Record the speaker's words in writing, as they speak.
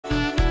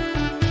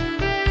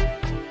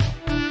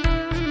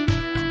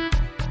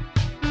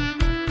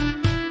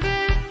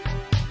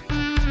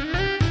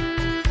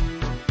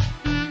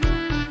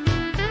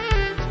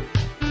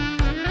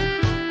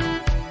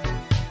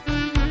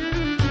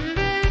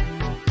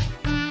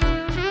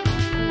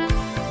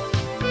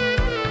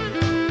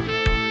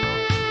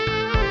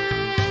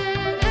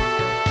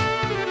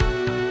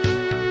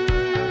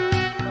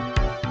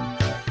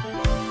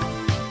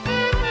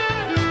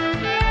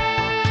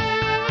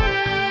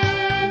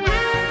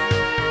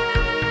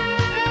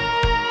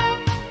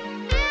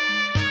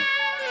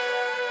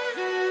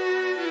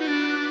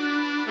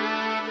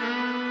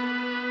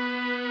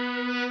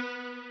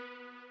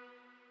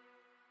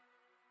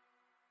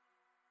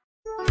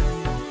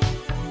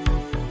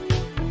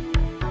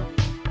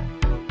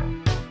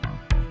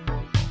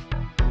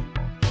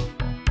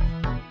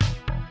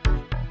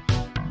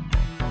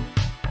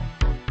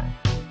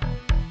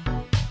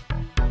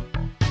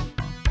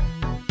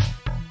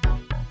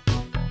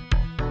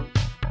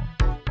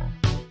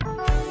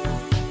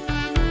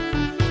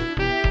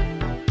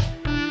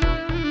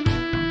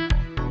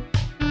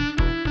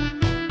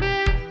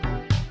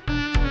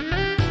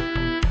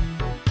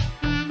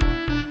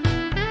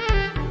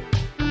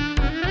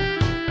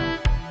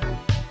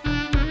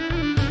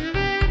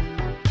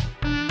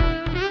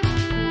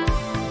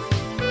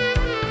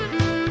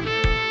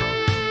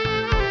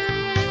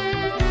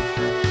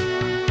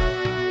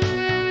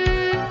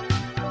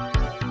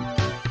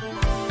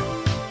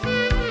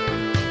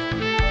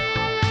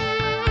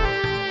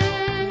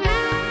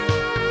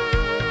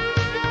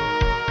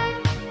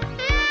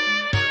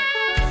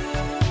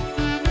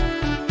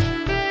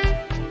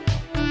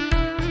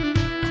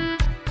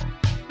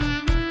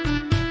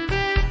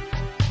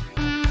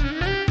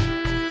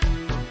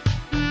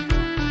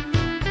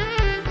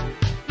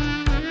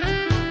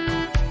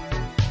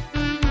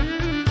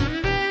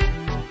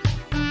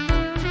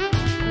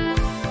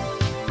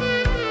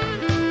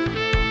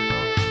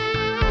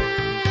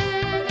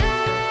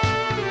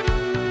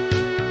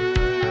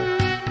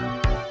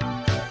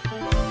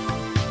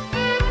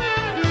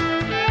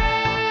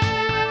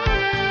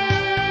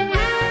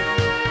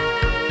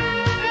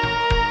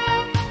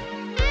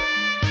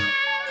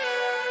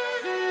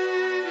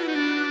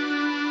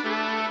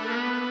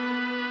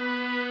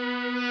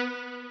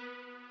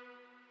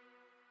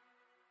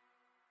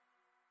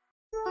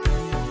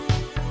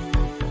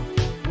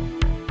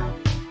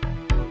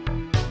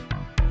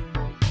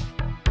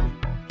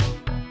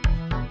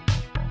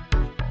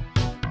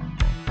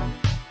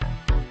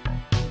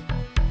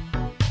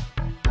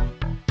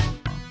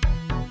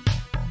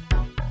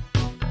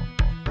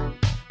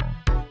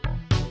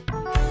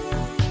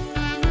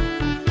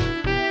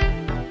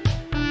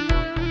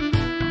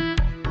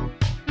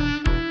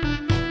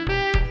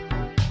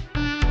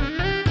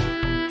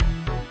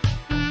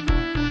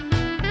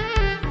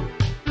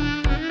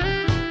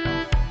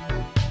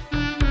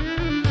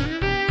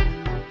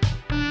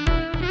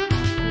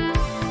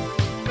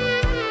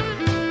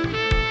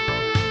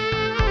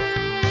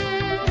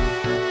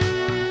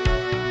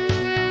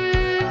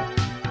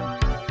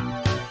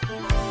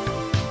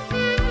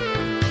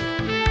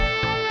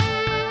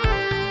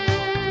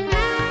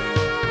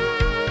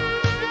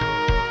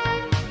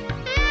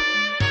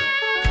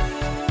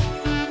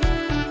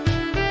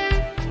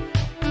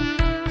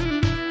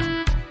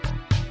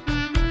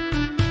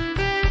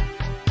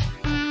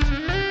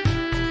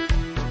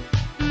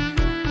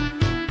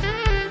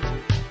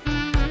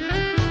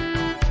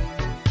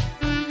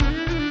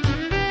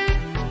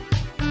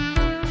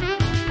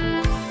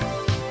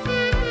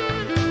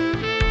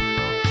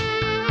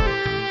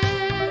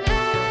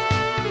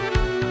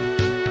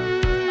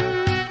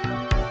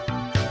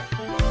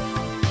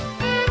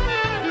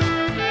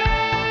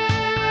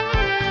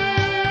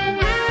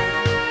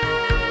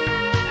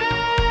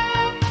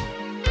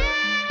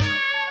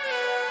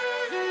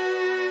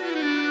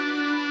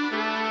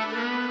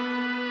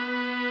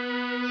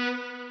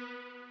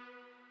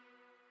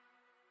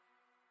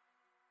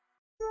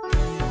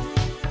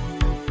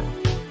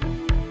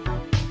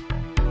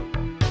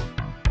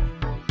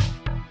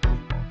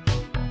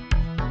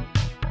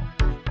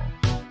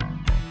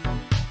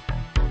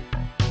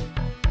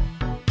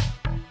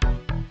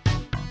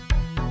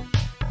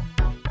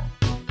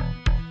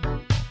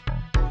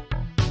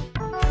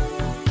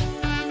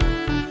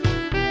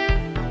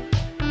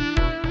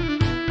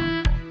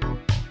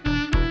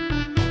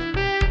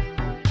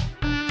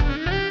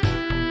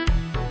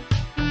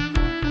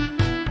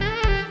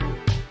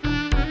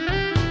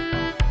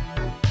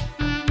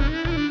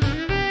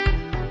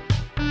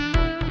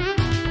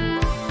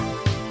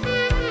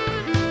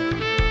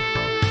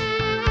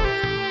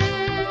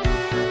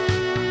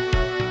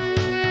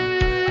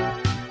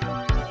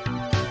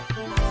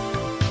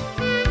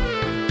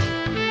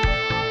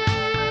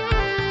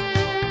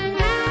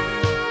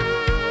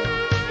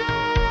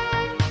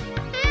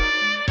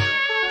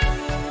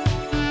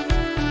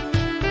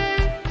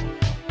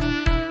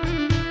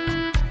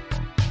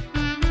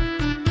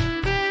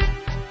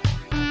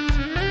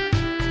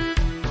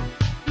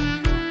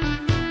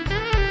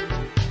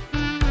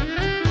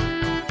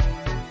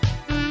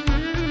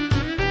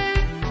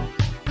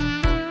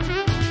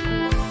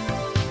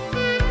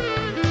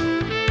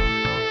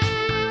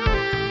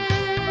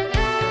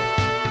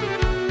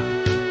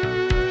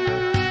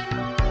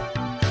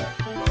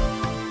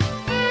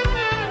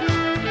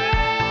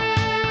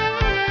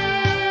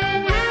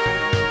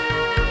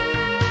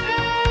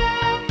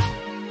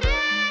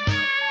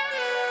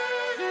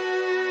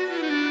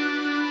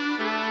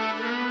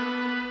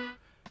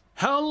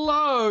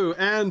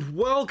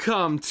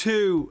Welcome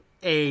to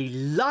a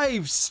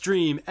live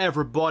stream,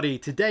 everybody.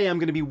 Today I'm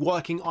going to be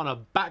working on a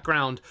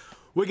background.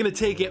 We're going to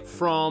take it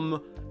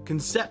from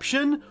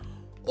conception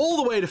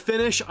all the way to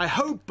finish, I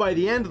hope by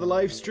the end of the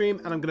live stream,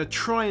 and I'm going to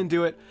try and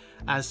do it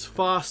as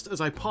fast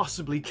as I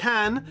possibly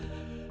can.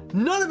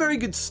 Not a very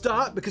good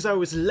start because I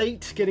was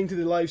late getting to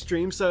the live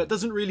stream, so it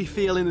doesn't really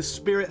feel in the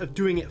spirit of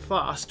doing it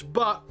fast,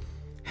 but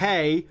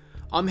hey,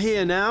 I'm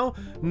here now.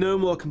 No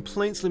more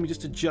complaints. Let me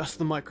just adjust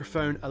the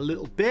microphone a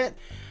little bit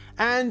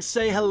and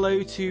say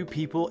hello to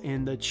people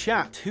in the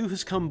chat. Who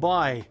has come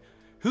by?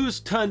 Who's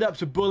turned up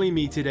to bully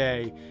me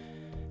today?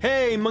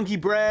 Hey, Monkey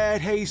Bread.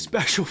 Hey,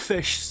 Special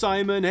Fish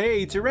Simon.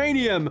 Hey,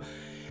 Terranium.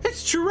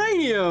 It's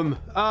Terranium.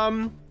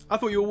 I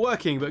thought you were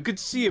working, but good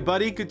to see you,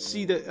 buddy. Good to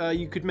see that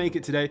you could make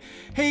it today.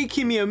 Hey,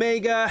 Kimi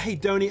Omega. Hey,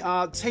 Donny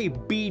Arts. Hey,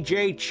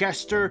 BJ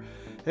Chester.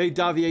 Hey,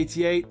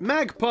 Davi88.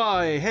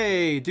 Magpie.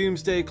 Hey,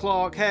 Doomsday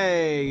Clock.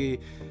 Hey.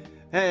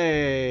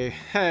 Hey,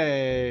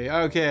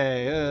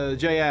 okay,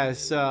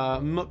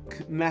 JS,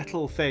 Muck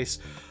Metal Face.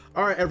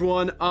 Alright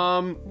everyone,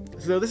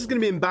 so this is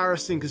going to be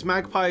embarrassing because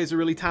Magpie is a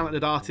really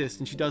talented artist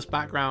and she does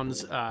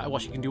backgrounds, well,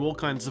 she can do all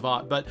kinds of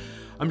art, but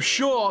I'm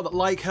sure that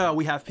like her,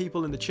 we have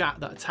people in the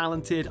chat that are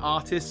talented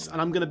artists, and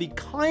I'm going to be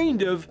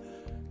kind of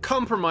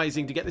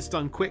compromising to get this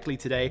done quickly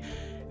today.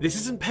 This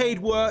isn't paid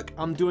work,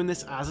 I'm doing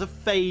this as a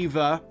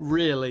favor,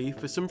 really,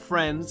 for some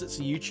friends. It's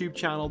a YouTube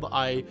channel that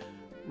I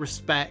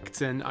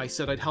respect, and I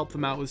said I'd help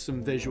them out with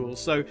some visuals,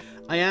 so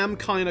I am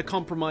kind of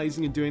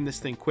compromising and doing this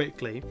thing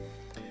quickly,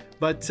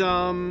 but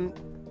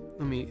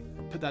let me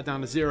put that down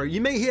to 0. You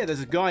may hear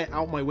there's a guy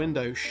out my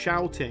window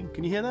shouting.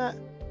 Can you hear that?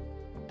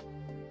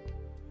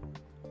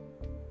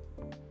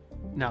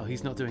 No,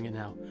 he's not doing it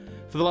now.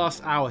 For the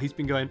last hour he's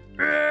been going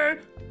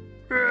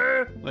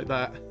like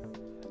that.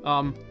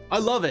 I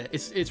love it.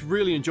 It's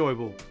really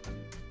enjoyable.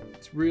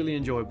 It's really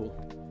enjoyable.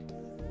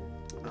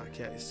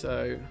 Okay,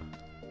 so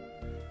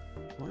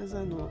why is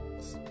that not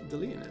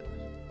deleting it?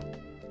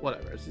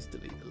 Whatever, let's just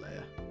delete the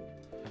layer.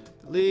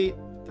 Delete,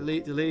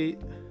 delete, delete.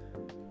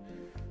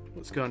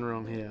 What's going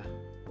wrong here?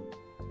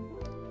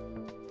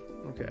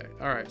 Okay,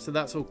 alright, so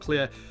that's all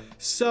clear.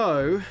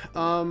 So,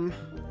 no,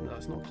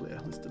 it's not clear.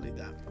 Let's delete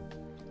that.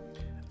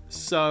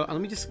 So, let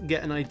me just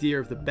get an idea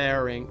of the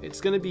bearing. It's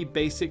going to be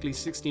basically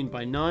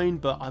 16:9,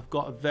 but I've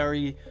got a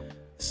very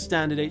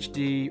standard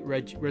HD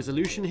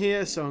resolution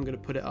here, so I'm going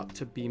to put it up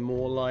to be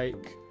more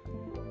like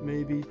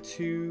maybe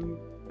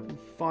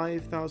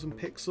 5,000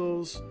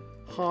 pixels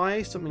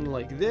high, something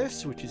like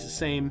this, which is the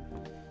same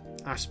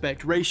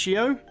aspect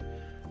ratio.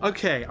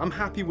 Okay, I'm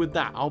happy with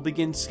that. I'll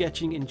begin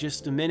sketching in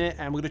just a minute,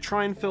 and we're going to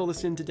try and fill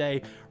this in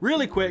today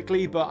really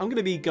quickly, but I'm going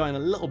to be going a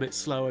little bit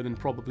slower than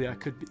probably I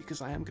could be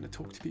because I am going to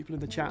talk to people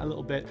in the chat a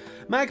little bit.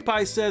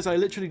 Magpie says, I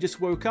literally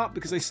just woke up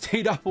because I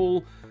stayed up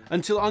all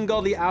until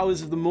ungodly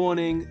hours of the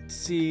morning to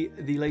see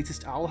the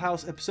latest Owl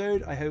House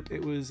episode. I hope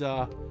it was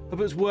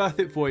worth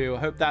it for you. I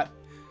hope that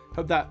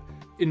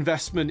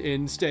investment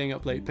in staying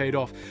up late paid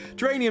off.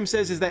 Geranium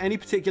says, is there any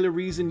particular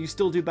reason you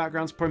still do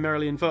backgrounds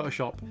primarily in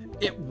Photoshop?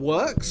 It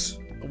works.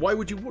 Why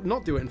would you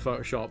not do it in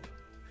Photoshop?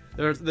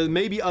 There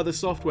may be other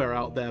software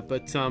out there,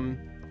 but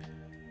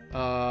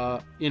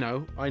you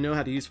know, I know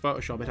how to use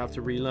Photoshop. I'd have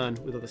to relearn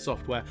with other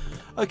software.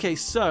 Okay,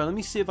 so let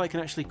me see if I can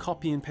actually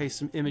copy and paste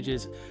some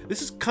images.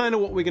 This is kind of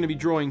what we're going to be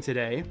drawing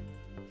today.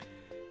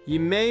 You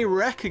may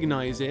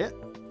recognize it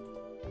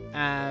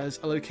as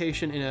a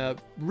location in a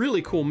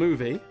really cool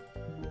movie.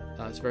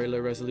 It's very low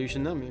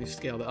resolution. Let me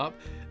scale that up.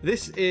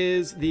 This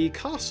is the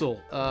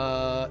castle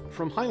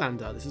from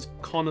Highlander. This is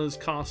Connor's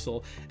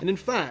castle. And in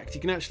fact,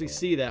 you can actually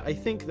see there, I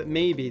think that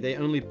maybe they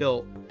only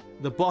built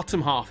the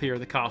bottom half here of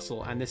the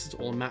castle, and this is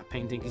all matte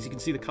painting, because you can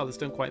see the colors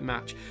don't quite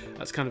match.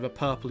 That's kind of a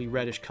purpley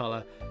reddish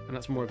color, and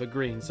that's more of a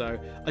green. So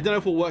I don't know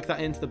if we'll work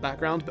that into the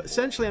background, but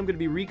essentially I'm going to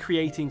be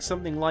recreating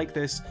something like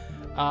this.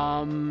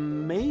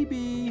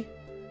 Maybe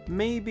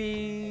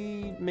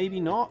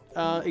not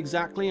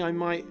exactly. I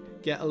might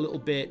get a little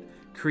bit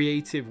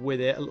creative with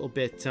it, a little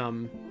bit.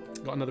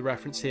 Got another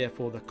reference here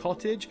for the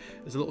cottage.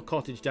 There's a little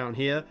cottage down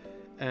here,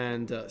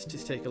 and let's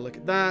just take a look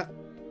at that.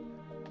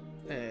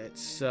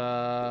 It's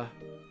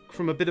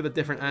from a bit of a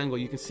different angle.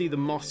 You can see the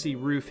mossy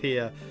roof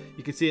here.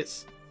 You can see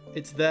it's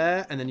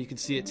there, and then you can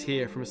see it's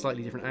here from a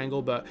slightly different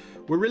angle, but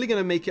we're really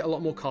going to make it a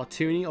lot more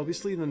cartoony,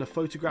 obviously, than a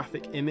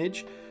photographic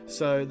image.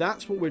 So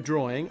that's what we're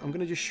drawing. I'm going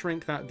to just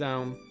shrink that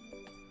down,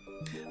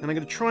 and I'm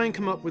going to try and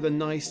come up with a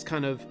nice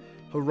kind of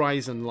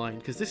horizon line,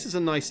 because this is a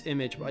nice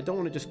image, but I don't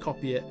want to just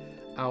copy it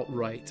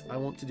outright. I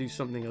want to do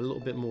something a little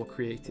bit more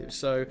creative.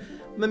 So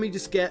let me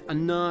just get a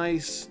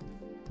nice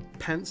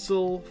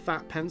pencil,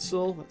 fat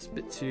pencil. That's a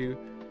bit too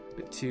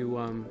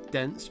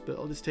dense, but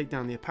I'll just take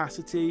down the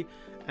opacity,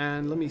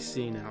 and let me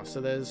see now. So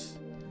this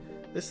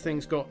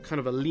thing's got kind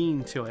of a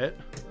lean to it.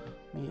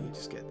 Let me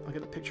just I'll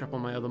get the picture up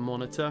on my other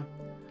monitor.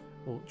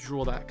 We'll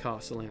draw that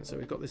castle in. So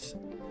we've got this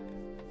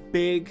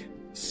big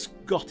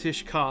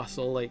Scottish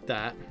castle like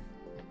that.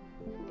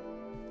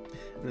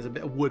 There's a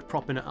bit of wood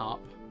propping it up,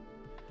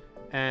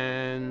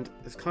 and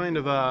there's kind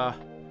of a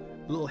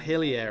little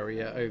hilly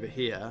area over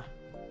here,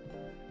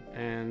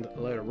 and a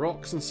load of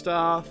rocks and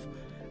stuff.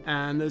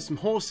 And there's some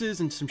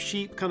horses and some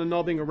sheep kind of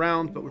nobbing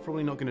around, but we're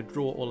probably not going to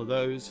draw all of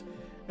those.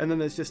 And then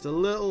there's just a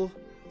little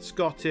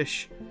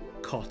Scottish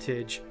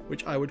cottage,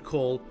 which I would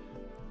call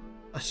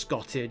a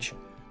Scottage.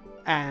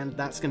 And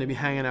that's going to be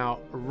hanging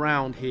out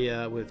around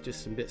here with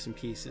just some bits and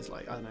pieces,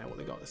 like, I don't know what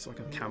they got. It's like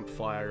a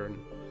campfire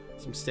and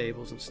some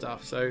stables and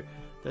stuff. So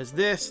there's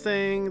this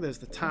thing, there's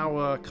the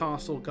tower,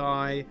 castle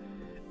guy.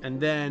 And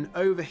then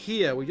over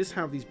here, we just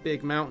have these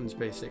big mountains,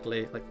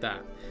 basically, like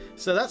that.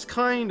 So that's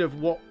kind of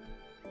what,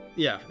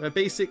 yeah, that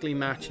basically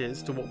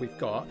matches to what we've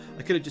got.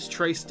 I could have just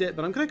traced it,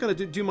 but I'm going to kind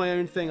of do my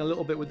own thing a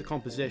little bit with the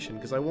composition,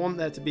 because I want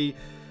there to be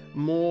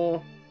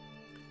more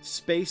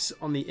space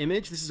on the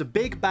image. This is a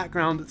big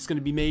background that's going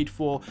to be made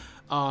for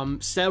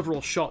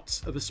several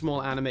shots of a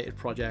small animated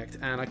project,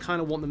 and I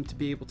kind of want them to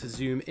be able to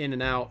zoom in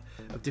and out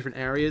of different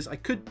areas. I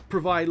could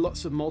provide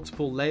lots of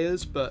multiple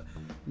layers, but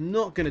I'm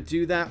not going to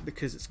do that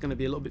because it's going to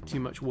be a little bit too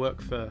much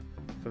work for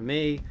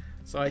me.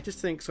 So I just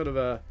think sort of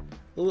a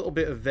little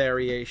bit of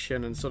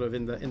variation and sort of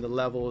in the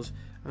levels,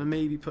 and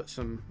maybe put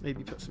some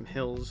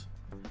hills.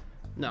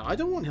 No, I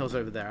don't want hills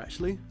over there,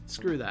 actually.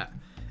 Screw that.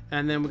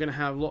 And then we're going to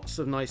have lots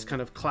of nice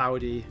kind of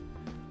cloudy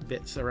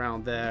bits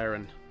around there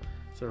and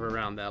sort of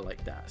around there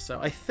like that. So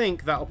I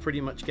think that'll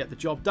pretty much get the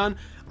job done.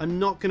 I'm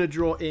not going to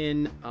draw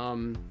in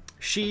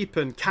sheep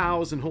and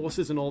cows and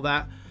horses and all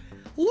that.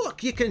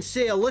 Look, you can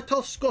see a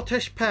little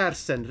Scottish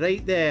person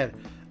right there.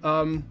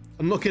 I'm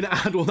not going to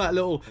add all that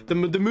little, the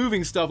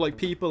moving stuff like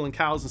people and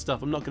cows and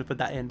stuff. I'm not going to put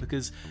that in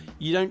because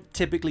you don't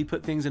typically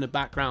put things in a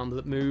background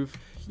that move.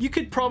 You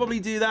could probably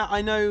do that.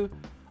 I know,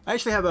 I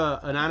actually have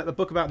a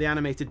book about the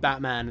animated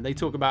Batman, and they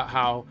talk about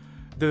how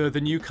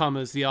the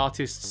newcomers, the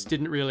artists,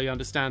 didn't really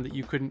understand that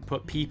you couldn't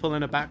put people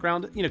in a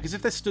background. You know, because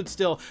if they're stood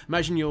still,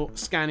 imagine you're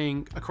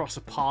scanning across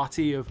a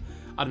party of,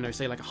 I don't know,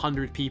 say like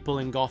 100 people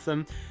in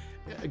Gotham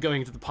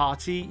going to the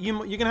party. You're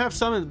going to have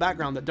some in the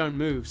background that don't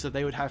move, so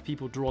they would have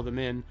people draw them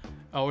in,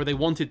 or they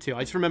wanted to. I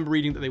just remember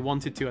reading that they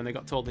wanted to and they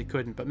got told they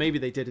couldn't, but maybe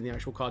they did in the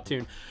actual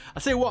cartoon.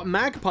 I'll say what,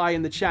 Magpie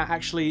in the chat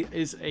actually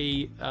is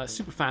a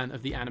super fan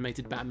of the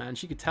animated Batman.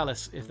 She could tell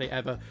us if they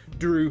ever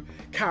drew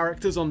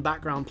characters on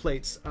background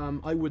plates.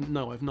 I wouldn't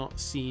know. I've not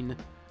seen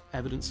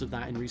evidence of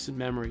that in recent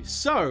memory.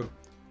 So,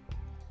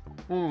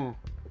 who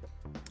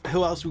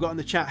else we got in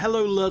the chat?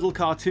 Hello, Lurdle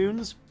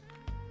Cartoons.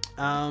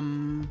 Hey,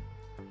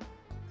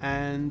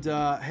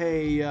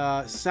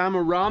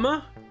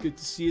 Samarama. Good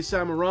to see you,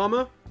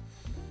 Samarama.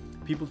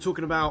 People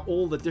talking about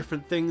all the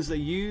different things they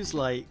use,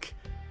 like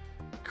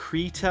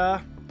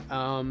Krita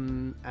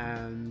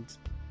and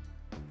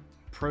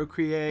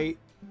Procreate.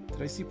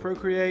 Did I see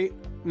Procreate?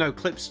 No,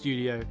 Clip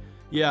Studio.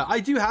 Yeah, I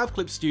do have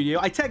Clip Studio.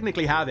 I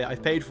technically have it.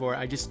 I've paid for it.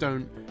 I just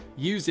don't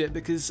use it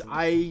because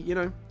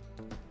I'm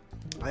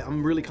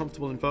really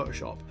comfortable in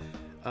Photoshop,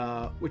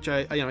 which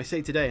I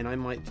say today, and I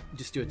might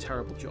just do a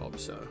terrible job.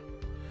 So,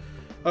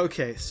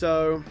 okay,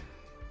 so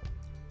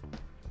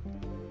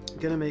I'm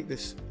gonna make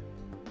this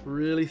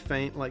really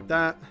faint like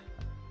that,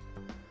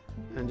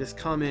 and just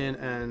come in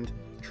and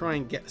try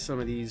and get some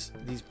of these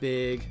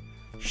big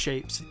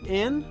shapes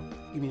in.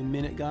 Give me a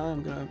minute, guy.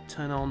 I'm gonna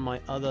turn on my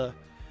other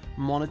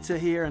monitor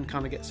here and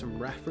kind of get some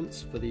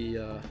reference for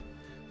the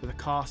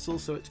castle.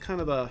 So it's kind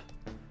of a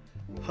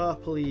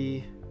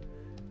purpley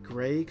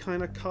gray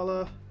kind of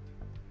color,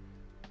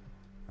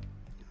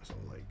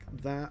 something like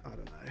that. I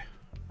don't know.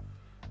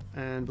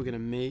 And we're gonna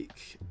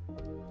make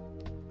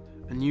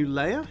a new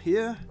layer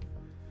here,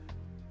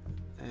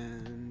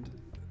 and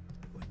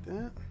like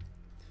that,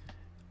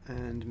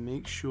 and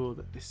make sure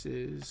that this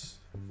is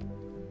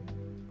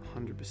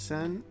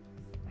 100%.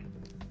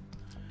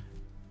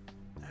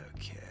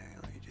 Okay,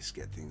 let me just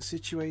get things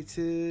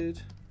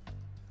situated.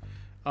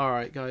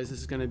 Alright guys, this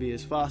is going to be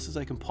as fast as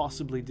I can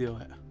possibly do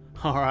it.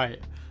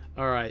 Alright,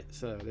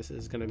 so this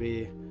is going to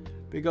be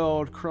big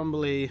old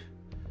crumbly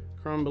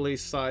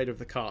side of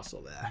the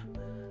castle there.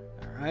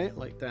 Alright,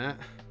 like that.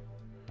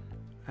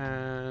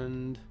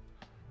 And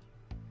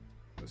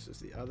this is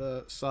the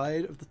other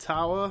side of the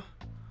tower,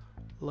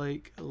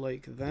 like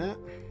that.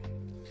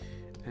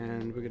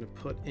 And we're gonna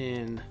put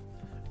in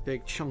a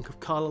big chunk of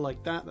color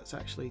like that. That's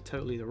actually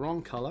totally the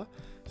wrong color,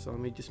 so let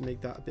me just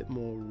make that a bit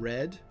more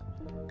red,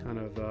 kind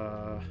of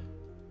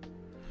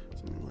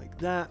something like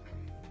that.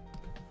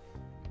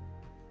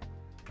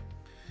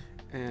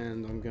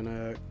 And I'm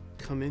gonna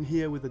come in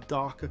here with a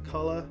darker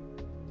color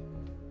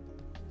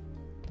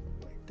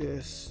like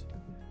this,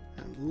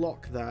 and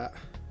lock that,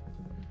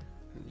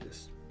 and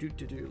just do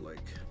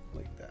like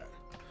that.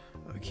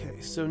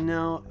 Okay, so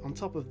now on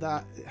top of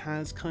that, it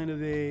has kind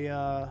of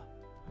a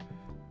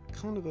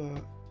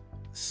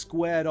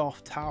squared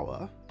off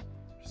tower,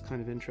 which is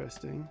kind of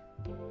interesting,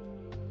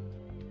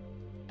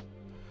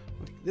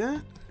 like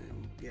that.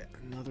 And get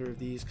another of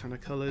these kind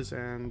of colors,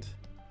 and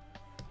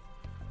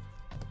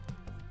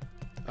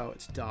oh,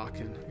 it's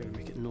darkened. I'm gonna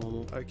make it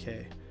normal.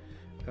 Okay,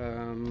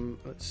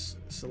 let's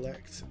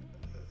select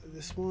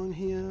this one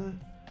here,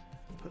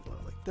 put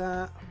that like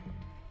that.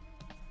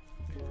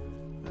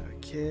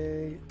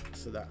 Okay,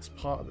 so that's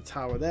part of the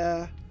tower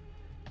there.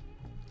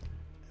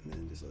 And And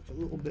then there's like a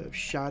little bit of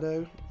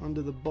shadow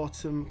under the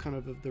bottom kind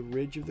of the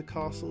ridge of the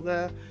castle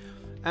there.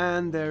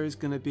 And there is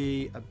going to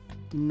be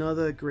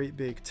another great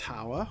big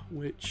tower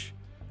which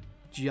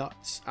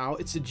juts out.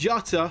 It's a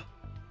jutter.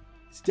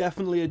 It's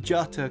definitely a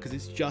jutter because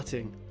it's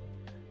jutting.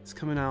 It's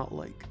coming out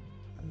like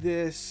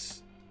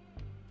this.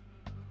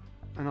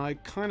 And I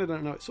kind of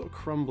don't know, it's sort of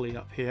crumbly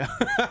up here.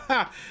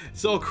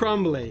 It's all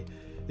crumbly.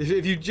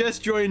 If you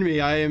just joined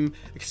me, I am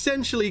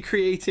essentially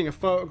creating a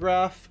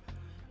photograph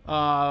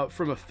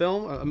from a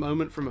film, a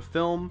moment from a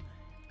film.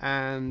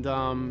 And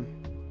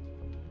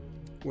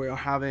we are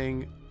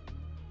having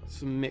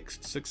some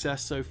mixed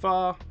success so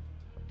far.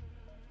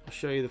 I'll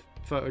show you the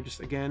photo just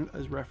again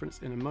as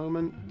reference in a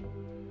moment.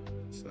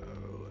 So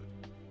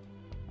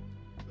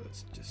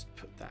let's just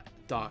put that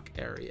dark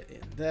area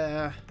in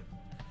there.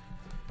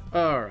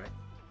 All right.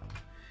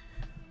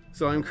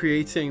 So I'm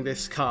creating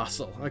this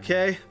castle,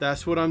 okay?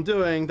 That's what I'm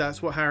doing.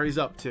 That's what Harry's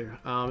up to.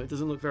 It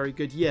doesn't look very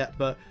good yet,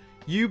 but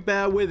you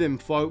bear with him,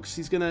 folks.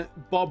 He's gonna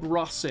Bob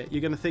Ross it.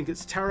 You're gonna think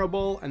it's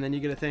terrible, and then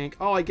you're gonna think,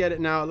 oh, I get it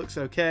now. It looks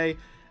okay,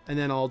 and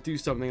then I'll do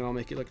something and I'll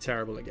make it look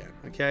terrible again.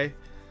 Okay?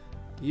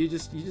 You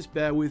just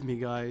bear with me,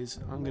 guys.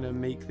 I'm gonna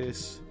make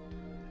this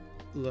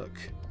look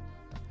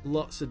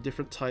lots of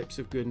different types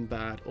of good and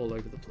bad all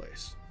over the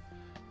place.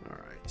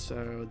 Alright,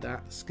 so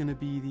that's going to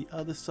be the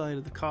other side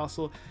of the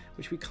castle,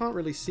 which we can't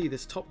really see.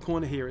 This top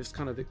corner here is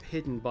kind of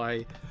hidden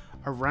by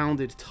a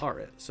rounded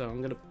turret. So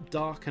I'm going to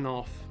darken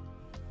off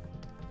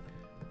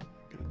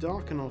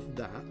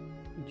that.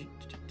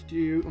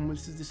 And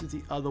this is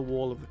the other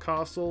wall of the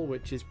castle,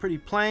 which is pretty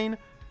plain.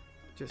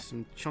 Just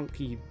some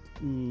chunky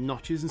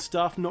notches and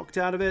stuff knocked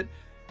out of it.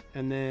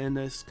 And then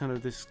there's kind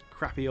of this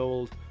crappy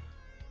old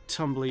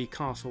tumbly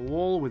castle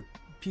wall with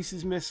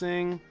pieces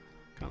missing.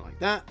 Kind of like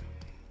that.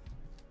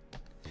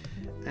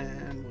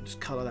 And we'll just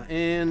color that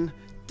in.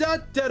 Da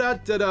da da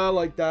da da,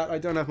 like that. I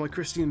don't have my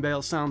Christian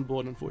Bale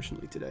soundboard,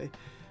 unfortunately, today.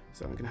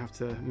 So I'm going to have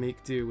to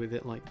make do with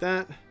it like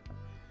that.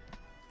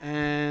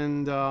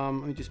 And let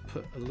me just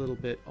put a little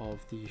bit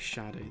of the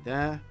shadow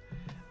there.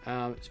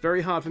 It's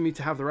very hard for me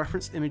to have the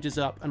reference images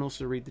up and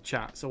also read the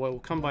chat. So I will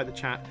come by the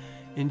chat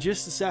in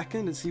just a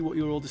second and see what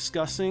you're all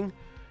discussing.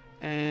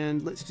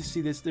 And let's just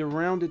see this. The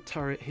rounded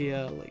turret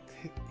here, like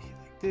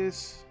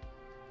this.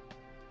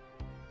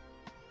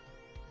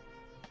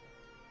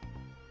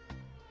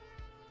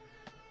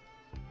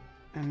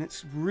 And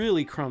it's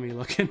really crummy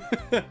looking.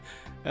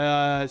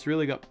 It's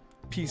really got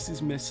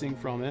pieces missing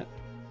from it.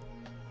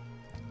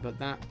 But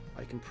that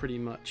I can pretty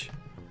much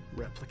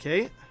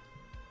replicate.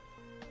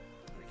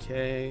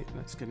 Okay,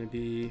 that's going to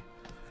be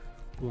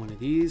one of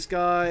these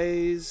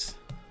guys.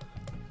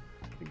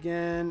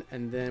 Again,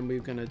 and then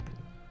we're going to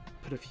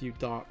put a few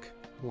dark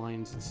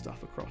lines and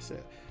stuff across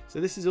it.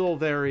 So this is all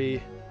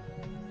very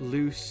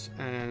loose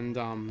and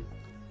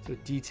sort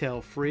of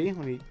detail free.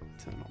 Let me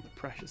turn on the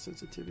pressure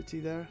sensitivity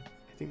there.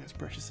 I think that's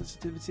pressure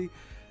sensitivity,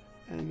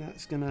 and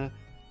that's gonna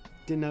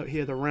denote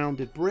here the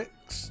rounded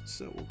bricks,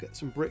 so we'll get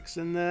some bricks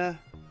in there,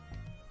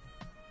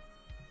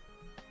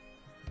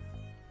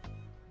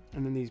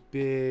 and then these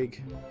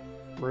big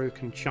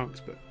broken chunks,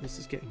 but this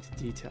is getting to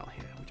detail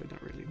here, which I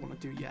don't really want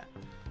to do yet.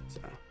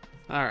 So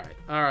all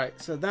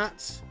right, so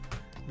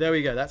there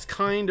we go. That's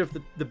kind of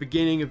the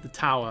beginning of the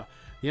tower.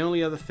 The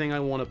only other thing I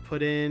want to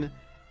put in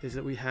is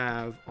that we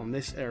have on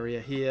this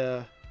area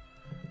here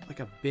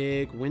like a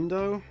big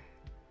window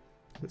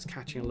that's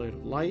catching a load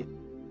of light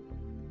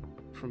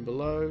from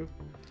below.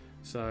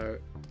 So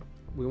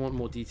we want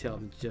more detail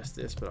than just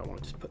this, but I want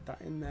to just put that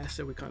in there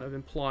so we kind of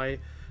imply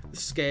the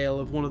scale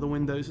of one of the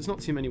windows. There's not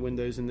too many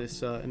windows in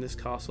this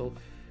castle.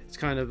 It's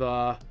kind of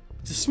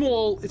it's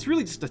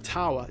really just a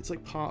tower. It's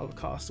like part of a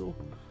castle.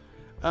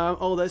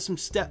 Oh, there's some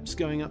steps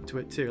going up to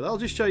it too. I'll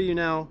just show you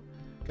now,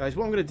 guys.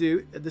 What I'm going to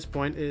do at this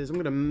point is I'm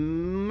going to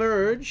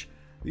merge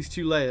these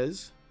two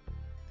layers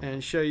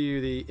and show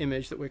you the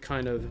image that we're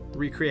kind of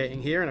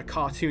recreating here in a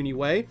cartoony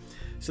way.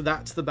 So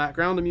that's the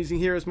background I'm using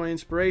here as my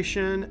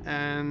inspiration,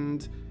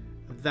 and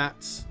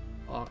that's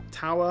our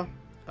tower.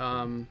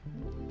 I'm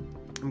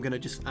gonna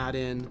just add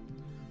in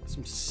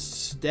some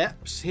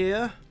steps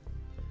here.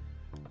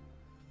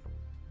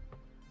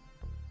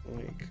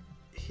 Like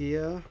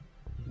here,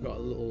 we've got a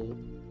little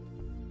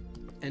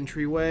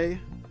entryway,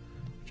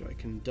 which I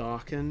can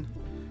darken.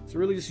 So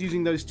really just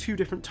using those two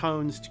different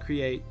tones to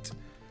create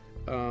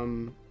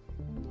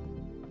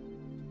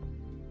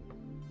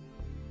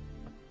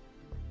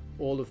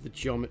all of the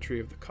geometry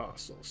of the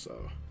castle.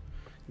 So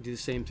do the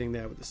same thing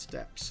there with the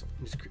steps.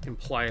 Just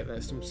imply it.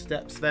 There's some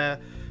steps there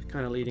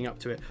kind of leading up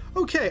to it.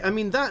 Okay, I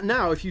mean that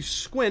now, if you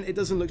squint, it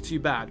doesn't look too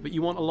bad, but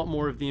you want a lot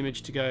more of the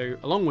image to go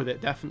along with it,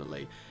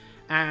 definitely.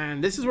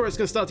 And this is where it's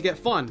going to start to get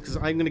fun, because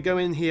I'm going to go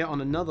in here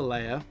on another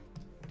layer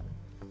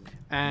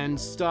and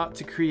start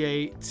to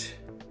create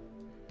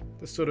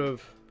the sort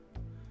of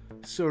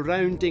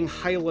surrounding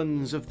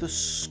highlands of the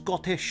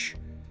Scottish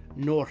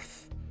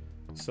north.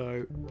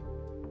 So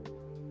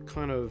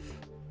kind of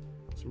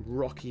some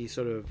rocky,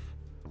 sort of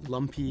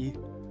lumpy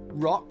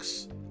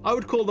rocks. I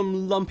would call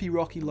them lumpy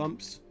rocky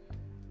lumps.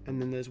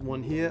 And then there's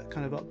one here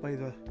kind of up by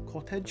the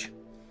cottage.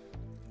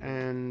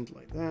 And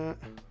like that.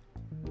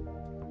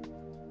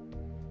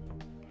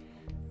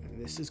 And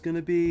this is going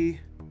to be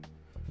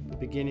the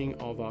beginning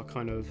of our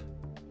kind of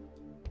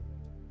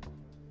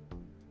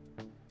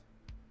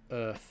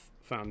earth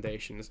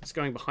foundations. It's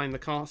going behind the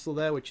castle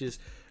there, which is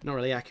not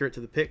really accurate to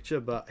the picture,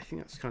 but I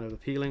think that's kind of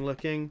appealing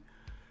looking.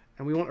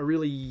 And we want a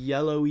really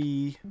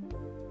yellowy...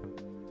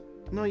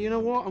 No, you know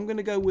what? I'm going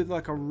to go with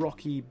like a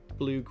rocky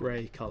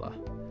blue-gray color.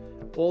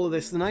 All of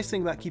this, the nice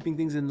thing about keeping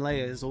things in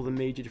layers, all the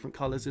major different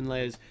colors in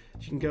layers,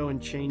 you can go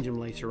and change them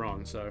later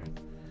on, so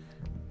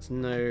it's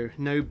no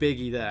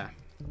biggie there.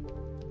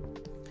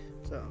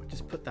 So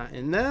just put that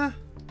in there.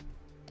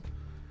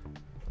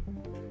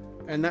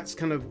 And that's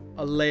kind of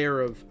a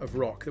layer of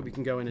rock that we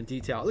can go in and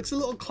detail. It looks a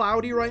little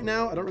cloudy right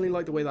now. I don't really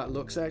like the way that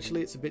looks,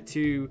 actually. It's a bit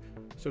too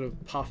sort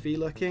of puffy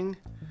looking.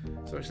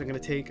 So I'm just going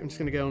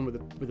to go in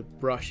with a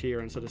brush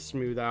here and sort of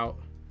smooth out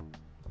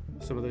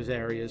some of those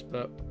areas,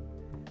 but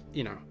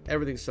you know,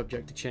 everything's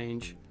subject to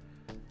change.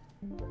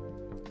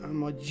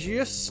 I'm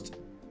just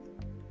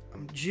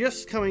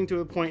coming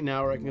to a point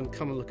now where I can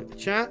come and look at the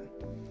chat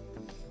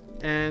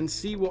and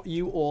see what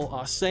you all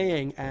are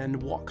saying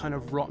and what kind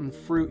of rotten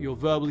fruit you're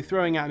verbally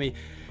throwing at me.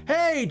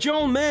 Hey,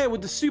 Joel Mayer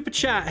with the super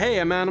chat.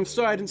 Hey, man, I'm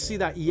sorry I didn't see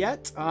that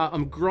yet.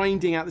 I'm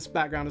grinding out this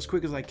background as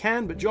quick as I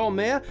can, but Joel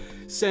Mayer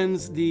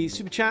sends the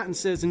super chat and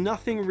says,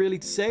 nothing really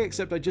to say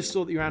except I just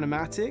saw that you're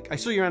animatic. I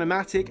saw your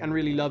animatic and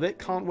really love it.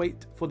 Can't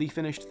wait for the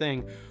finished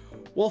thing.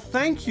 Well,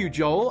 thank you,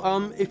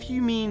 Joel. If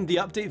you mean the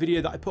update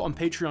video that I put on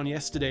Patreon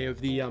yesterday of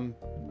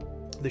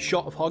the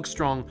shot of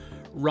Hogstrong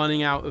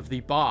running out of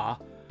the bar,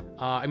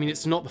 I mean,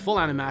 it's not the full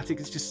animatic,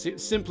 it's just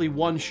simply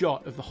one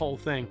shot of the whole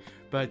thing.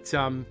 But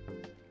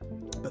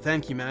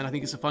thank you, man. I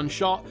think it's a fun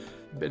shot,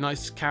 a bit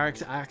nice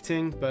character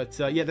acting. But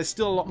yeah, there's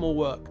still a lot more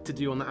work to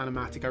do on the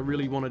animatic. I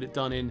really wanted it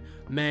done in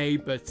May,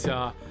 but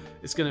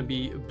it's going to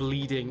be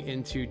bleeding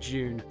into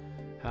June.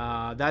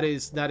 That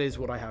is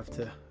what I have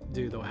to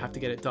do, though. I have to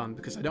get it done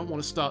because I don't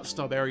want to start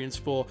Starbarian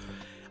Spore.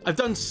 I've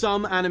done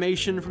some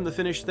animation from the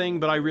finished thing,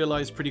 but I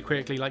realized pretty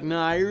quickly, like,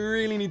 nah, I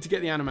really need to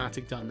get the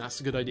animatic done. That's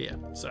a good idea.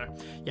 So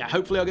yeah,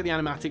 hopefully I'll get the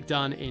animatic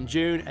done in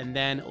June, and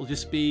then it'll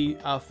just be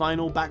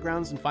final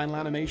backgrounds and final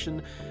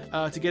animation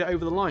to get it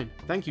over the line.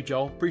 Thank you,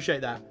 Joel.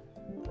 Appreciate that.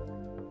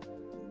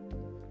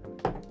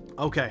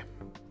 Okay.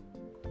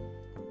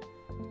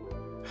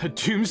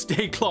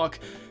 Doomsday Clock.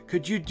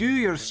 Could you do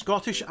your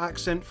Scottish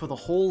accent for the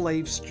whole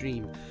live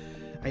stream?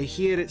 I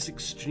hear it's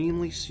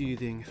extremely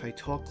soothing if I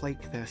talk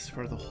like this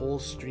for the whole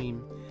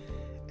stream,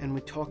 and we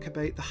talk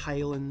about the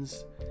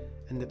Highlands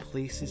and the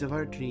places of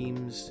our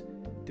dreams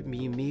that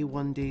we may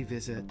one day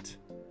visit.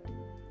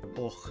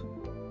 Och.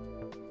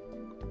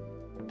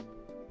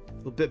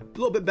 A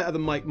little bit better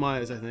than Mike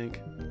Myers, I think.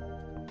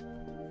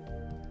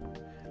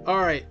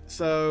 Alright,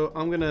 so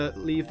I'm gonna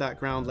leave that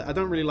ground layer. I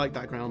don't really like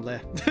that ground layer,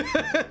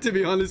 to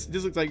be honest. It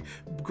just looks like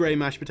grey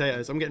mashed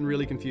potatoes. I'm getting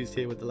really confused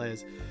here with the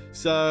layers.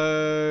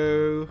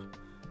 So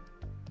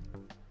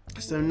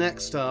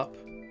next up,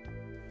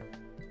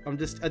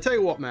 I tell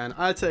you what, man,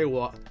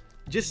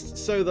 just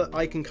so that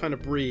I can kind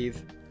of breathe,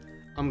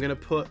 I'm gonna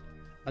put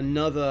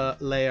another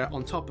layer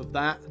on top of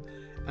that,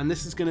 and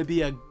this is gonna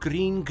be a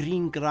green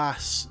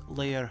grass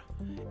layer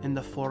in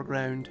the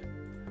foreground,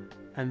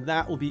 and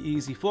that will be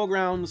easy.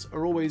 Foregrounds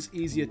are always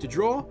easier to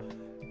draw.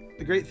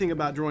 The great thing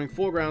about drawing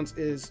foregrounds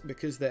is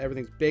because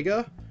everything's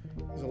bigger,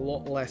 there's a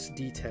lot less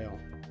detail,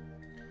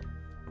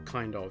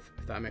 kind of,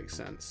 if that makes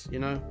sense, you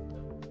know?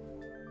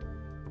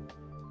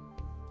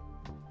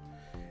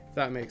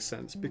 That makes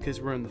sense,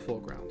 because we're in the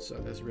foreground, so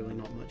there's really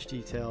not much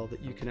detail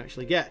that you can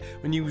actually get.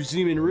 When you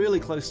zoom in really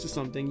close to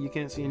something, you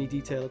can't see any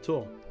detail at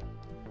all.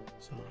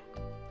 So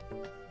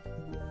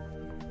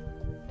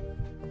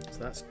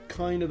that's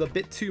kind of a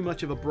bit too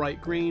much of a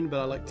bright green, but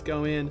I like to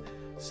go in,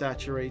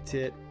 saturate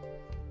it,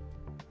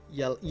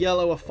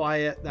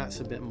 yellowify it. That's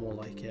a bit more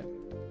like it.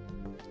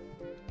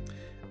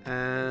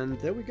 And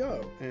there we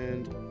go.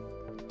 And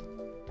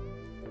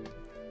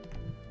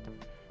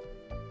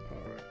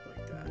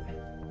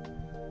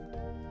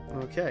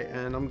okay,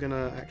 and I'm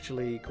gonna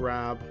actually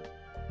grab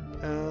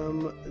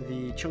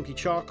the chunky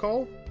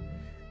charcoal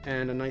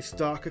and a nice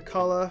darker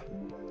color,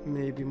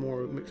 maybe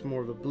mix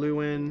more of a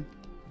blue in,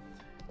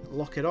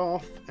 lock it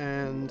off,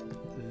 and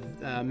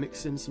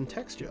mix in some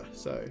texture.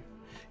 So,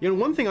 you know,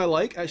 one thing I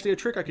like, actually a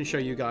trick I can show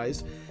you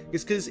guys,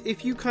 is because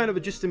if you kind of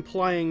are just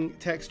applying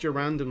texture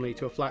randomly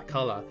to a flat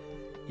color,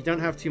 you don't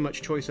have too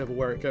much choice over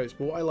where it goes.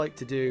 But what I like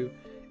to do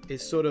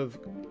is sort of,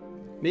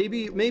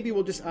 maybe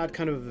we'll just add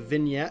kind of a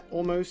vignette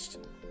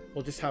almost.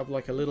 We'll just have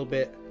like a little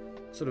bit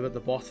sort of at the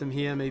bottom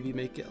here, maybe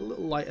make it a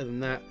little lighter than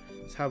that.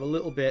 Let's have a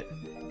little bit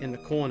in the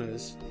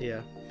corners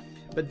here.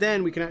 But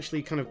then we can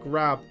actually kind of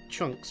grab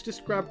chunks,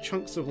 just grab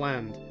chunks of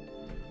land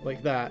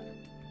like that.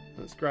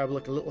 Let's grab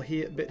like a little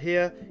bit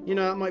here. You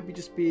know, it might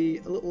just be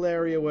a little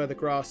area where the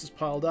grass is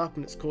piled up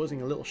and it's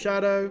causing a little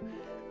shadow,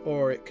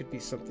 or it could be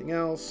something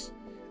else.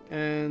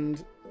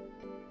 And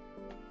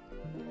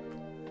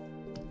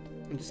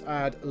just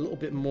add a little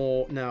bit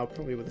more now,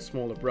 probably with a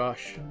smaller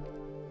brush.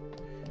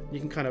 You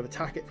can kind of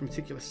attack it from a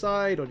particular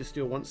side or just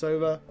do a once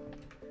over.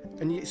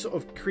 and you sort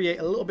of create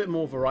a little bit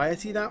more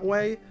variety that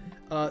way.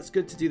 It's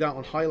good to do that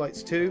on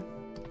highlights too.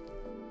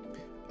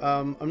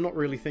 I'm not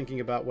really thinking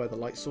about where the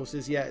light source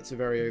is yet. It's a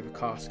very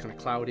overcast, kind of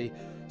cloudy,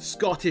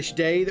 Scottish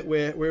day that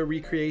we're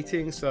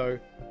recreating. So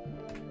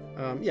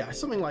yeah,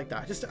 something like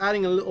that. Just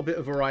adding a little bit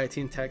of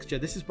variety and texture.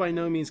 This is by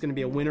no means going to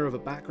be a winner of a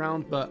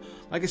background, but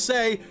like I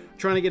say,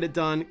 trying to get it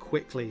done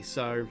quickly.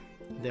 So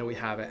there we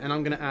have it. And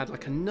I'm going to add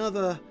like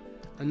another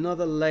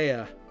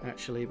layer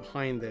actually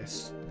behind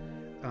this.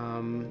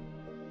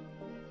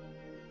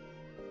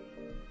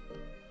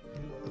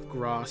 Of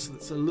grass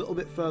that's a little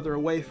bit further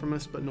away from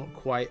us, but not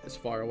quite as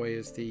far away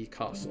as the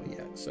castle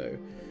yet. So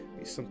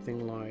maybe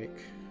something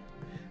like,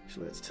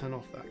 actually let's turn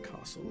off that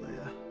castle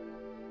layer.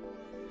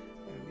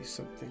 Maybe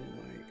something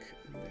like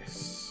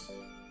this.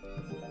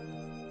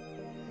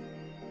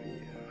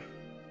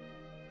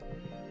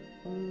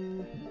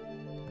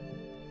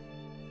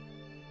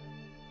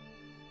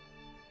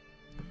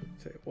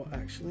 So what,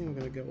 actually I'm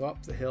going to go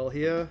up the hill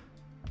here.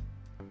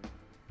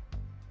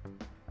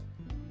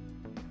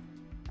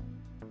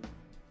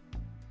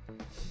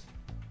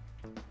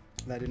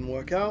 That didn't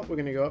work out. We're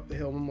going to go up the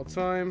hill one more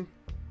time.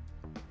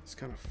 It's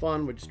kind of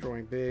fun. We're just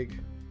drawing big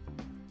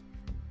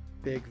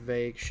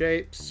vague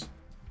shapes,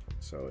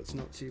 so it's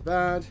not too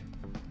bad.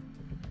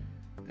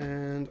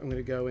 And I'm going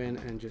to go in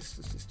and let's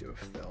just do a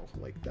fill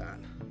like that.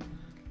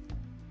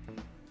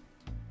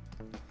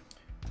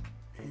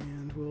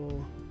 And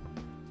we'll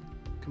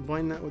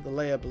combine that with the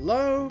layer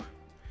below.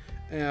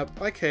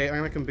 Okay,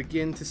 and I can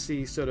begin to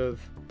see sort of,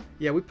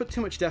 yeah, we put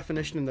too much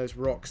definition in those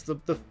rocks.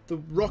 The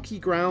rocky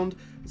ground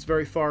is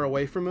very far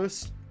away from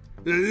us.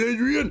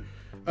 Adrian!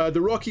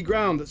 The rocky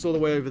ground that's all the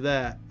way over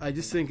there, I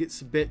just think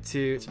it's a bit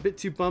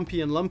too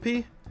bumpy and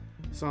lumpy.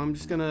 So I'm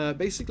just gonna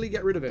basically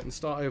get rid of it and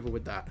start over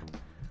with that.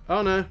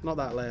 Oh no, not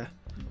that layer.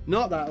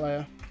 Not that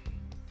layer.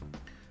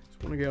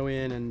 Just wanna go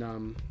in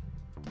and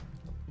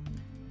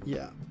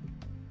yeah.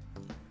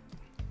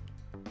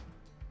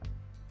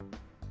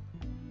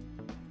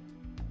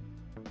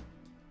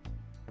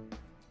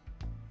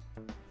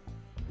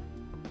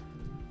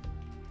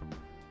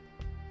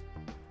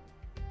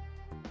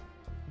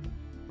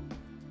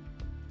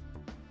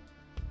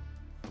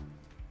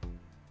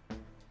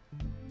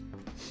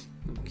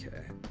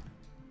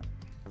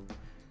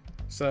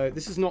 So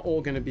this is not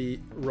all going to be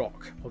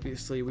rock.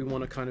 Obviously, we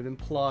want to kind of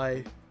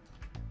imply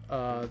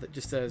that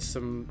just there's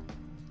some,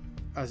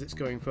 as it's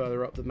going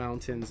further up the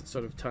mountains, it's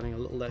sort of turning a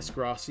little less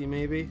grassy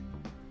maybe.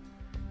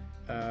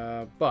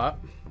 But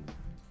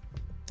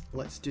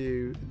let's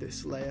do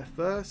this layer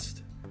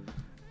first.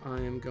 I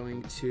am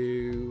going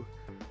to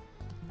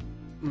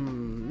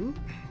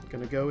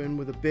go in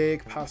with a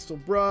big pastel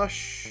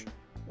brush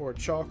or a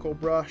charcoal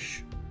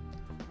brush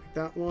like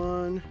that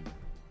one.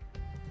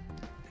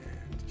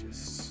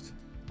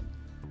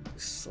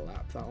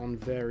 Slap that on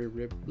very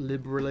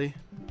liberally.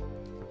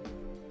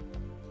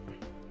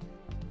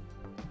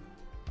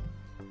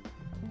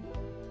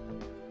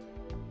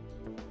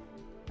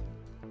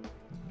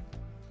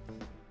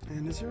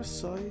 And is there a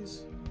size?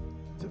 Is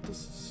that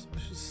this?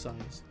 Which is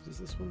size? Is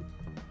this one?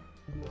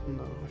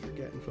 No, I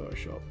forget in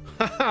Photoshop.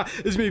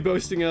 This is me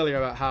boasting earlier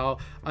about how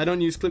I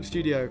don't use Clip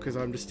Studio because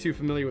I'm just too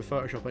familiar with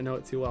Photoshop. I know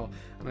it too well,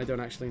 and I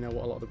don't actually know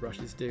what a lot of the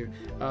brushes do.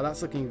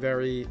 That's looking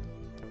very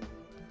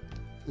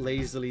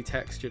lazily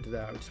textured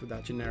there, just with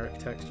that generic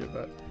texture,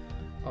 but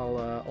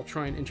I'll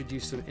try and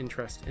introduce some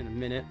interest in a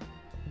minute.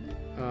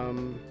 A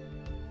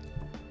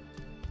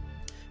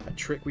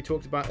trick we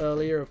talked about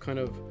earlier of kind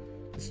of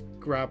just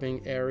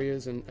grabbing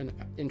areas and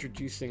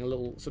introducing a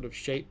little sort of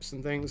shapes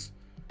and things.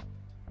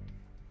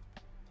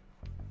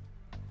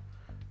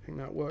 I think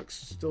that works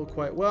still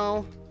quite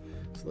well.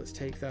 So let's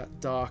take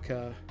that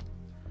darker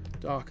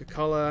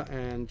color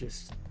and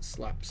just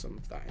slap some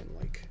of that in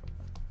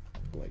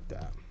like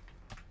that.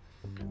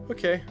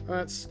 Okay,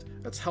 that's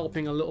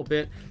helping a little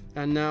bit,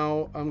 and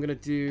now I'm gonna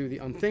do the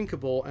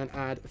unthinkable and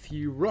add a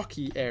few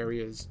rocky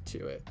areas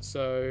to it.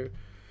 So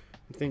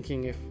I'm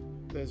thinking if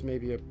there's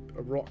maybe a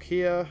rock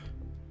here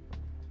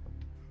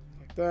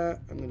like that,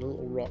 and then a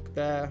little rock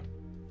there,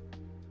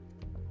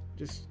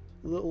 just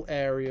little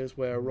areas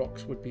where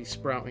rocks would be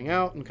sprouting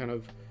out and kind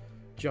of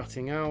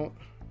jutting out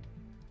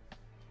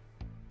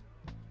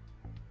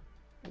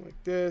like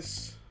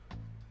this.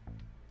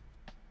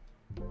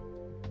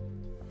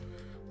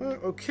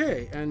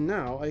 Okay, and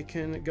now I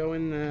can go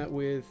in there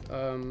with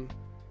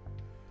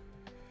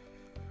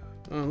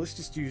let's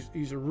just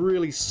use a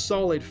really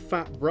solid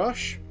fat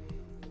brush.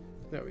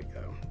 There we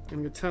go. I'm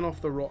going to turn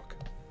off the rock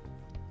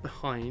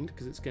behind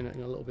because it's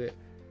getting a little bit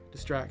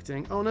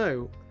distracting. Oh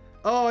no!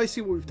 Oh, I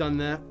see what we've done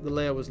there. The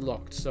layer was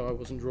locked, so I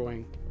wasn't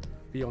drawing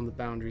beyond the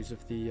boundaries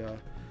of the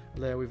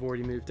layer we've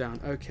already moved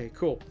down. Okay,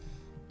 cool.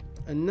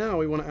 And now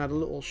we want to add a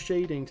little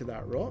shading to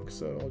that rock,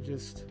 so I'll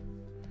just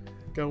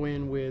go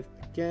in with,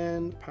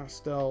 again,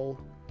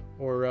 pastel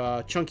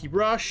or chunky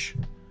brush.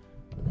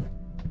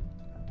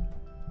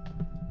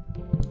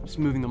 Just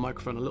moving the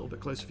microphone a little bit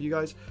closer for you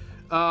guys.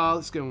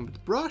 Let's go in with the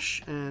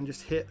brush and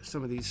just hit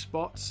some of these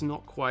spots.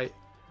 Not quite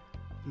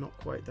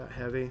that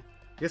heavy.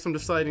 I guess I'm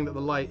deciding that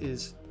the light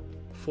is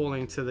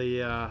falling to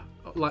the,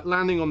 like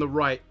landing on the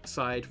right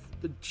side,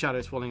 the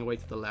shadows falling away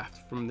to the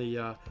left from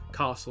the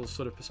castle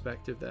sort of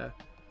perspective there.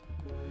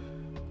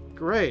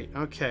 Great,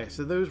 okay,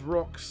 so those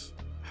rocks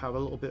have a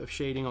little bit of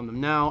shading on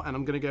them now, and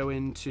I'm going to go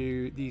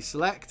into the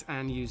select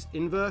and use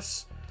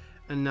inverse,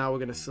 and now we're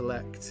going to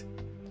select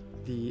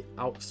the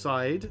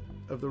outside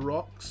of the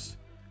rocks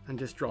and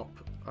just drop,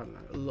 I don't know,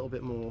 a little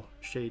bit more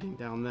shading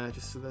down there,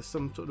 just so there's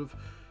some sort of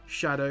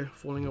shadow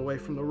falling away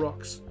from the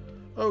rocks.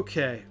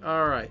 Okay,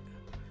 alright,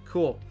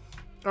 cool.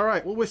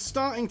 Alright, well, we're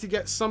starting to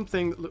get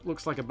something that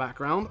looks like a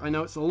background. I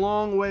know it's a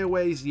long way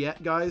away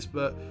yet, guys,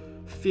 but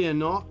fear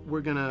not,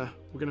 we're gonna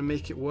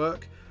make it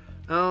work.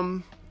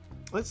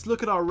 Let's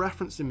look at our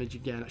reference image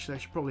again. Actually, I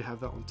should probably have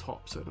that on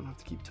top so I don't have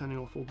to keep turning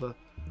off all the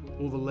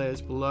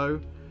layers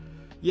below.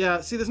 Yeah,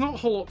 see, there's not a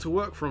whole lot to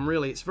work from,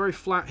 really. It's very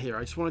flat here.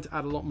 I just wanted to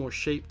add a lot more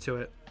shape to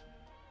it.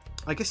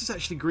 I guess it's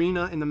actually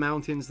greener in the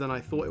mountains than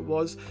I thought it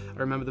was. I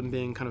remember them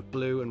being kind of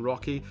blue and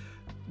rocky.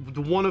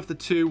 One of the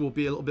two will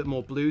be a little bit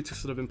more blue to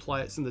sort of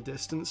imply it's in the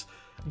distance.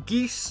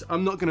 Geese,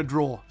 I'm not going to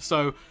draw.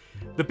 So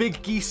the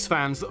big geese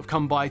fans that have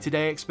come by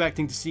today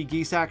expecting to see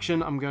geese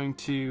action, I'm going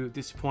to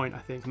disappoint, I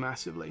think,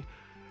 massively.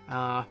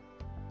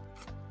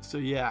 So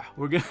yeah,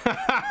 we're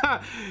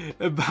gonna...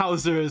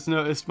 Bowser has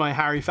noticed my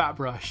Harry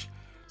Fatbrush.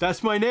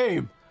 That's my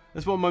name.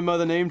 That's what my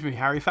mother named me,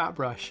 Harry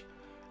Fatbrush.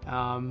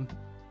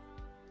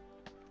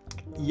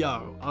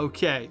 Yo,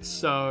 okay,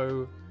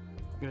 so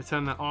I'm gonna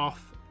turn that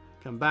off,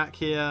 come back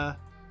here.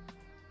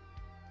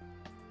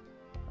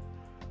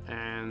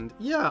 And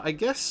yeah, I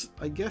guess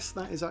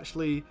that is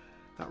actually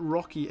that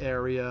rocky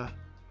area.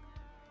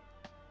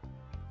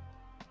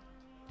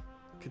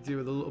 Could do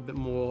with a little bit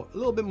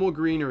more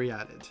greenery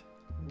added.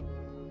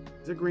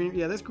 Is there green?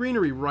 Yeah, there's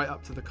greenery right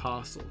up to the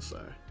castle,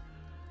 so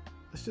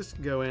let's just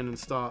go in and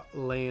start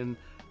laying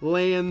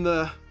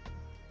the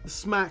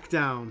smack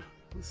down.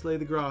 Let's lay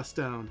the grass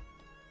down.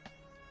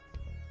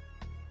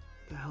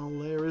 The hell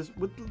layer is?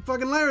 What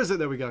fucking layer is it?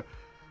 There we go.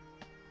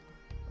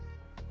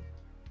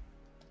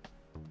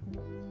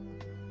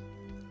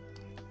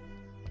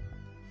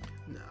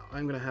 Now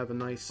I'm gonna have a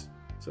nice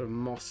sort of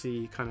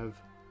mossy kind of.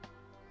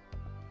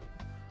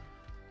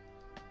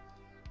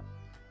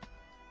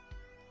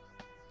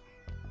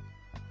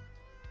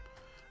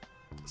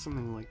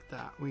 Something like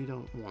that. We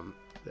don't want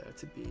there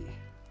to be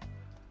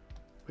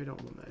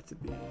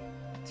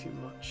too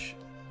much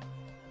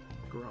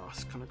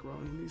grass kind of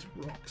growing in these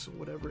rocks or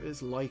whatever it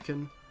is,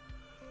 lichen.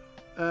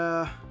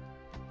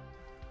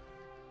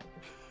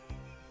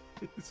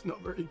 It's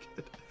not very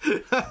good.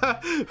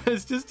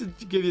 It's just to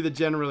give you the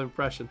general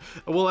impression.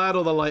 We'll add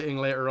all the lighting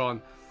later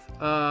on.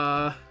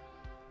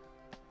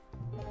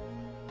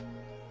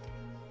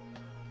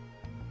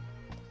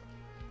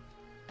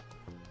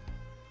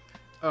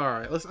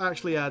 Alright, let's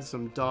actually add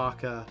some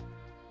darker,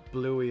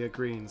 bluier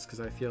greens, because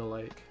I feel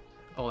like...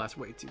 Oh, that's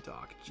way too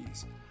dark.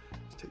 Jeez.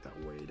 Let's take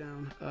that way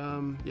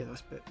down. Yeah,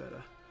 that's a bit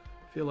better.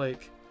 I feel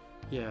like,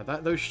 yeah,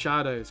 those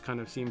shadows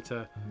kind of seem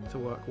to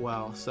work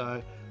well.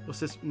 So, what's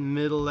this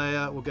middle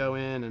layer? We'll go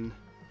in and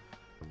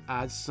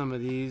add some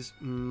of these.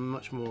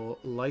 Much more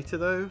lighter,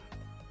 though.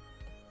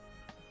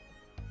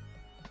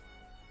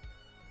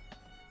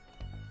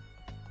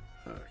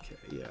 Okay,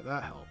 yeah,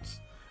 that helps.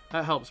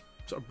 That helps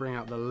sort of bring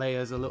out the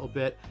layers a little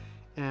bit,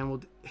 and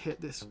we'll hit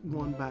this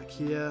one back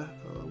here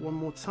one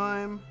more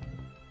time.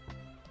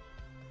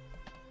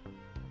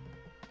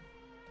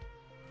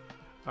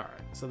 Alright,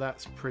 so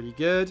that's pretty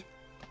good.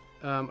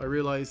 I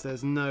realize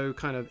there's no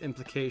kind of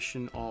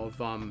implication of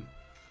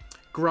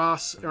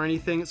grass or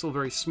anything. It's all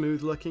very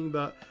smooth looking,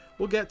 but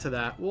we'll get to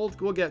that. We'll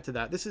get to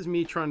that. This is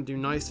me trying to do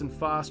nice and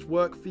fast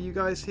work for you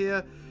guys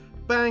here,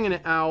 banging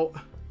it out,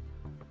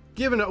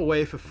 giving it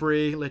away for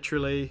free,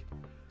 literally.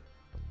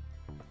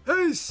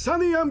 Hey,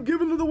 Sonny, I'm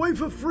giving it away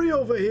for free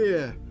over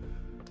here.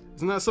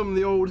 Isn't that something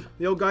the old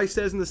guy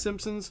says in The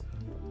Simpsons?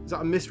 Is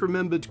that a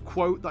misremembered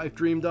quote that I've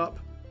dreamed up?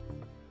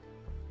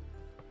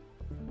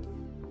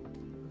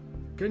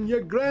 Can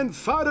your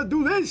grandfather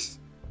do this?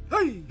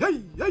 Hey,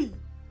 hey, hey!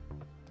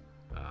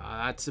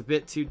 That's a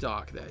bit too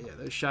dark there. Yeah,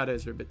 those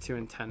shadows are a bit too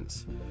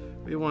intense.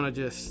 We want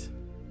to just...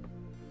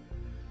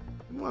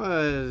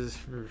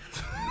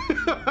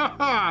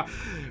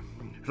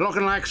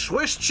 Looking like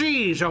Swiss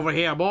cheese over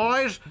here,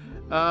 boys.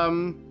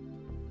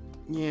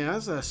 Yeah,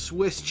 that's a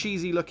Swiss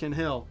cheesy looking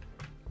hill.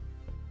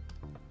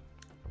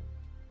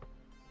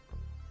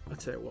 I'll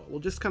tell you what, we'll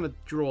just kind of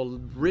draw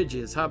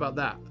ridges. How about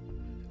that?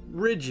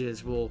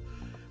 Ridges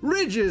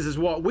is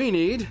what we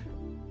need.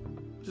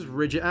 Just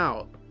ridge it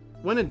out.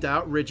 When in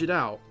doubt, ridge it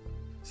out.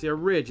 See, a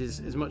ridge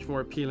is much more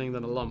appealing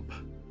than a lump.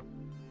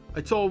 I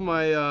told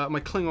my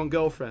my Klingon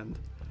girlfriend,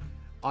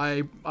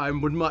 I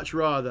would much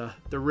rather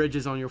the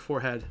ridges on your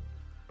forehead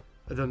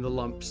than the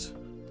lumps.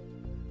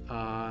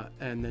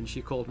 And then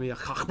she called me a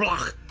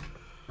cockblock.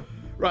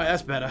 Right,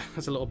 that's better.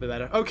 That's a little bit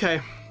better.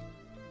 Okay.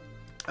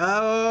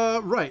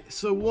 Right,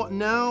 so what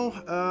now?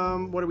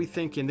 What are we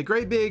thinking? The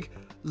great big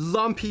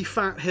lumpy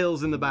fat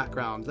hills in the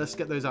background. Let's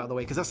get those out of the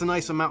way, because that's a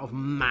nice amount of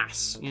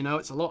mass, you know?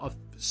 It's a lot of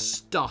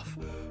stuff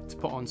to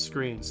put on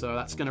screen. So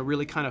that's going to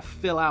really kind of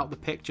fill out the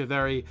picture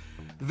very,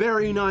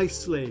 very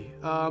nicely.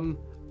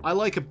 I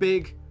like a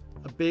big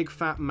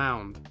fat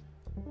mound.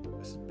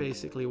 This is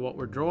basically what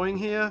we're drawing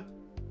here.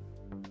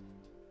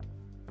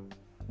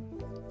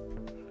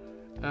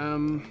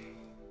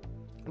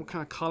 What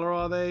kind of color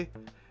are they?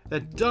 They're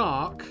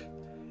dark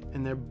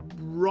and they're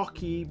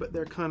rocky, but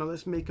they're kind of,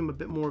 let's make them a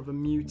bit more of a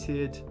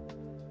muted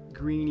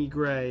greeny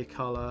gray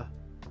color.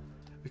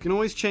 We can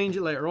always change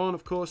it later on,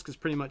 of course, because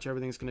pretty much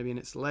everything's going to be in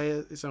its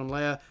own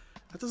layer.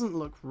 That doesn't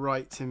look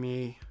right to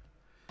me.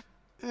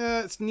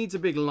 It needs a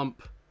big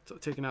lump sort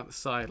of taken out the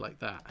side like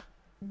that.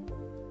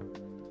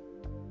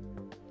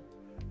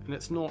 And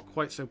it's not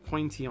quite so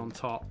pointy on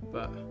top,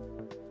 but...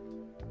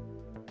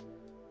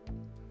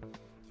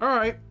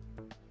 Alright,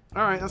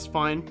 that's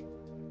fine.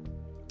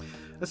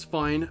 That's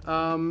fine.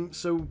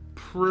 So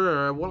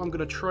what I'm going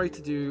to try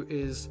to do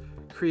is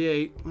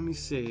create, let me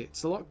see,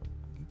 it's a lot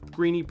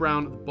greeny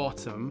brown at the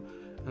bottom,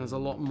 and there's a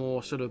lot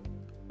more sort of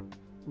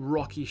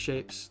rocky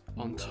shapes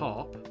on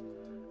top.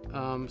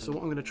 So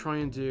what I'm going to try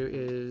and do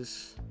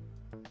is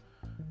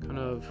kind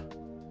of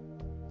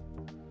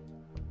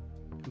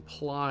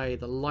imply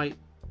the light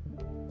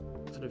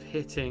sort of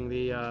hitting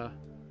the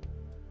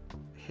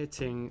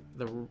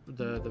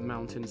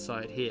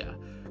mountainside here.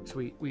 So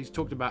we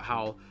talked about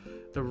how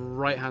the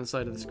right hand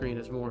side of the screen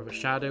is more of a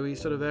shadowy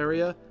sort of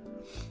area.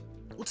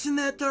 What's in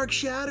that dark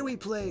shadowy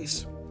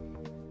place?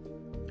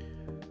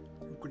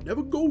 You could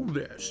never go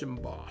there,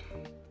 Simba.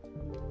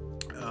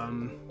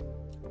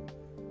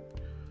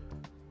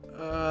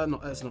 No,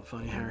 that's not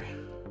funny, Harry.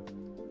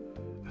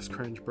 That's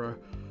cringe, bro.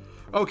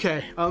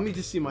 Okay, let me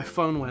just see my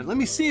phone went. Let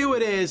me see who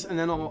it is, and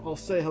then I'll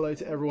say hello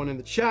to everyone in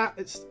the chat.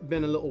 It's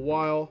been a little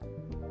while.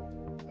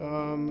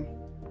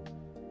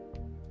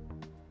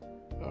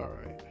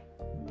 Alright.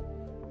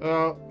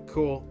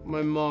 Cool.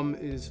 My mom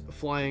is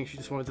flying. She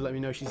just wanted to let me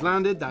know she's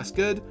landed. That's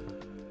good.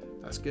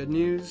 That's good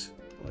news.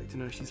 I like to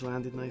know she's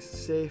landed nice and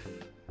safe.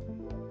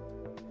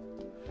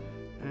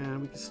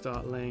 And we can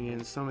start laying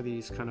in some of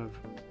these kind of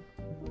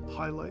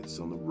highlights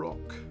on the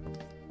rock.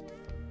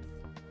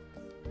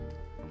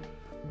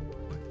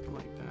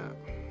 Like that.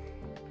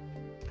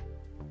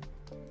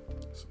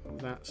 So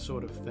that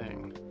sort of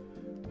thing.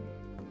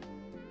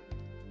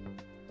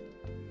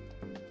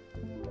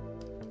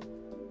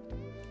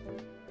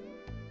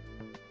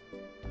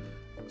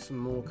 Some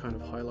more kind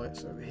of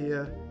highlights over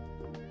here.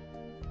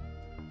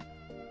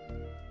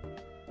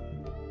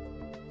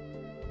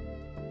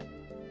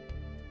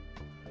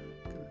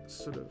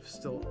 Sort of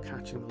still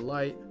catching the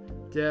light.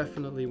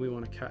 Definitely we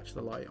want to catch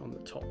the light on the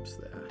tops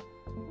there.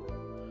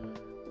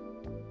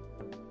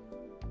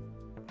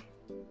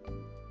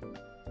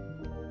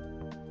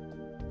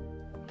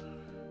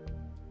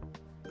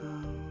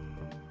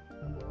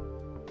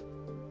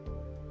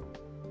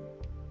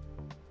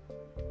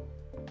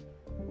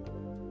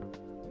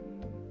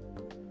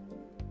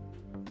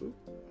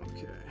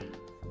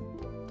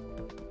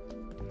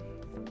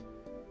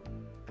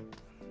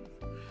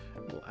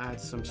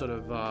 Some sort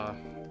of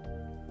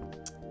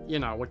you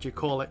know, what you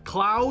call it,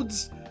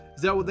 clouds?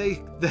 Is that what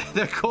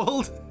they're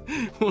called?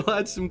 We'll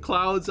add some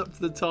clouds up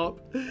to the top.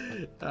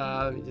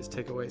 Let me just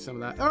take away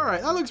some of that. All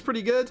right, that looks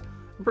pretty good.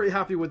 I'm pretty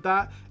happy with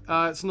that.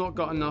 It's not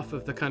got enough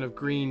of the kind of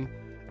green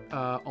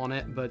on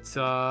it, but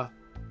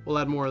we'll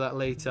add more of that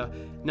later.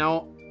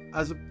 Now,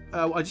 I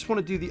just want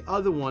to do the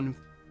other one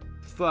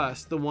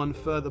first, the one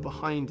further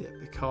behind it,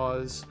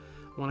 because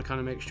I want to kind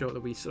of make sure that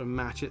we sort of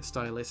match it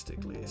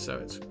stylistically. So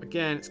it's,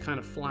 again, it's kind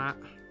of flat.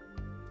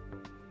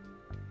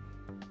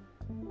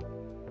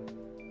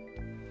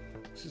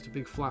 It's just a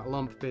big flat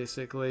lump,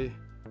 basically.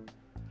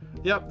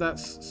 Yep,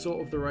 that's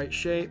sort of the right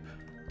shape.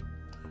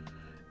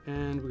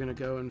 And we're going to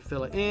go and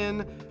fill it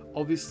in.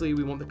 Obviously,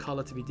 we want the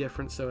color to be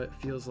different so it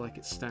feels like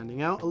it's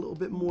standing out a little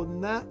bit more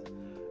than that.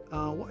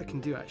 What I can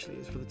do, actually,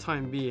 is for the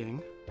time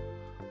being,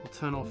 I'll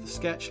turn off the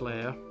sketch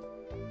layer.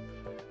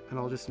 And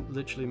I'll just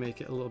literally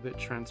make it a little bit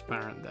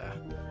transparent there.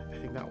 I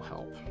think that will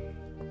help.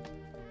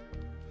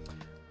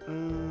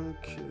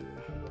 Okay.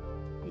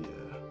 Yeah.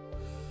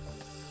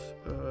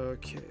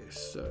 Okay,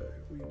 so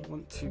we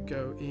want to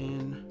go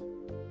in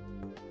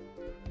like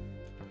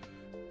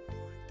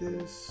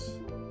this.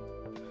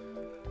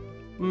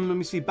 Let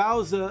me see.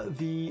 Bowser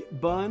the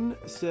Bun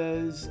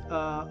says,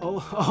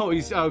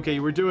 he's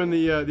okay. We're doing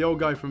the old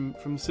guy from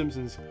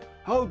Simpsons.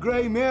 Oh,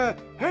 grey mare,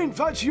 ain't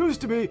what she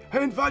used to be,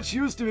 ain't what she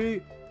used to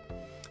be.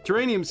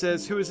 Terranium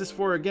says, who is this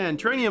for again?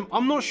 Terranium,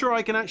 I'm not sure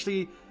I can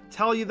actually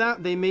tell you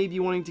that. They may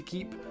be wanting to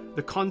keep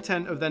the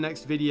content of their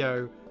next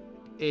video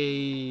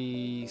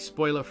a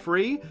spoiler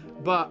free,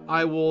 but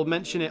I will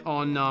mention it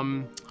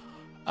on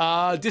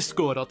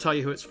Discord. I'll tell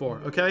you who it's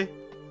for, okay?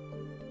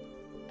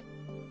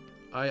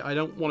 I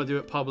don't want to do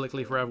it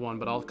publicly for everyone,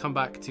 but I'll come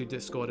back to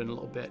Discord in a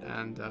little bit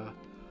and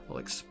I'll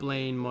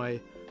explain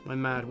my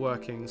mad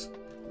workings.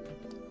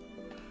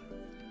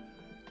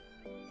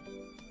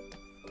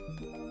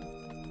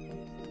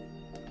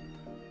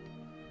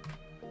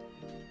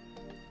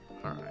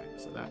 Alright,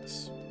 so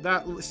that's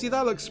that. See,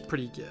 that looks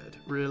pretty good,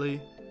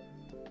 really.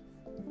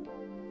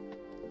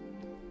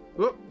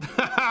 Whoop.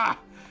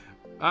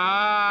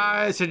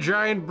 Ah, it's a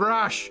giant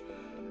brush.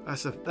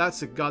 That's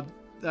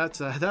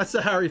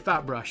a hairy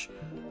fat brush.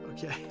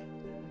 Okay.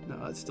 No,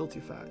 that's still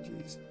too fat.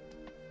 Jeez.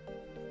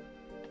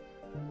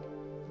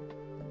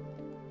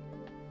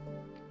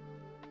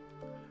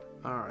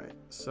 All right.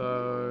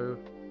 So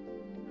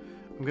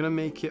I'm gonna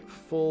make it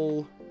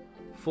full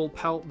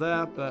pelt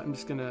there, but I'm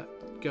just gonna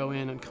go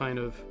in and kind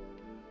of,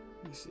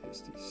 let me see,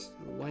 just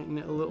lighten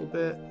it a little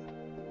bit.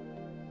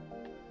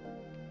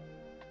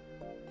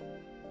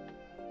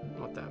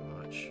 Not that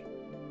much.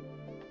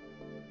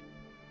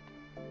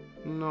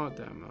 Not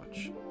that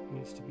much. It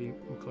needs to be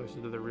closer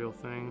to the real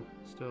thing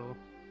still.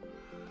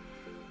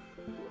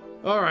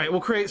 Alright,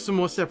 we'll create some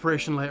more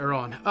separation later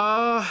on.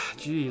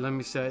 Gee, let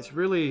me say, it's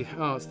really,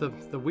 it's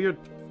the weird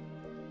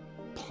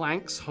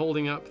planks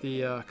holding up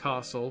the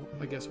castle.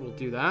 I guess we'll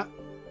do that.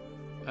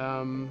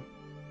 We'll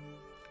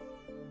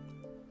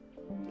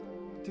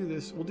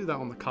do that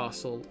on the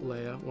castle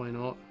layer, why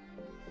not?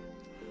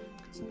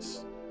 'Cause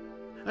it's...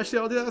 Actually,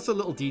 I'll do that as a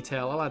little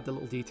detail. I'll add the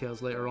little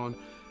details later on.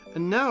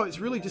 And now it's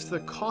really just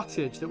the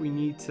cottage that we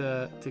need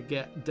to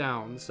get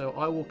down. So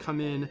I will come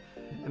in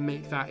and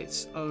make that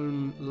its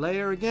own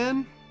layer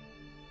again.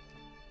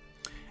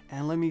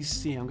 And let me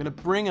see, I'm gonna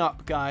bring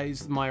up,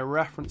 guys, my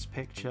reference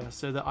picture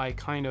so that I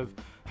kind of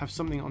have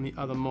something on the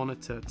other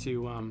monitor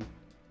to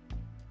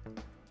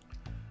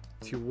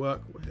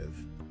work with.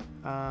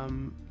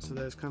 So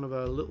there's kind of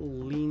a little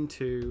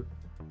lean-to.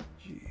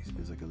 Jeez,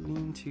 there's like a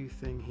lean-to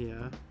thing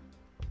here.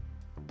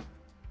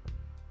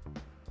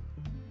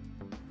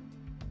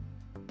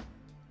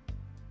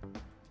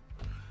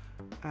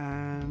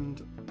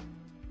 And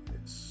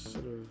it's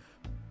sort of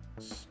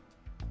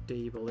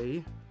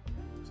stably,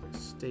 it's like a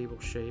stable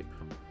shape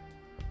like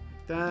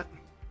that.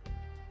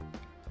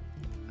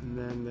 And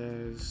then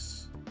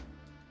there's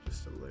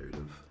just a load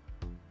of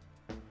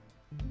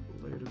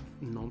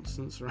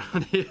nonsense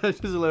around here.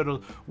 Just a load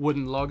of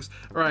wooden logs.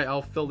 All right,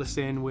 I'll fill this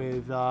in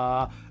with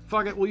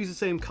fuck it, we'll use the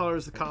same color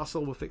as the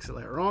castle. We'll fix it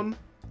later on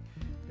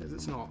because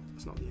it's not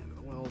the end of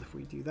the world if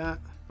we do that.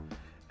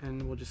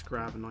 And we'll just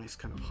grab a nice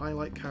kind of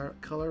highlight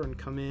color and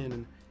come in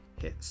and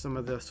hit some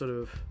of the sort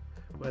of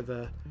where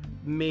the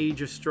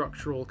major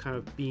structural kind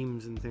of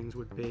beams and things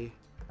would be.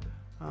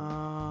 Sort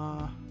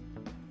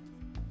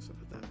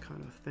of that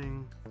kind of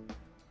thing.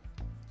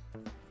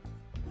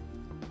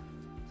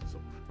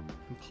 Sort of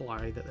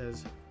imply that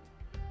there's,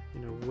 you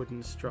know,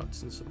 wooden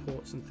struts and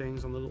supports and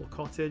things on the little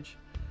cottage,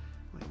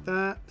 like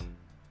that.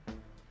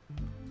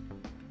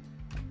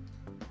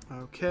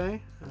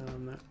 Okay,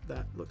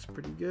 that looks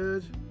pretty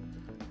good.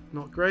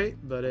 Not great,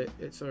 but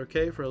it's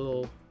okay for a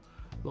little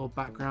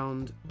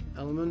background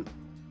element.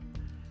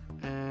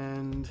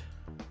 And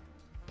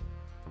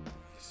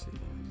let's see,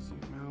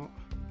 zoom out.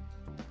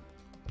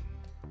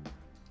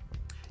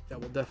 Yeah,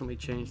 we'll definitely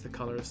change the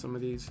color of some of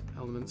these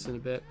elements in a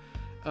bit.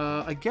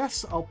 I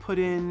guess I'll put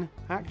in,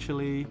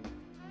 actually,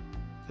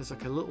 there's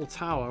like a little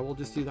tower. We'll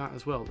just do that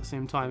as well at the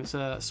same time. It's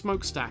a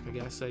smokestack, I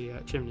guess,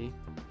 a chimney.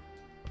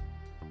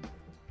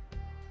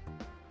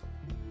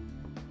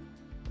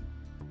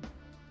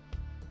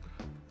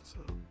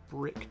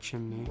 Brick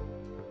chimney,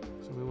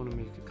 so we want to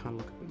make it kind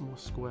of look a bit more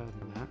square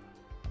than that.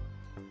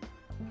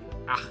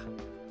 Ah,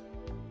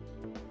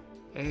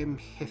 I'm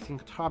having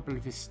trouble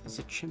with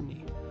the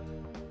chimney.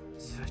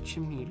 The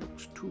chimney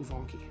looks too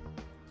wonky.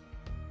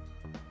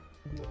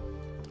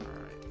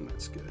 Alright,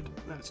 that's good.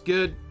 That's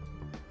good.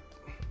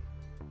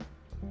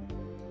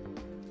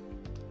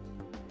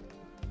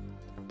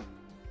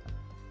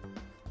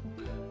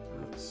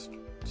 That's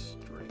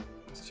straight.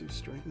 That's too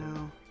straight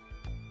now.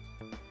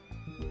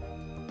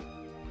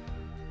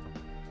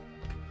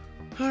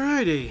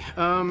 Alrighty,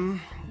 and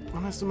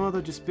there's some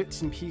other just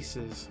bits and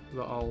pieces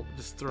that I'll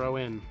just throw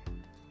in.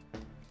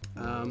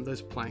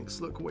 Those planks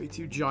look way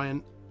too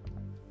giant,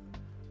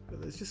 but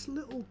there's just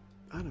little,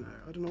 I don't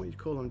know what you'd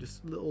call them,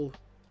 just little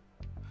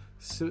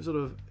sort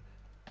of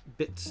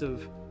bits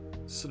of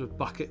sort of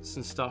buckets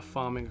and stuff,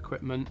 farming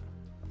equipment,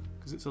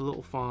 because it's a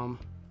little farm.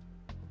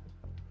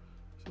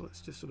 So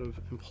let's just sort of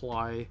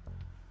imply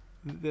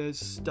that there's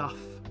stuff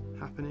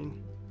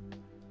happening.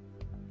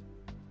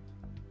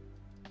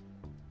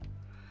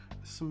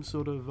 Some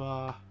sort of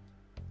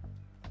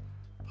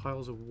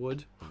piles of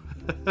wood.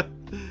 And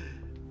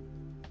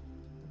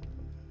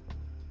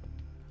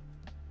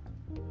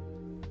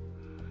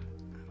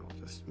I'll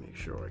just make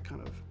sure I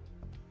kind of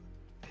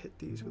hit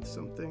these with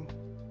something.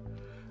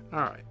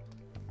 Alright.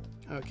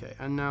 Okay,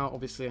 and now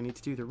obviously I need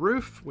to do the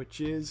roof,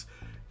 which is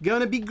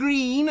gonna be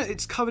green.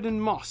 It's covered in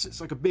moss. It's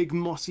like a big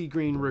mossy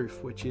green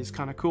roof, which is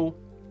kind of cool.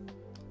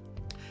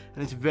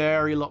 And it's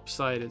very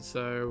lopsided,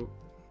 so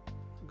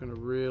I'm gonna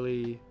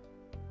really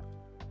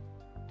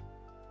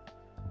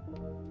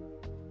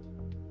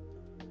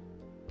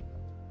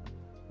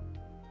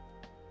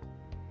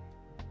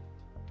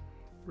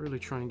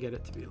try and get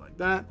it to be like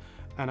that.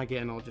 And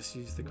again, I'll just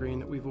use the green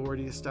that we've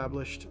already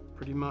established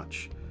pretty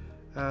much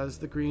as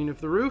the green of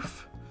the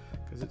roof,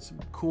 because it's a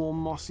cool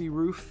mossy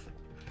roof.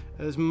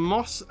 There's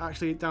moss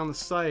actually down the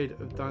side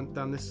of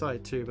down this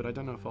side too, but I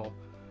don't know if I'll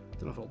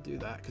Don't know if I'll do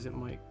that because it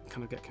might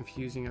kind of get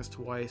confusing as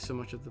to why so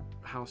much of the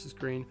house is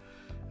green.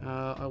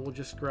 I will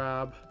just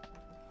grab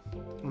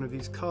one of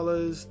these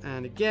colors,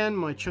 and again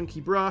my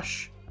chunky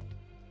brush,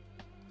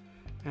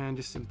 and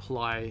just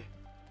imply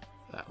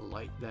that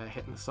light there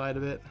hitting the side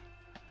of it,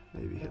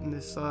 maybe hitting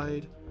this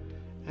side,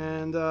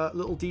 and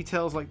little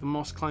details like the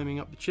moss climbing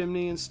up the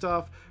chimney and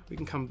stuff we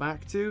can come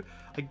back to.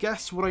 I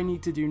guess what I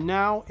need to do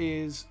now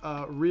is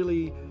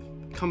really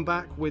come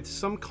back with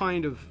some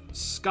kind of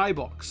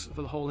skybox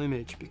for the whole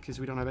image, because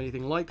we don't have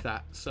anything like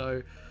that.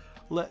 So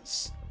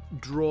let's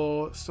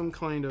draw some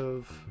kind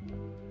of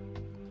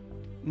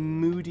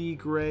moody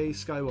grey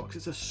skybox.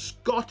 It's a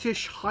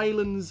Scottish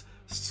Highlands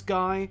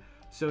sky,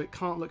 so it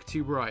can't look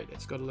too bright.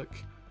 It's got to look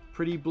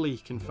pretty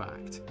bleak, in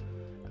fact.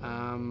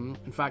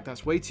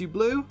 That's way too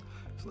blue.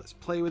 So let's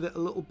play with it a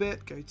little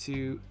bit. Go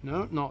to,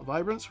 no, not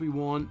vibrance. We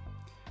want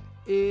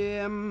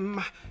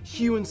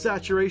hue and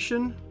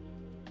saturation.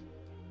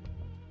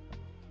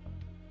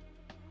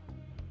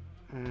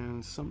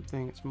 And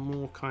something that's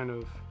more kind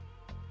of,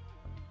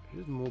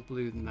 it is more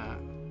blue than that.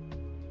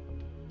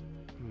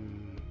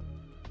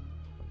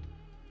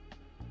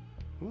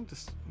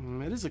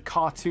 It is a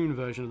cartoon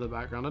version of the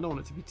background. I don't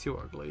want it to be too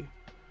ugly.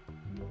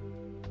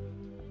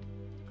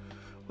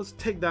 Let's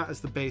take that as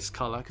the base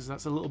color, because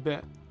that's a little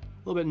bit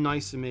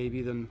nicer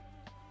maybe than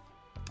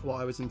what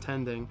I was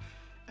intending.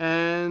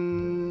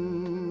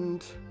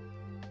 And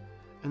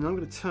I'm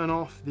going to turn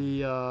off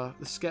the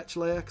sketch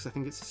layer because I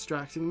think it's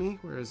distracting me.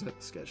 Where is it?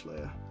 The sketch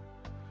layer.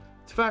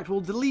 In fact,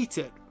 we'll delete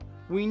it.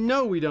 We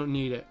know we don't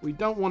need it. We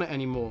don't want it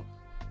anymore.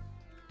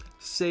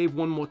 Save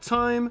one more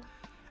time.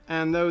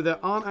 And though there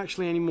aren't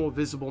actually any more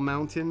visible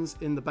mountains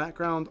in the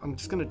background, I'm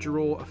just going to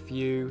draw a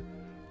few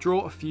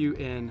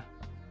in,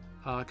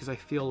 because I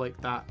feel like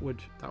that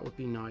would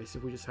be nice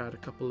if we just had a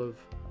couple of,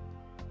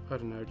 I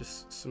don't know,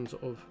 just some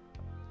sort of,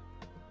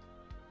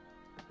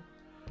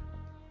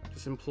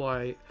 just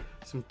imply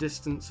some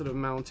distant sort of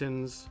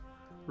mountains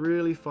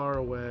really far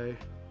away,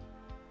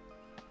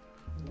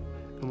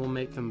 and we'll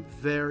make them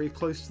very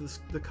close to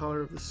the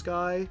color of the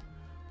sky,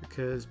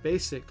 because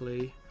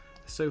basically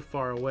so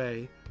far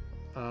away,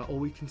 all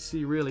we can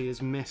see really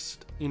is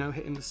mist, you know,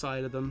 hitting the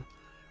side of them.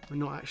 We're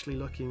not actually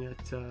looking at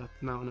the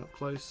mountain up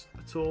close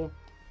at all.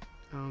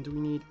 Do we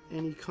need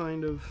any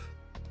kind of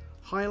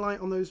highlight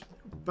on those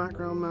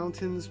background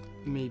mountains?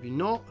 Maybe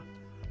not.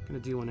 I'm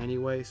going to do one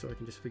anyway so I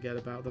can just forget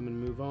about them and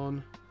move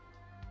on.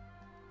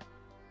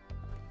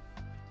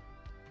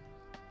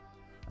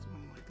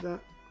 Something like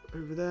that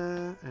over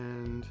there,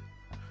 and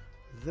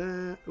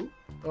there. Ooh,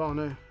 oh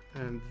no,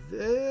 and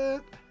there.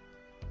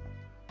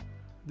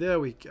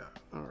 There we go.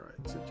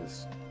 Alright, so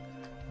just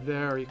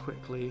very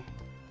quickly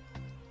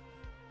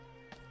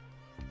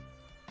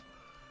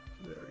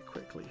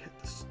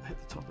hit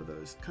the top of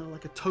those. Kind of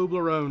like a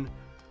Toblerone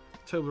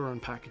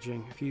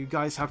packaging. If you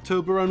guys have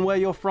Toblerone where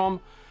you're from,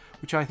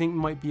 which I think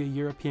might be a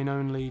European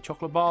only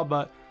chocolate bar,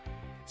 but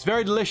it's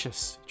very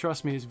delicious.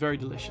 Trust me, it's very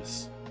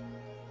delicious.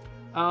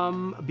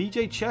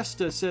 BJ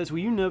Chester says, were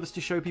you nervous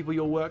to show people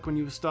your work when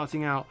you were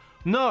starting out?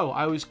 No,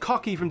 I was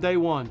cocky from day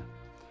one.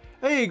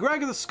 Hey,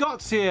 Gregor the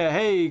Scots here.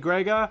 Hey,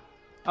 Gregor.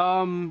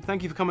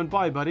 Thank you for coming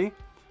by, buddy.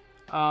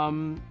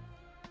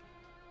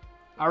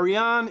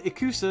 Ariane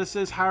Ikusa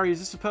says, Harry, is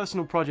this a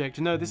personal project?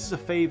 No, this is a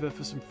favor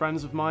for some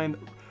friends of mine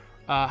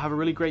that have a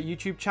really great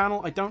YouTube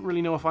channel. I don't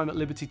really know if I'm at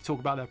liberty to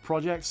talk about their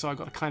projects, so I've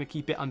got to kind of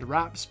keep it under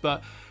wraps,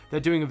 but they're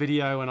doing a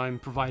video and I'm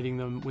providing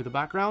them with a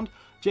background.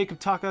 Jacob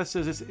Tucker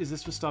says, is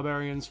this for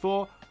Starbarians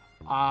 4?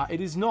 It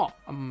is not,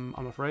 I'm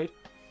afraid.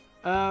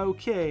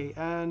 Okay,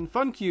 and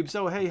FunCubes.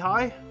 Oh, hey,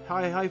 hi,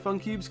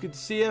 FunCubes. Good to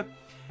see you.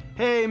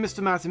 Hey,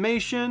 Mr.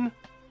 Matimation.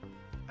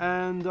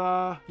 And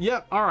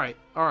yeah, all right.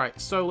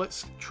 So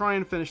let's try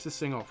and finish this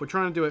thing off. We're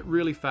trying to do it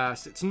really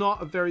fast. It's not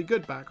a very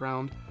good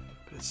background,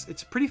 but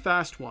it's a pretty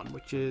fast one,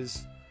 which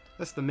is,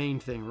 that's the main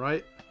thing,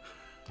 right?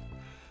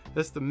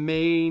 That's the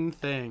main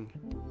thing.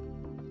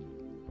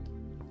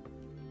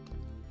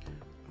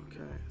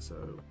 Okay,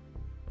 so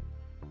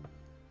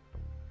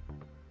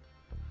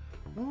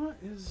what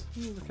is,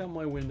 let me look out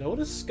my window. What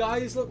does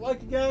skies look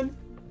like again?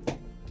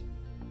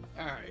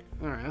 Alright,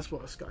 that's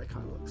what a sky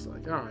kind of looks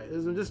like. Alright,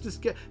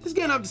 just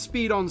getting up to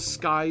speed on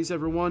skies,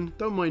 everyone.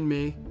 Don't mind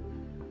me.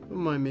 Don't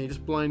mind me,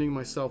 just blinding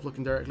myself,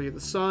 looking directly at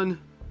the sun.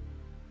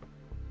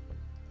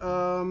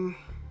 No.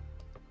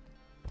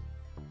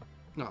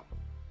 No.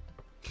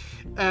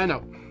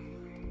 No.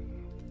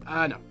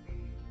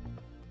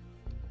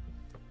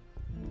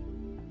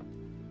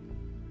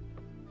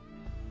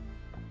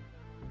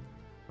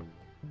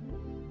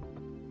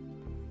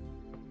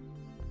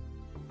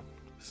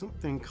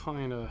 Something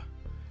kind of,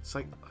 it's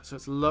like, so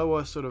it's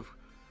lower sort of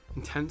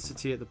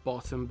intensity at the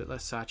bottom, a bit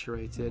less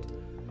saturated,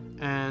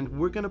 and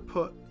we're going to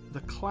put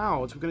the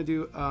clouds, we're going to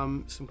do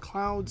some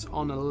clouds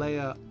on a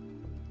layer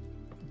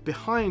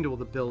behind all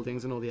the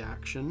buildings and all the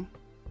action.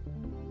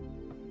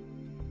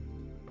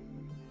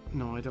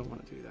 No, I don't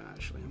want to do that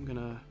actually. I'm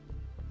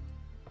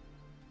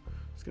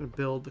just gonna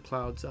build the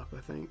clouds up,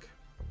 I think.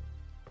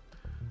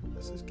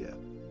 Let's get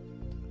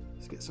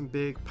some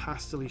big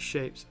pastel-y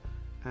shapes.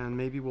 And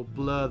maybe we'll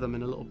blur them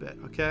in a little bit,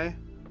 okay?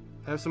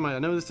 I have some idea. I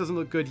know this doesn't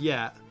look good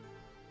yet,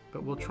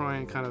 but we'll try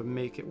and kind of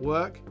make it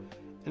work.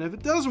 And if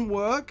it doesn't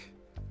work,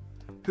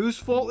 whose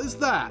fault is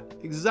that?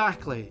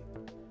 Exactly.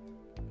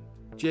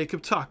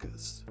 Jacob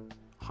Tucker's.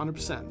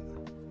 100%.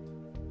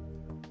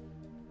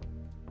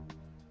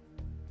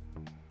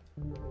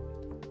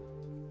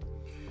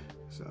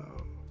 So,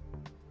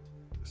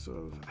 sort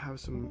of have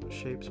some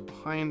shapes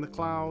behind the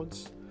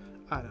clouds.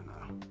 I don't know.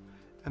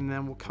 And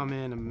then we'll come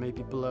in and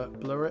maybe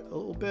blur it a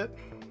little bit.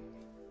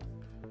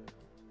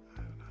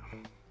 I don't know.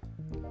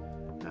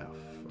 Oh,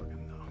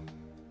 fucking no.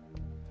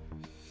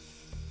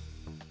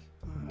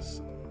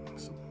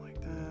 Something like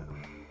that.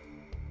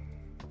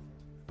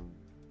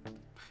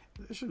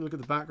 I should look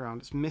at the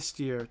background. It's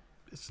mistier.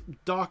 It's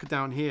darker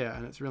down here,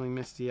 and it's really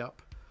misty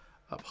up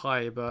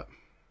high, but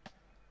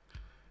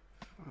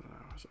I don't know.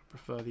 So I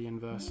prefer the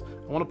inverse.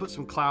 I want to put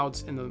some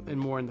clouds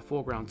more in the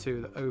foreground too,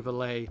 that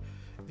overlay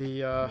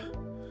the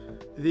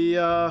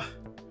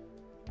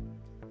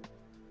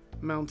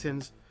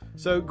mountains.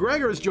 So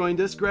Gregor has joined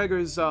us.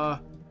 Gregor's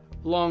a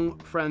long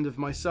friend of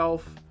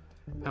myself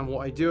and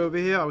what I do over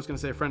here. I was going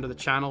to say a friend of the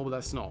channel, but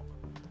that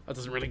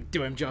doesn't really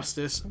do him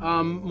justice.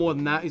 More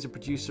than that, he's a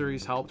producer.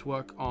 He's helped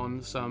work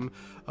on some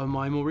of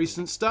my more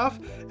recent stuff,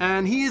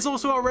 and he is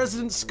also a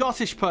resident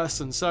Scottish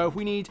person. So if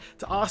we need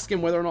to ask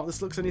him whether or not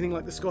this looks anything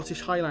like the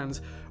Scottish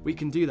Highlands, we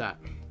can do that.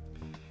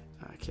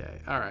 Okay,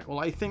 all right. Well,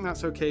 I think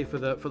that's okay for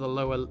the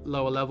lower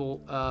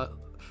level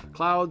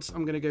clouds.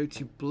 I'm gonna go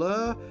to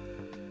blur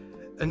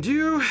and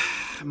do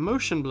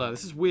motion blur.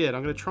 This is weird.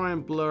 I'm gonna try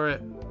and blur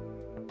it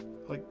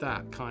like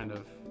that, kind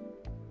of.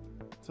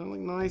 Does that look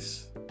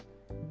nice?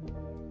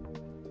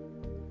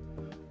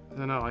 I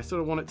don't know. I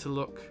sort of want it to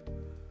look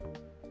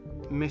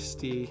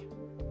misty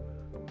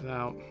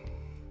without.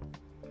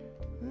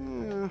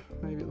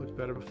 Maybe it looks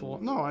better before.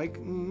 No, I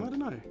don't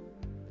know.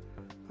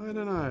 I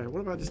don't know.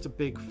 What about just a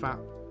big fat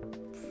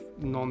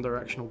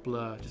non-directional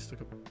blur, just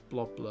like a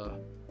blob blur?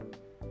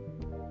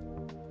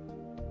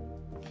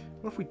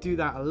 What if we do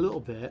that a little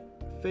bit,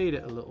 fade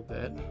it a little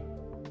bit,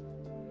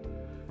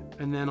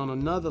 and then on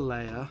another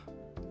layer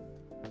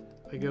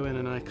I go in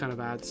and I kind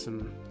of add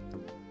some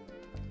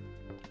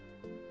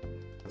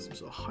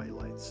sort of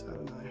highlights.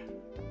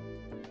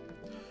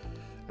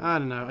 I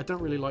don't know. I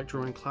don't really like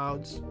drawing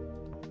clouds,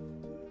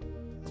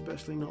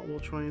 especially not while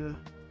trying to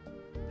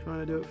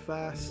do it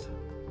fast.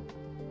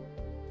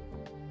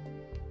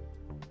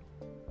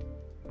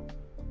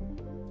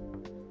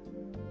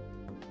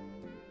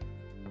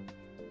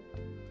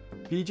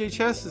 BJ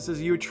Chester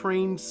says, "You a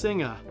trained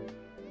singer?"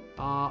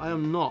 I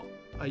am not.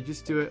 I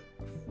just do it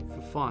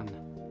for fun.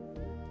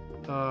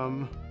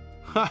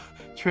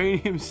 Train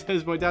him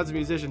says, "My dad's a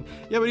musician."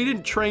 Yeah, but he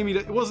didn't train me.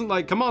 It wasn't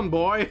like, "Come on,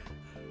 boy,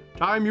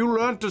 time you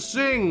learn to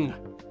sing.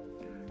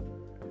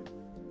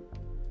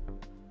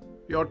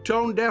 Your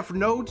tone-deaf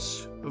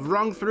notes have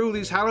rung through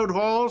these hallowed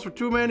halls for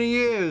too many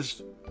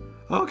years.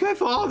 Okay,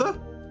 father,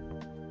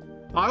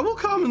 I will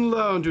come and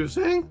learn to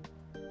sing."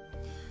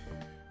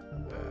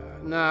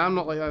 Nah, I'm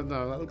not like that.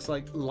 No, that looks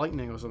like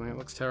lightning or something. It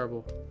looks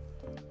terrible.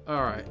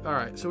 All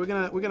right. So we're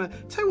gonna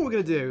tell you what we're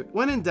gonna do.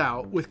 When in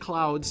doubt with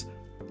clouds,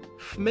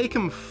 make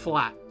them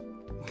flat.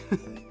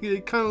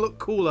 They kind of look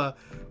cooler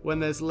when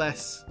there's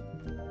less.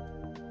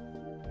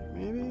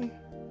 Maybe.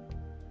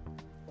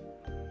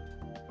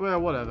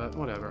 Well,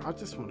 whatever. I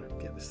just want to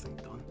get this thing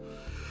done.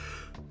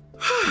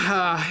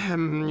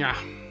 Yeah.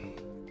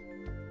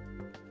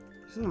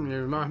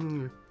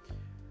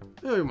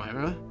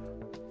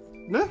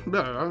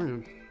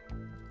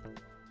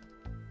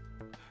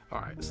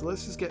 Alright, so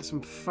let's just get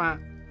some fat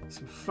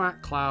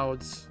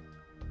clouds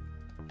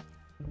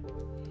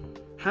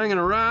hanging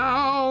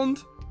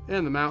around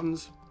in the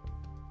mountains.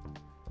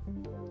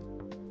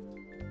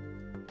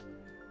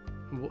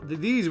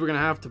 These we're gonna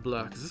have to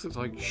blur because this looks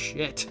like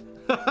shit.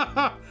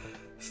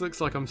 This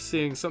looks like I'm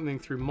seeing something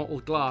through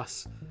mottled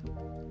glass.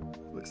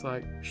 Looks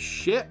like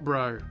shit,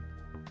 bro.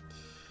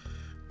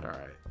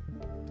 Alright.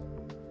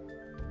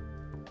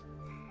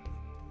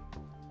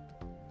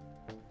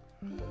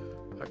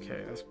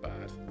 Okay, that's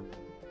bad.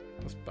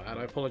 That's bad.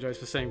 I apologize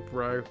for saying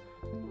bro.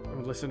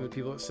 I've listened to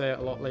people that say it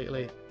a lot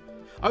lately.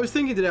 I was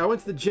thinking today, I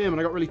went to the gym and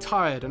I got really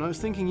tired, and I was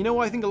thinking, you know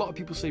why I think a lot of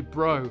people say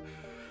bro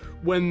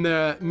when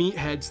they're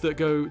meatheads that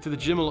go to the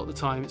gym a lot of the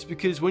time? It's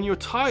because when you're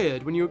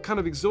tired, when you're kind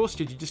of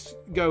exhausted, you just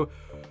go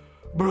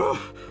bro,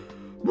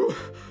 bro,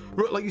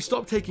 bro. Like you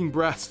stop taking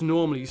breaths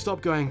normally. You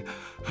stop going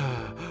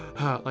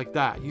like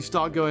that. You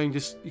start going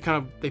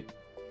they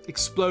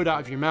explode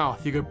out of your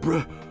mouth. You go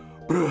bruh,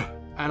 bruh.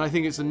 And I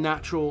think it's a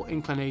natural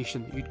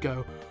inclination that you'd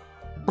go,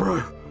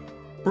 bro,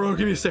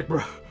 give me a sec,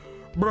 bro.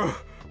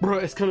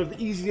 It's kind of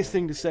the easiest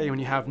thing to say when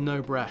you have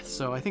no breath.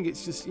 So I think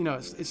it's just, you know,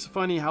 it's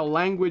funny how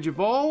language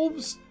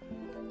evolves.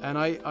 And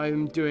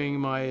I'm doing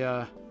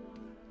my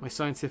my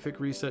scientific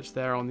research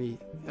there on the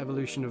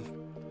evolution of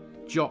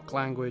jock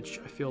language.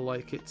 I feel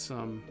like it's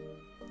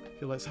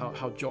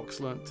how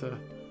jocks learnt to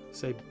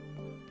say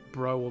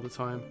bro all the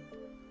time.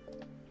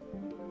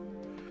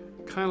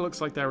 Kind of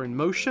looks like they're in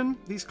motion,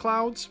 these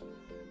clouds.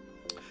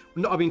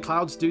 No, I mean,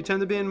 clouds do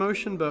tend to be in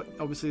motion, but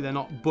obviously they're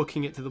not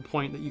booking it to the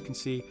point that you can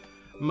see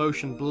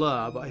motion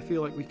blur, but I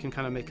feel like we can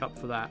kind of make up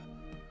for that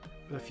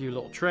with a few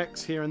little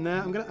tricks here and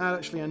there. I'm going to add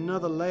actually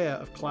another layer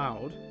of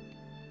cloud.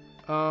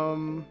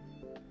 I'm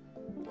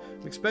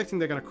expecting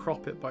they're going to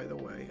crop it, by the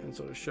way, and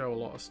sort of show a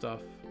lot of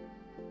stuff.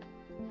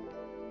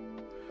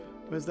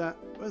 Where's that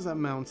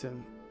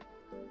mountain?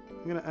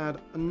 I'm going to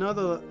add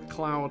another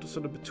cloud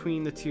sort of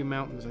between the two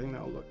mountains. I think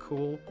that'll look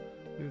cool.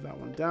 Move that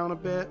one down a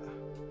bit.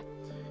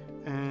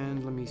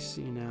 And let me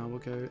see now. We'll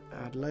go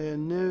add layer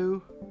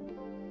new.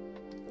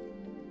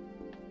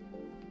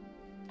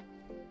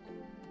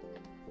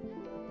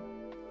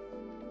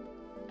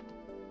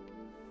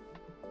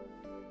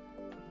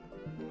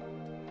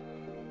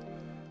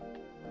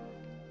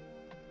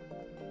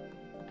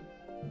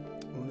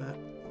 On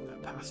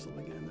that pastel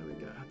again. There we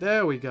go.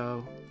 There we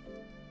go.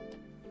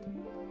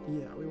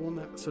 Yeah, we want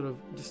that sort of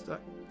just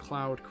that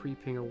cloud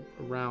creeping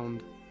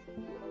around.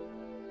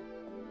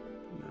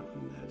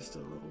 Mountain there just a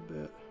little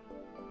bit.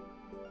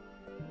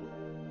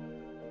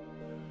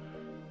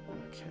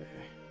 Okay,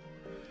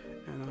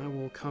 and I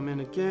will come in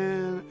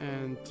again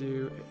and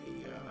do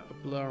a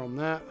blur on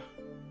that.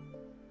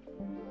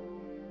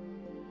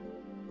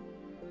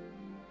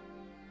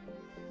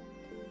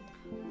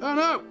 Oh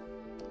no!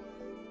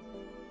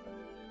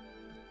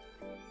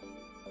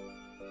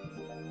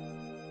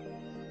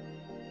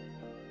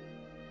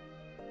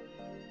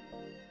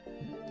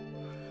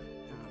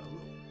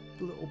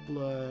 A little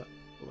blur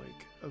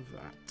like of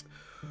that.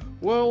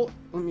 Well,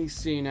 let me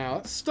see now.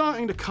 It's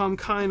starting to come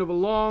kind of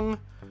along.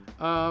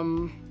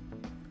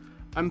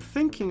 I'm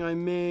thinking I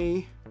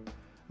may... Let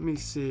me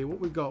see what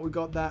we got. We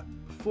got that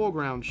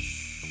foreground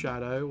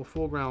shadow or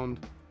foreground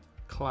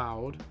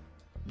cloud.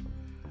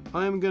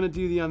 I'm going to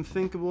do the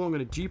unthinkable. I'm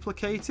going to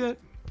duplicate it.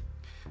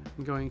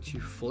 I'm going to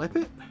flip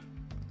it.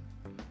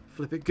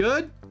 Flip it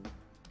good.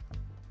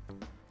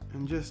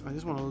 And I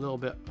just want a little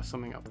bit of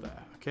something up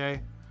there.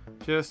 Okay.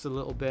 Just a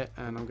little bit.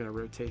 And I'm going to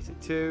rotate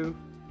it too.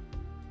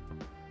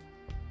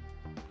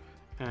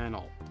 And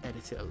I'll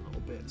edit it a little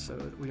bit so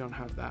that we don't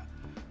have that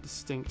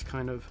distinct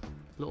kind of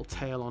little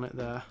tail on it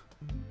there.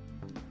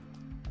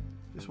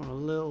 Just want a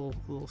little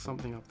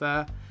something up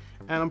there.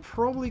 And I'm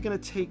probably going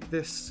to take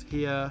this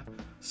here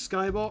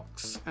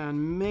skybox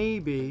and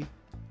maybe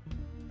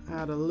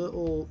add a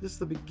little, just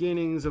the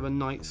beginnings of a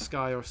night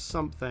sky or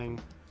something.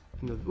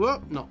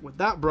 Whoop, not with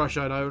that brush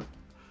I don't.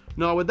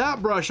 No, with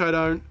that brush I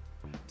don't.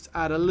 Just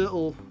add a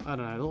little, I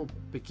don't know, little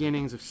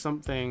beginnings of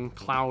something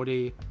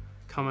cloudy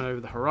coming over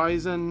the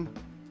horizon.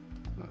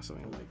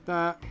 Something like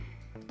that.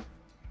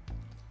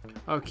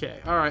 Okay,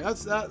 alright,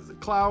 that's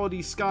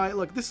cloudy sky.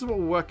 Look, this is what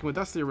we're working with.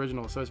 That's the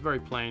original, so it's very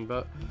plain,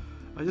 but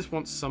I just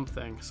want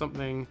something.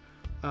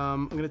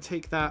 I'm going to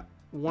take that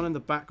one in the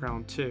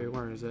background too.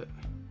 Where is it?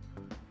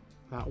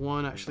 That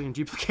one actually, and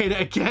duplicate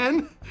it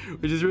again,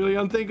 which is really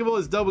unthinkable.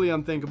 It's doubly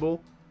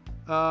unthinkable.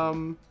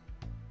 But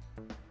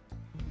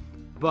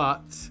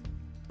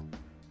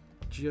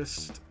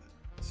just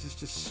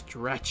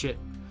stretch it.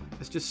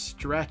 Let's just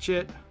stretch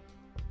it.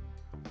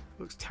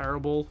 Looks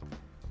terrible,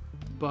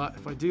 but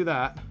if I do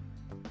that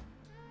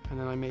and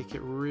then I make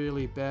it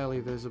really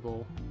barely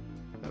visible,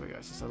 there we go.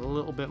 It's just a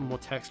little bit more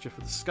texture for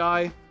the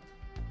sky.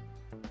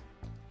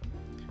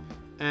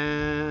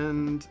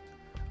 And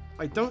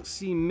I don't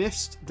see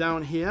mist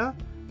down here,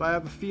 but I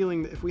have a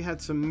feeling that if we had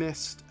some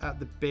mist at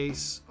the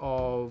base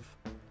of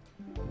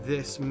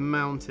this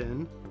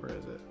mountain, where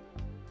is it?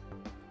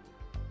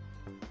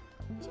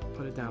 So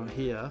put it down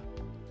here.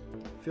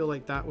 I feel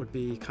like that would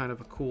be kind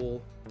of a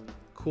cool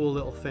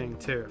little thing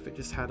too, if it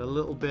just had a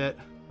little bit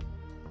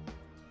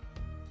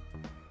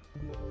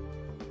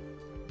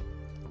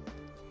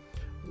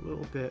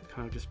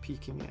kind of just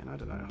peeking in. I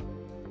don't know.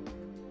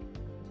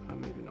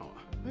 Maybe not.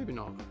 Maybe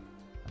not.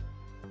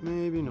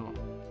 Maybe not.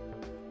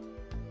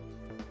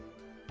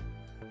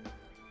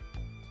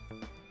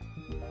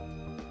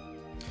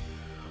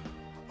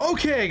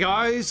 Okay,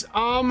 guys.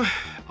 I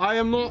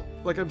am not,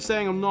 like I'm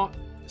saying, I'm not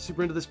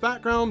super into this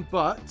background,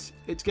 but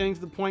it's getting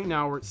to the point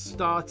now where it's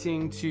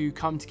starting to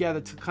come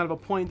together to kind of a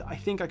point that I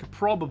think I could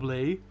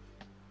probably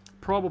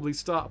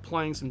start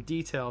applying some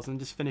details and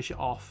just finish it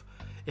off,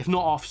 if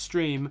not off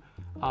stream,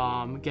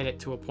 get it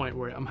to a point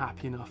where I'm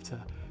happy enough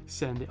to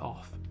send it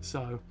off.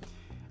 So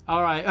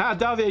all right,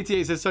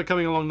 Davi88 says, so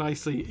coming along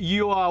nicely.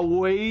 You are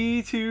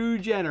way too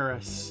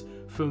generous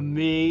for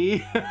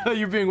me.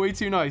 You're being way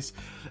too nice.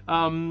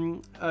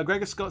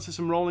 Gregor Scott says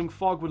some rolling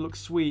fog would look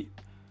sweet,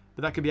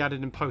 but that could be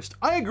added in post.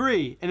 I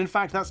agree, and in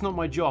fact that's not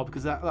my job,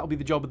 because that'll be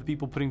the job of the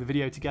people putting the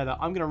video together.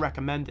 I'm going to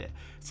recommend it.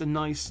 It's a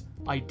nice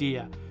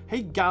idea.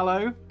 Hey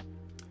Gallo,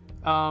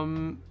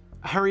 Hariana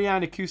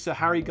Kusa,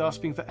 Harry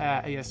gasping for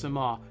air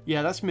ASMR.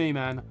 Yeah, that's me,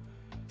 man.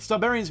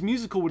 Starbarian's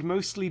musical would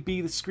mostly be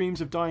the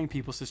screams of dying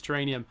people, says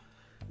Terranium.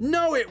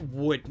 No, it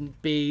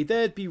wouldn't be.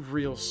 There'd be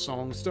real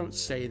songs. Don't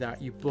say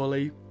that, you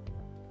bully.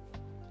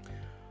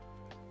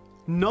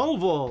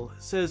 Nullvol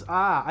says,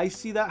 I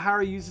see that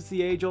Harry uses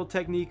the age-old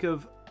technique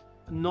of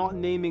not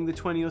naming the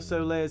 20 or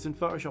so layers in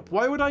Photoshop.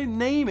 Why would I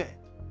name it?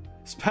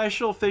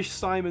 Special Fish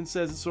Simon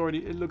says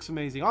it looks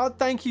amazing. Oh,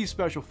 thank you,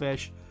 Special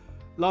Fish.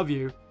 Love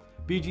you.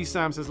 BG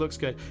Sam says looks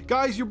good.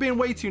 Guys, you're being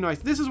way too nice.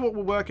 This is what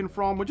we're working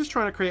from. We're just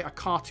trying to create a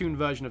cartoon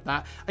version of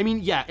that. I mean,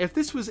 yeah, if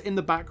this was in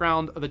the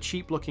background of a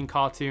cheap looking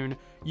cartoon,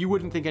 you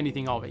wouldn't think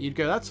anything of it. You'd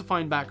go, that's a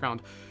fine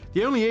background.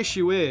 The only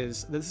issue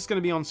is that this is going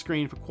to be on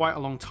screen for quite a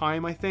long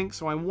time, I think.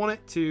 So I want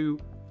it to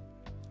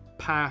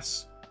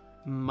pass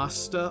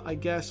muster, I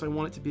guess. I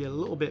want it to be a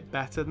little bit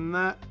better than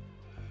that.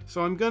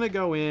 So I'm going to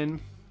go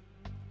in.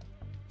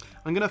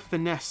 I'm going to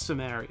finesse some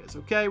areas,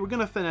 okay? We're going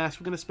to finesse.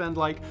 We're going to spend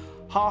like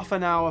half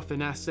an hour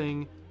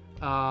finessing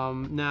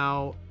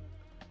now,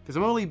 because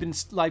I've only been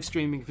live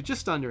streaming for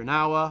just under an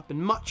hour.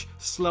 Been much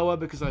slower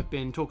because I've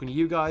been talking to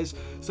you guys.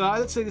 So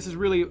let's say this is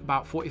really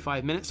about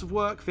 45 minutes of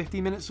work,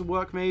 50 minutes of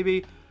work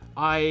maybe.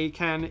 I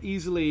can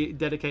easily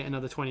dedicate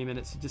another 20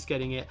 minutes to just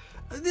getting it.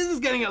 This is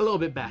getting it a little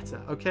bit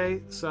better,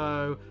 okay?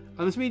 So,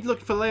 and it's me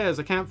looking for layers.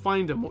 I can't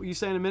find them. What were you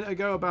saying a minute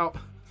ago about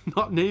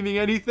not naming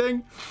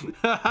anything?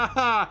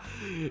 Alright,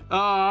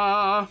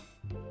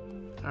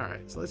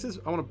 so let's just,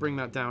 I want to bring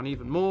that down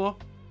even more.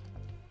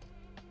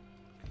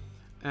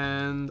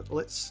 And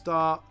let's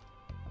start.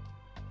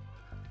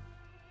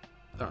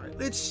 Alright,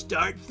 let's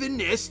start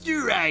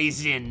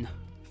finesterizing.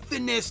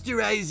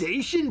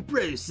 Finesterization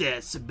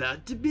process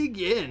about to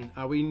begin.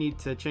 We need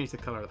to change the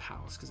color of the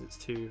house because it's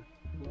too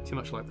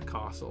much like the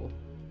castle.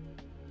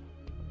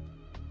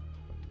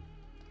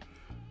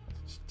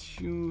 It's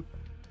too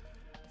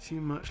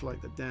much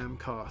like the damn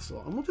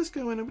castle. And we'll just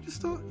go in and we'll just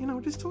start, you know,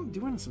 we'll just start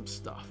doing some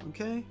stuff,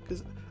 okay?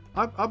 Because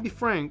I'll be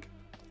frank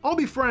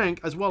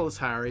as well as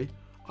Harry.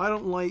 I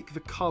don't like the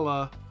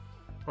color,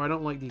 or I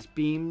don't like these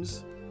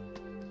beams.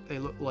 They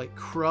look like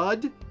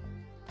crud.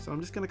 So I'm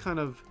just gonna kind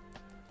of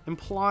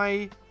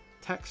imply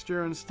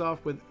texture and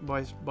stuff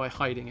by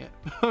hiding it.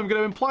 I'm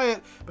gonna imply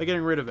it by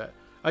getting rid of it.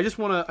 I just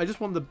want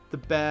the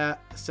bare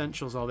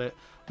essentials of it.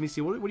 Let me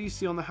see. What do you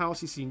see on the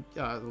house? You see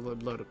a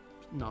load of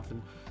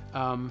nothing.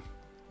 We'll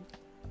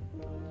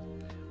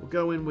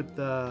go in with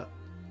the.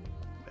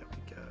 There we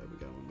go. We're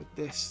going with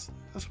this.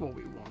 That's what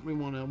we want. We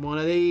want one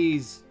of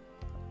these.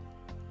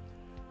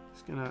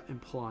 Just gonna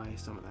imply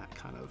some of that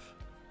kind of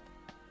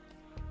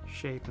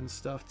shape and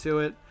stuff to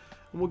it,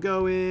 and we'll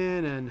go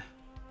in and.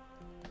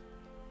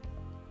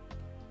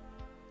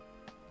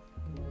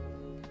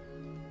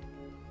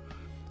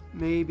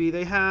 Maybe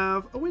they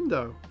have a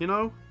window, you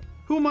know?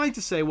 Who am I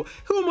to say? Who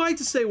am I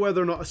to say whether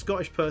or not a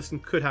Scottish person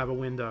could have a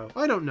window?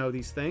 I don't know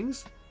these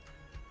things.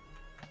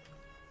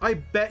 I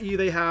bet you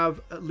they have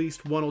at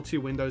least 1 or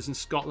 2 windows in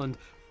Scotland,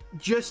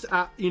 just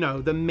at, you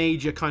know, the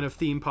major kind of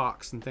theme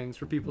parks and things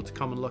for people to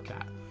come and look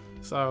at.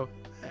 So,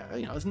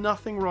 you know, there's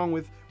nothing wrong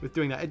with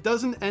doing that. It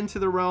doesn't enter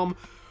the realm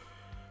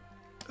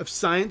of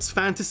science,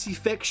 fantasy,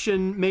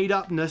 fiction,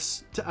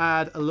 made-upness to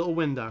add a little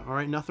window. All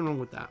right, nothing wrong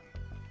with that.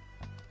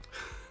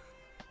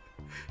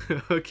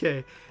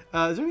 Okay,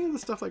 is there any other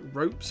stuff like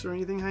ropes or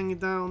anything hanging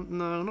down?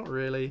 No, not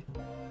really.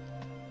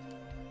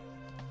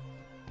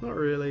 Not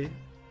really.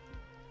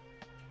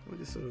 We'll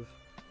just sort of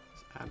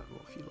add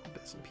a few little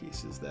bits and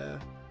pieces there.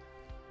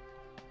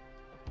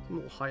 Some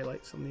little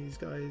highlights on these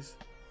guys.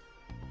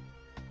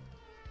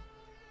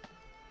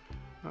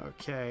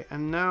 Okay,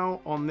 and now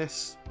on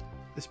this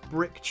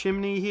brick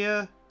chimney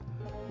here,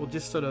 we'll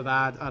just sort of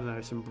add, I don't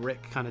know, some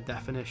brick kind of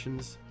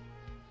definitions.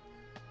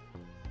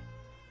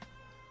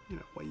 You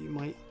know, where you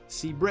might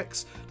see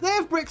bricks. Do they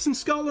have bricks in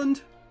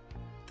Scotland?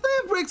 Do they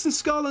have bricks in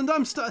Scotland?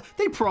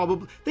 They've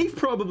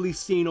probably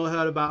seen or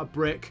heard about a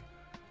brick.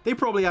 They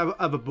probably have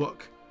a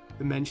book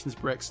that mentions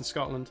bricks in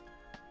Scotland.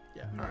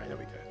 Yeah, alright, there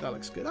we go. That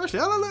looks good. Actually,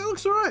 that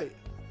looks alright.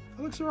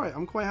 That looks alright.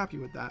 I'm quite happy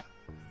with that.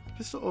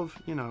 Just sort of,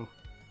 you know,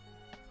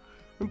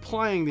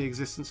 implying the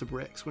existence of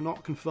bricks. We're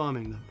not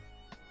confirming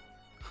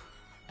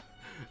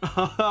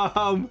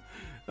them.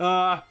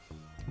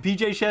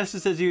 BJ Chester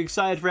says, "You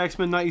excited for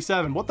X-Men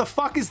 97? What the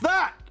fuck is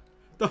that?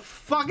 The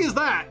fuck is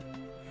that?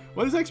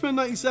 What is X-Men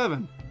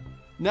 97?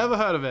 Never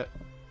heard of it.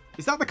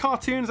 Is that the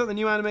cartoon? Is that the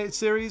new animated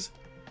series?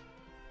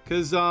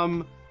 Because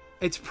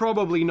it's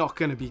probably not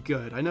going to be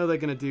good. I know they're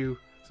going to do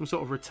some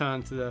sort of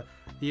return to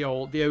the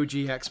OG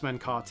X-Men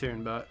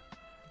cartoon, but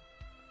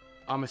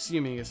I'm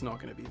assuming it's not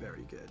going to be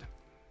very good.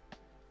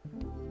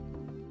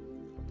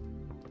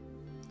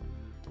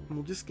 And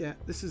we'll just get,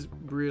 this is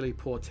really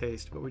poor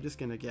taste, but we're just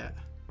going to get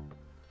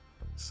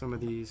some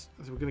of these.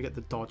 So we're going to get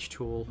the dodge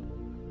tool.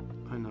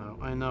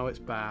 I know it's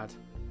bad.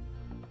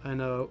 I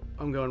know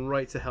I'm going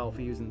right to hell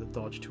for using the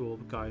dodge tool,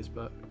 guys,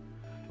 but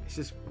it's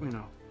just, you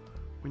know,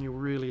 when you're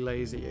really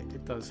lazy,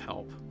 it does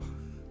help.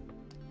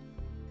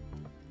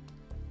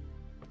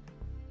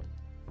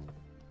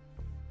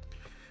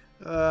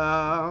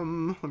 Let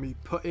me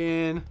put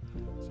in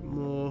some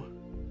more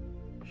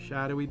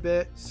shadowy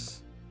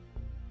bits.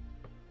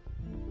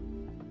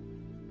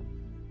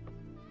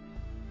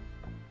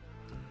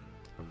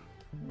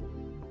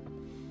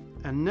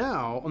 And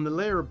now on the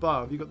layer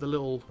above, you've got the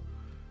little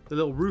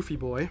roofie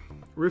boy,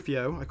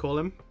 Rufio, I call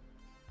him.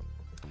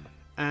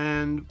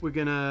 And we're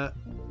gonna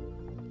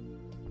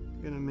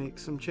make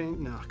some change.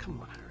 No, come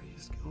on, Harry.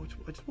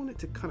 I just want it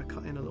to kind of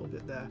cut in a little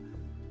bit there.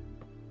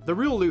 The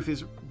real roof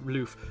is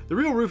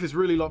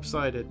really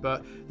lopsided,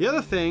 but the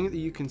other thing that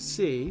you can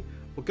see,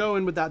 we'll go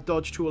in with that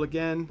dodge tool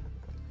again.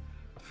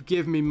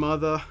 Forgive me,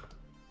 mother,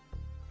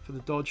 for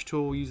the dodge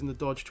tool, using the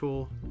dodge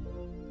tool.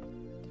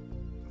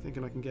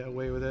 Thinking I can get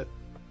away with it.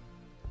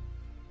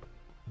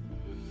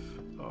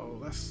 Oh,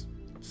 does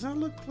that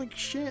look like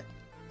shit?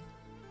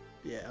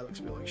 Yeah, it looks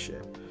a bit like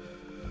shit.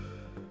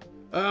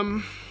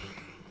 I'm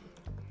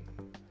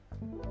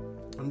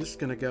just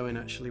gonna go in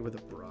actually with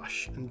a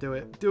brush and do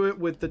it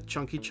with the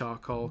chunky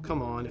charcoal.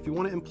 Come on, if you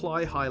want to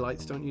imply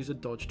highlights, don't use a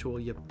dodge tool,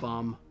 you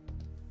bum.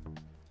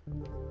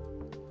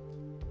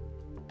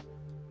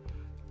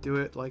 Do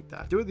it like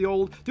that. Do it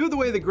the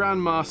way the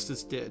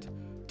Grandmasters did.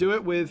 Do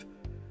it with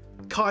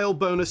Kyle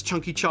Bonus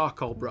chunky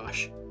charcoal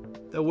brush.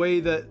 The way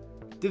that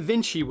Da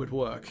Vinci would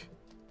work.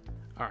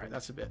 Alright,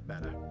 that's a bit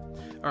better.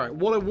 Alright,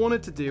 what I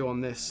wanted to do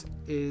on this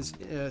is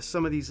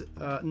some of these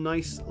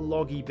nice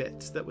loggy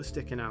bits that were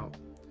sticking out.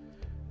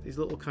 These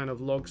little kind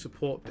of log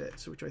support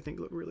bits, which I think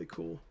look really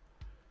cool.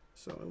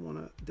 So I want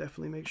to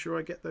definitely make sure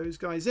I get those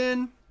guys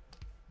in.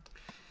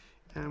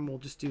 And we'll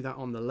just do that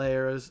on the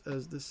layer as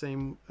the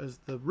same as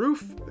the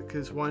roof,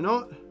 because why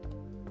not?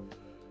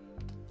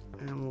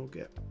 And we'll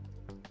get...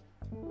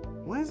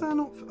 Why is that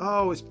not...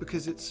 Oh, it's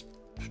because it's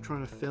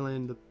trying to fill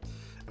in the...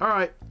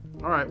 Alright,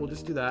 we'll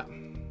just do that.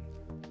 And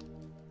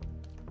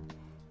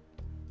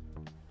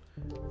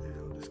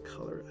I'll just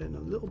color it in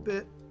a little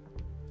bit.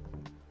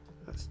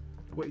 That's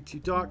way too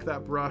dark,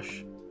 that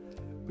brush.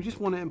 We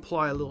just want to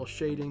imply a little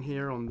shading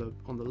here on the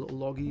little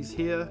loggies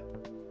here.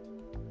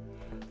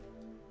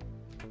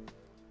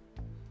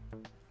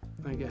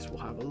 I guess we'll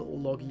have a little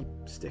loggy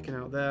sticking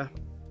out there.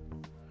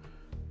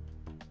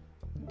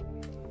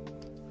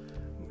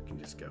 We can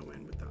just go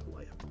in with that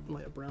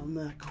lighter brown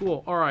there.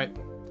 Cool. All right.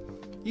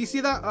 You see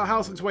that? Our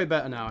house looks way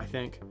better now, I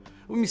think.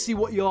 Let me see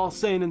what y'all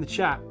saying in the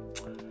chat.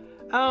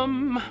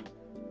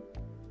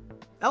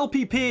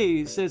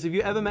 LPP says, have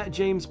you ever met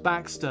James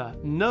Baxter?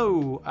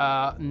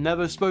 No,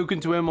 never spoken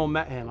to him or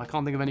met him. I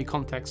can't think of any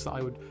context that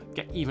I would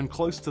get even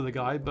close to the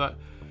guy, but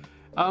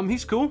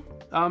he's cool.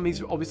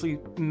 He's obviously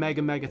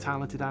mega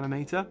talented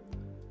animator.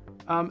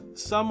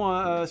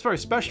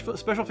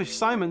 Special Fish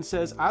Simon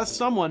says, as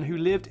someone who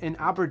lived in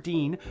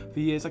Aberdeen for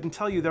years, I can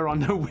tell you there are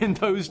no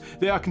windows.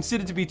 They are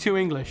considered to be too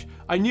English.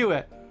 I knew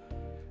it.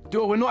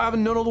 Dude, we're not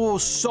having none of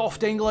those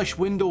soft English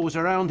windows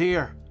around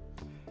here.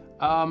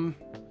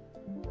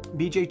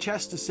 BJ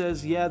Chester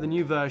says, yeah, the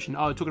new version.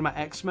 Oh, talking about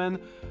X-Men.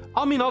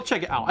 I mean, I'll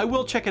check it out. I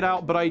will check it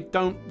out, but I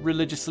don't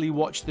religiously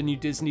watch the new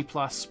Disney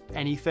Plus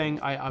anything.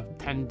 I've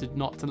tended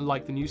not to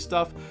like the new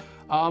stuff.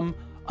 I'm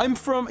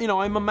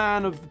a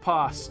man of the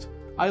past.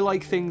 I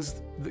like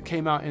things that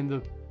came out in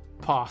the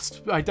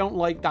past. I don't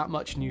like that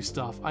much new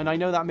stuff. And I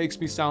know that makes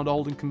me sound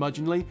old and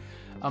curmudgeonly.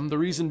 The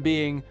reason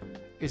being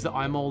is that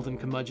I'm old and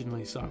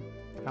curmudgeonly, so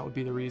that would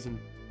be the reason.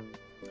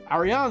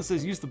 Ariane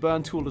says, use the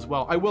burn tool as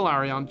well. I will,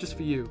 Ariane, just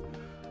for you.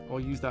 I'll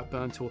use that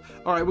burn tool.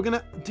 All right, we're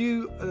gonna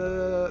do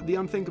the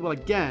unthinkable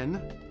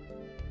again,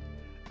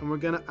 and we're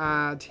gonna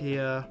add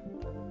here.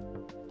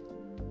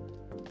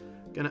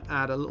 Gonna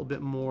add a little bit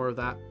more of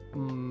that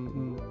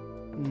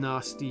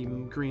nasty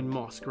green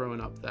moss growing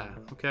up there.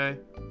 Okay,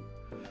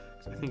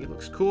 so I think it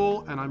looks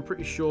cool, and I'm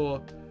pretty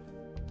sure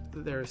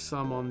that there is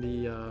some on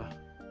the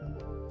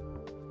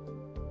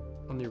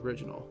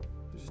original.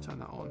 Let's just turn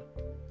that on.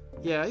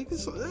 Yeah, you can.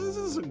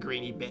 There's some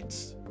greeny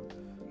bits.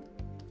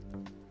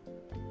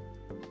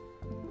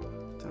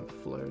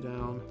 Flow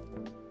down.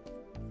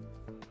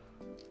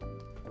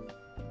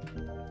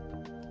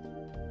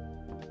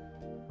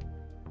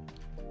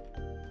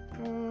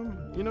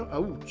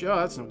 Oh, Joe,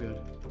 that's not good.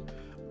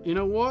 You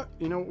know what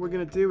we're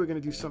gonna do? We're gonna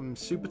do something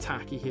super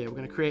tacky here. We're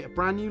gonna create a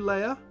brand new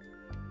layer.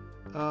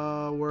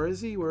 Where is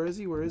he? Where is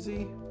he? Where is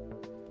he?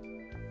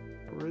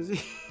 Where is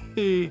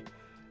he?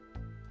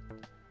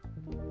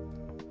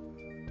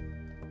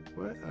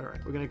 What? All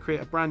right, we're gonna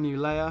create a brand new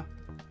layer.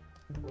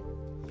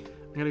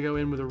 I'm going to go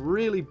in with a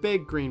really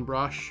big green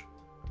brush,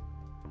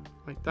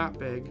 like that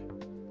big.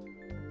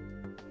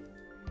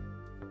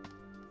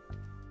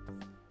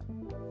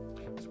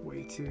 It's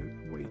way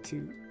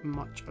too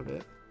much of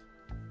it.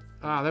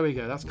 Ah, there we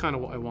go. That's kind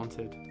of what I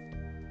wanted.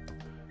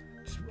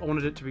 I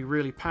wanted it to be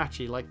really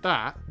patchy like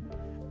that.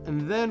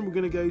 And then we're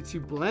going to go to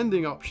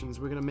blending options.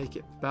 We're going to make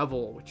it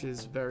bevel, which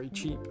is very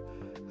cheap,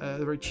 a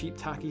very cheap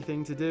tacky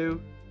thing to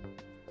do.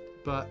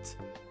 But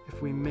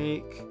if we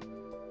make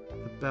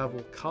the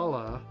bevel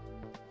color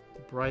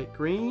bright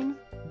green,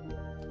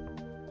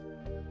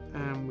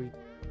 and we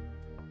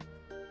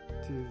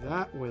do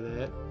that with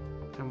it,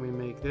 and we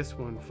make this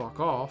one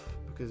fuck off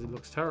because it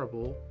looks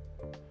terrible,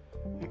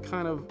 it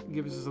kind of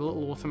gives us a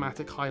little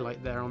automatic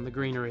highlight there on the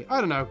greenery.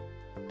 I don't know.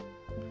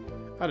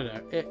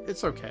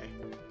 It's okay.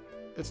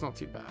 It's not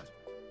too bad.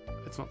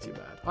 It's not too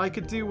bad. I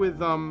could do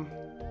with a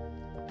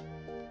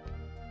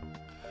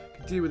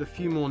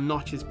few more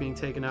notches being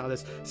taken out of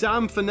this. So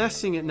I'm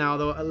finessing it now,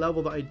 though, at a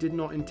level that I did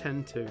not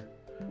intend to.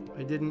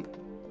 I didn't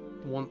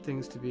want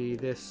things to be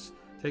this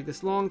take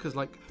this long, because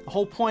like the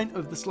whole point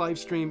of this live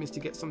stream is to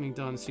get something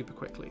done super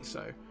quickly.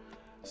 So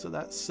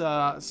that's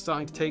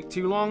starting to take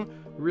too long.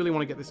 We really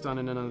want to get this done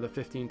in another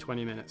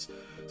 15-20 minutes.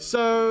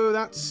 So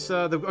that's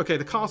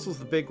the castle's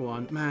the big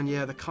one. Man,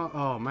 yeah,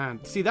 oh man,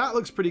 see, that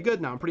looks pretty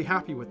good now. I'm pretty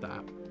happy with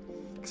that.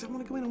 Because I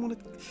want to go in, I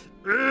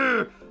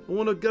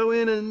want to go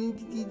in and,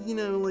 you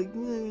know, like,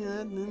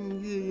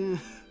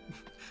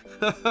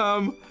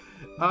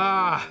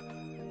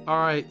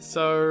 alright,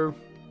 so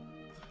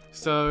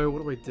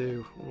what do I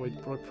do? What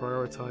do I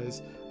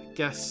prioritize? I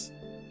guess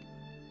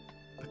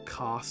the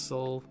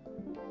castle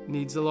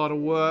needs a lot of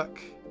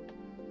work.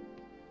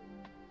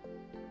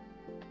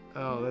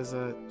 Oh, there's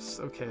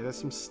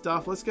some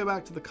stuff. Let's go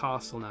back to the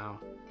castle now.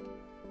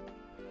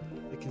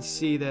 I can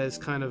see there's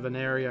kind of an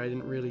area I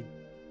didn't really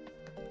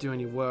do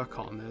any work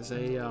on. There's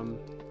a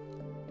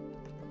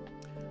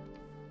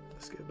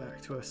let's go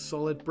back to a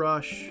solid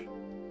brush,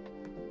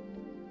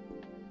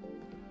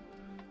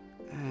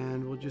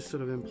 and we'll just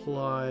sort of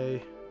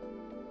imply,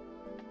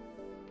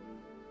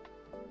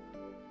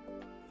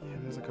 yeah,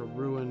 there's like a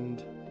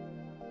ruined,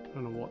 I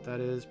don't know what that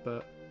is,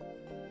 but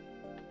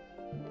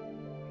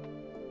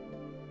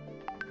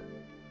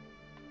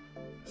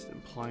just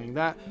implying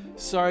that.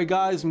 Sorry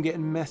guys, I'm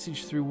getting a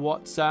message through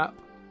WhatsApp.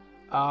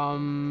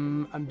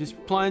 I'm just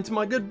replying to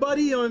my good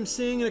buddy I'm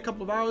seeing in a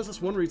couple of hours.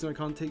 That's one reason I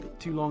can't take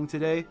too long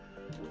today,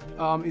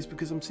 is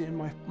because I'm seeing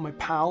my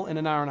pal in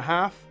an hour and a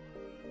half.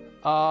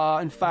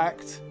 In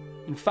fact,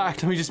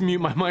 let me just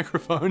mute my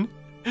microphone.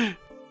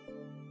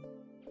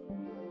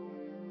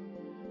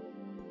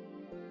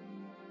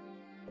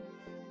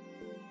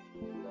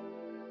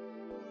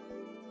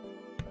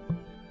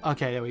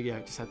 Okay, there we go.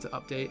 Just had to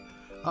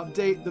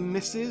update the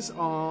missus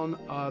on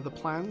the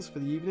plans for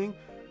the evening.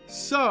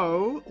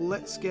 So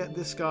let's get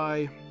this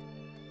guy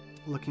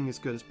looking as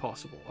good as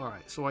possible. All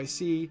right, so I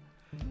see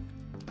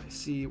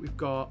we've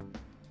got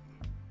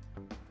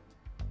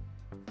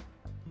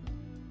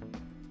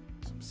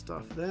some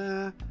stuff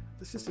there.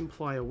 Let's just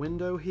imply a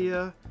window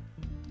here,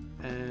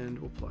 and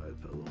we'll put a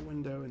little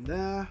window in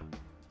there.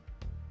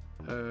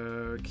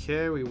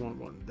 Okay, we want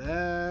one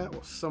there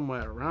or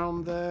somewhere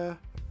around there.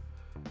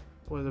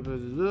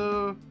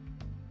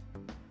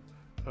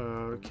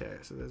 Okay,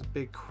 so there's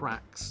big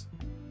cracks.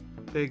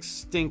 Big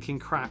stinking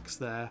cracks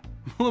there.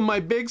 My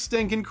big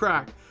stinking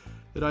crack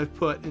that I've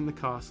put in the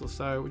castle.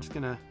 So we're just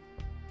gonna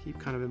keep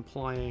kind of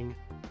implying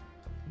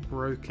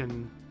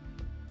broken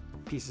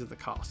pieces of the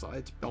castle.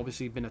 It's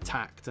obviously been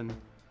attacked and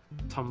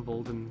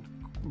tumbled and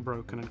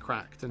broken and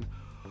cracked and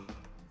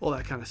all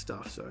that kind of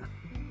stuff. So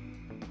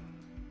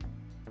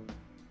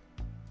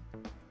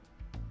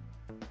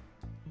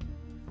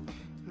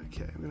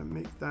okay, I'm gonna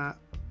make that,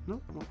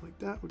 nope, not like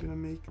that. We're gonna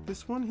make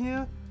this one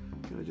here.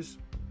 I'm gonna just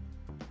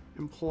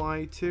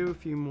imply too a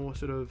few more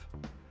sort of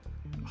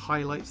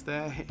highlights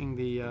there, hitting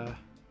the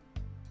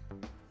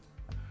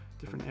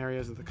different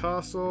areas of the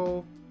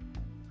castle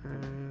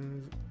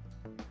and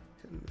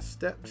hitting the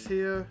steps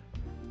here.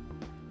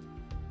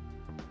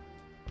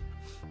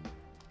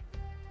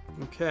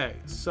 Okay,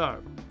 so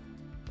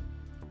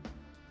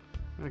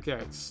okay,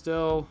 it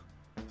still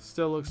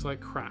looks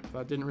like crap.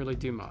 That didn't really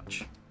do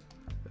much.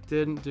 It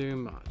didn't do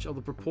much. Oh,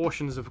 the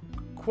proportions are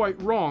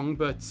quite wrong,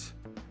 but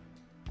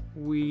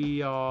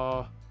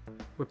we're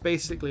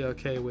basically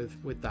okay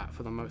with that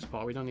for the most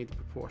part. We don't need the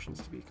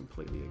proportions to be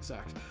completely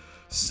exact.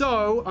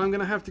 So I'm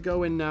gonna have to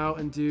go in now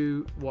and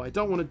do what I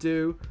don't want to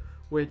do,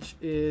 which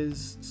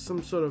is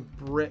some sort of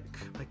brick.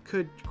 I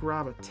could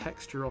grab a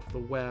texture off the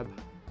web.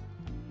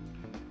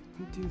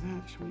 Do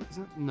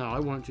that? No, I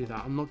won't do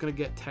that. I'm not gonna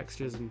get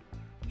textures and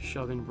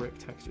shove in brick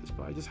textures,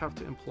 but I just have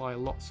to imply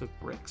lots of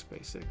bricks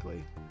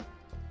basically.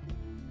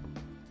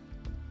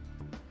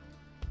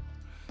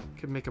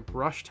 Could make a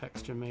brush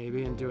texture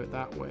maybe and do it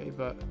that way,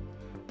 but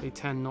they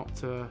tend not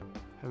to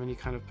have any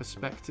kind of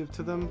perspective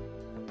to them.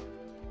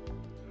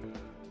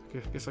 I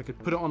guess I could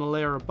put it on a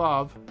layer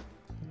above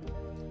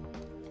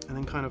and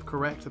then kind of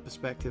correct the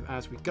perspective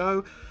as we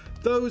go.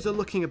 Those are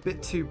looking a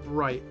bit too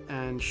bright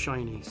and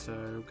shiny, so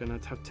I'm gonna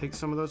have to take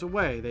some of those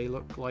away. They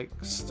look like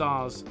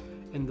stars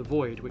in the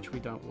void, which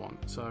we don't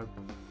want. So,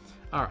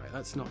 all right,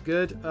 that's not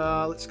good.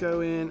 Let's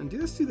go in and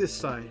let's do this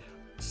side.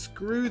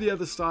 Screw the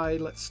other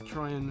side. Let's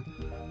try and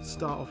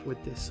start off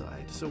with this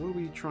side. So what are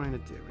we trying to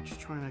do? We're just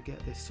trying to get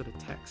this sort of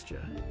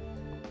texture.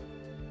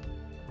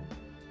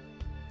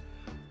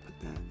 But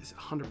that is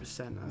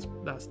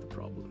 100%. That's the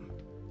problem.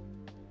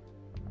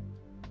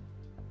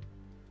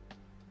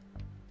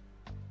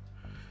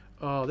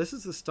 Oh, this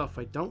is the stuff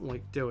I don't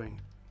like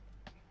doing.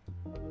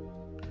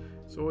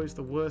 It's always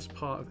the worst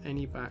part of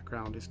any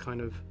background is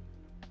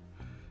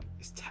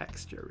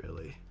texture,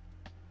 really.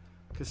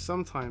 Because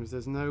sometimes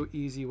there's no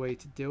easy way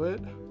to do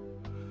it.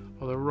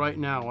 Although right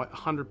now,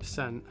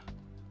 100%,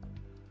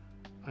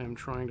 I am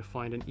trying to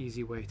find an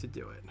easy way to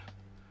do it.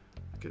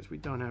 Because we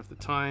don't have the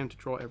time to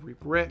draw every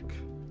brick.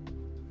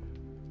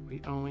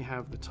 We only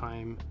have the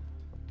time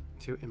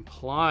to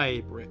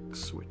imply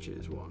bricks, which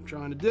is what I'm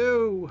trying to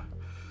do.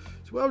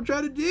 It's what I'm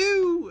trying to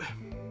do.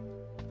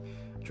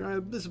 I'm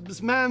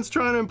This man's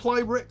trying to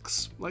imply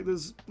bricks like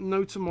there's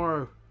no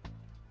tomorrow.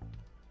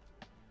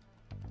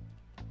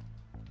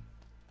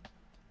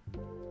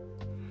 Tell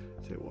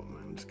you what,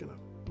 man, I'm just gonna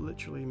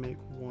literally make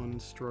one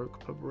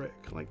stroke a brick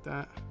like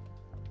that.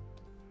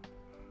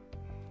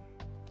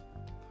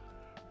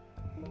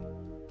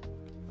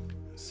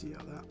 Let's see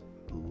how that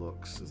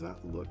looks. Does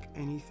that look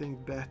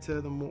anything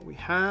better than what we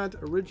had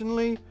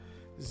originally?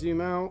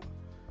 Zoom out.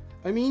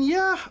 I mean,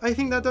 yeah, I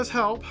think that does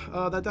help.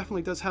 That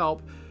definitely does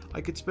help. I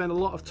could spend a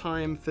lot of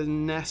time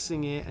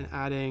finessing it and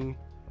adding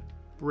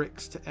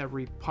bricks to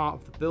every part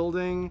of the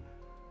building,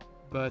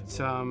 but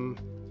I'm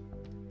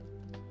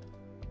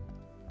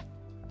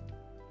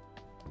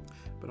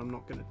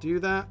not going to do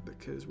that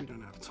because we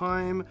don't have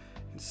time.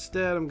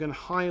 Instead, I'm going to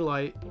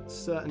highlight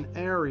certain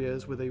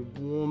areas with a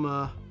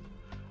warmer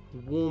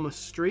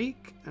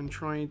streak and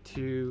trying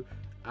to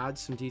add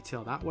some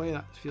detail that way.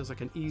 That feels like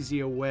an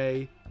easier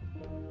way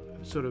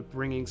of sort of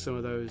bringing some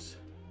of those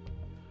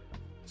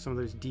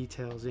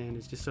details in,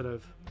 is just sort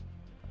of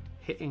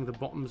hitting the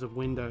bottoms of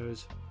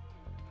windows,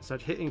 so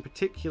hitting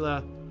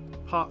particular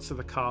parts of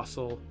the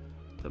castle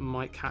that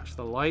might catch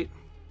the light.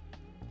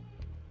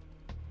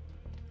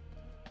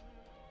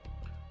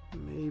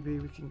 Maybe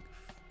we can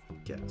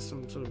get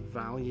some sort of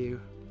value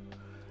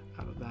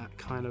out of that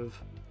kind of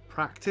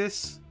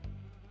practice.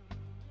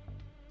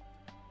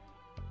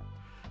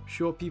 I'm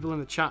sure people in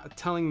the chat are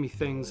telling me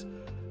things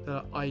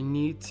that I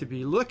need to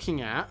be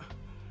looking at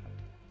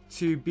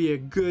to be a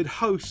good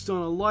host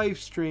on a live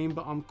stream,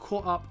 but I'm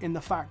caught up in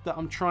the fact that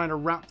I'm trying to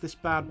wrap this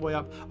bad boy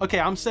up. Okay,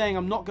 I'm saying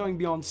I'm not going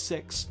beyond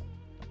 6.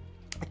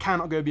 I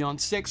cannot go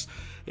beyond 6.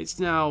 It's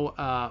now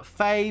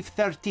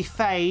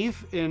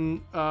 5:35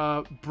 in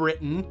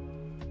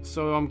Britain,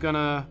 so I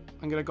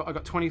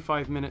got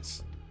 25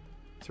 minutes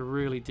to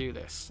really do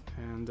this.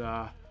 And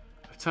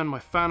I've turned my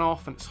fan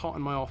off, and it's hot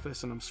in my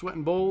office, and I'm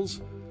sweating balls.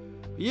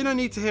 But you don't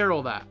need to hear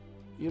all that.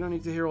 You don't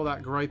need to hear all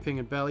that griping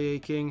and belly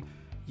aching.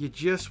 You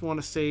just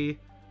want to see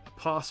a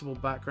passable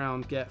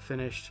background get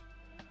finished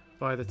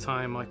by the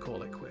time I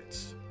call it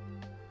quits.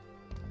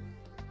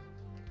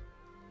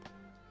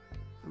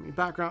 I mean,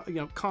 background, you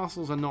know,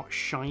 castles are not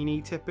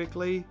shiny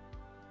typically,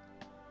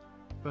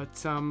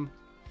 but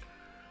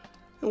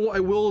what I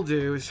will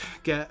do is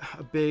get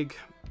a big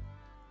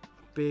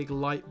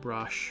light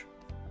brush,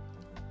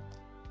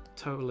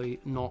 totally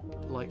not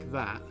like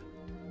that,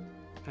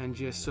 and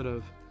just sort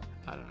of,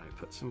 I don't know,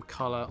 put some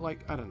color,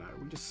 like, I don't know,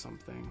 just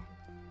something.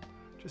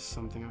 I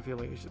feel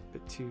like it's a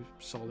bit too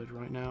solid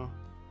right now.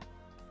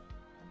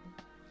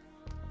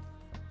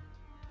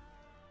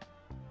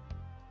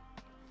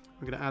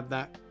 We're gonna add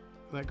that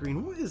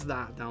green. What is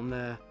that down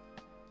there?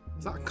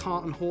 Is that a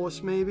cart and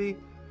horse maybe?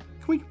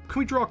 Can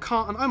we draw a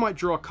cart? And I might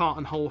draw a cart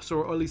and horse,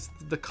 or at least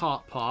the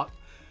cart part.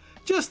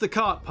 Just the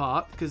cart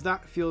part, because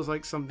that feels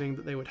like something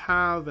that they would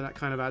have, and that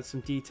kind of adds some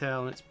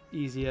detail, and it's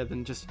easier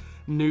than just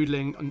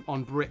noodling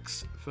on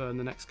bricks for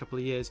the next couple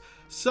of years.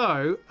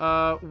 So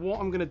what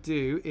I'm going to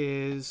do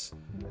is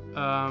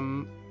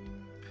I'm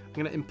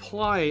going to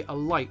imply a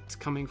light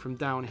coming from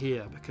down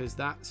here, because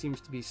that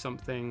seems to be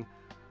something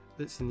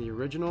that's in the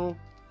original.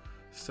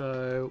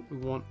 So we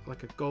want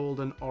like a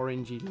golden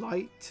orangey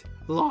light,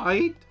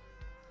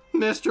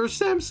 Mr.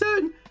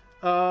 Simpson.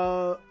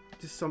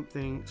 Just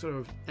something sort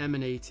of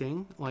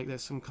emanating, like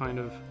there's some kind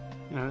of,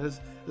 you know, there's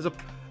a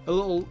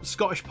little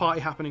Scottish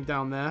party happening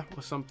down there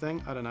or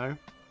something. I don't know.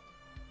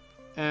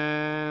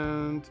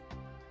 And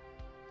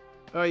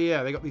oh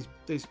yeah, they got these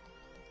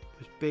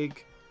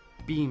big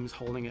beams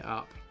holding it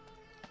up.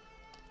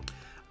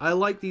 I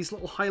like these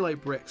little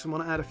highlight bricks. I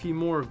want to add a few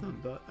more of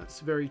them, but that's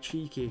very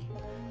cheeky.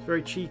 It's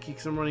very cheeky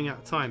because I'm running out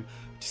of time.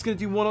 I'm just going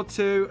to do 1 or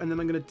 2, and then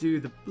I'm going to do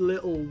the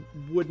little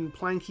wooden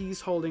plankies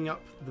holding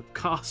up the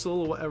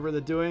castle or whatever they're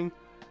doing.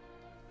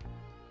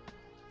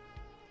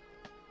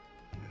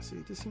 Yeah, see,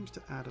 it just seems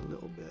to add a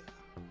little bit.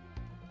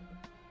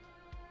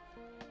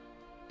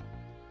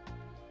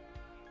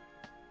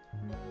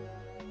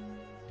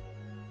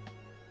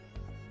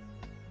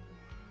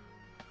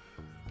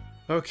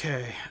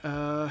 Okay,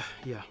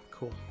 yeah,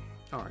 cool.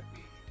 Alright.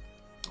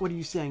 What are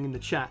you saying in the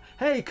chat?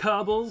 Hey,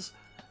 Cobbles!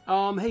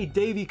 Hey,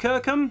 Davy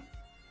Kirkham!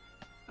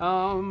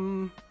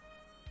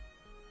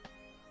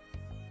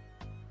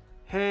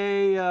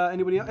 Hey,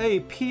 anybody else? Hey,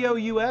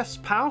 POUS,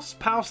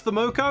 Pouse the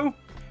Moco?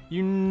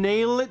 You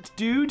nail it,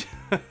 dude!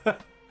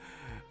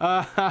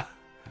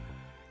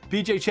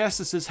 BJ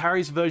Chester says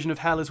Harry's version of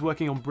hell is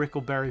working on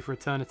Brickleberry for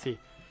eternity.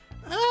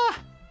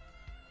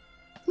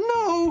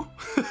 No!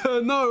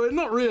 No,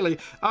 not really.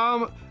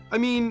 I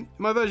mean,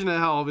 my version of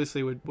hell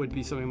obviously would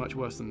be something much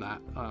worse than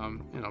that.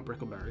 You know,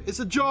 Brickleberry. It's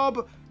a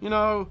job, you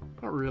know,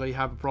 I don't really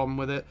have a problem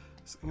with it.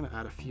 So I'm gonna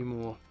add a few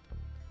more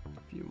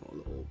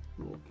little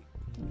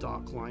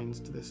dark lines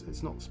to this.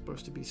 It's not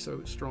supposed to be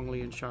so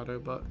strongly in shadow,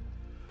 but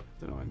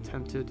I don't know, I'm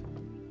tempted.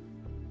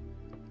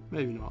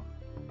 Maybe not.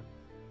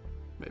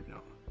 Maybe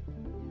not.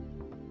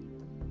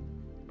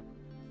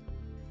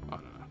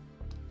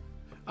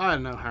 I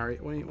don't know, Harry.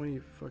 Why don't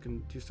you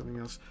fucking do something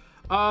else?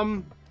 I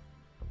don't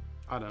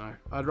know.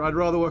 I'd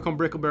rather work on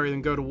Brickleberry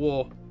than go to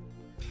war.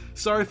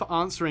 Sorry for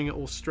answering it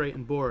all straight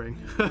and boring,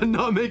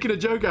 not making a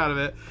joke out of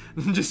it,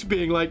 and just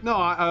being like, no,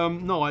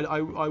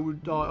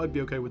 I'd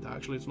be okay with that.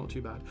 Actually, it's not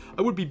too bad.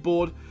 I would be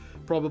bored,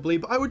 probably,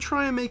 but I would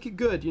try and make it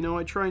good. You know,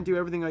 I'd try and do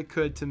everything I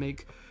could to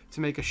make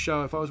a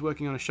show. If I was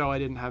working on a show I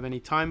didn't have any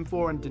time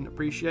for and didn't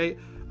appreciate,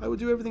 I would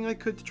do everything I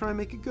could to try and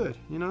make it good.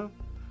 You know,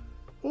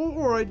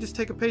 or I'd just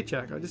take a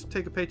paycheck. I'd just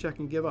take a paycheck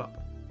and give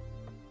up.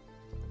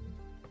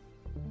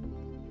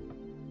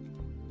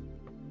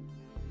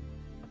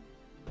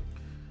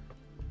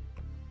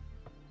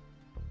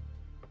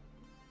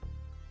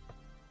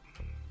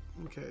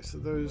 Okay, so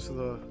those are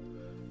the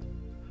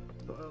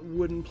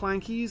wooden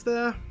plankies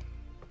there.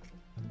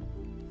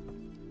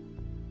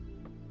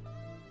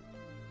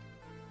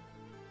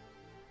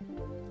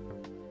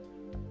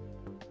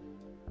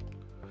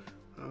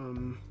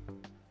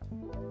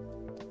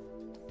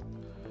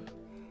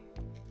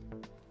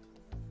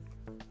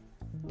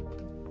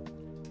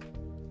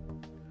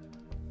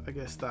 I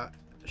guess that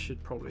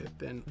should probably have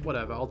been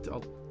whatever. I'll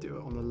do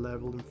it on the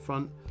level in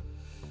front.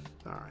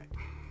 All right.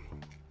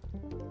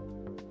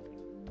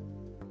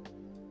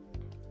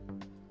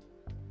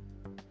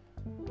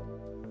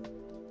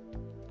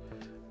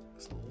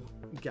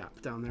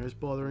 Gap down there is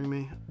bothering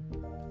me.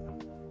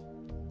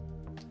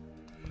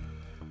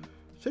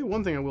 Say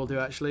one thing I will do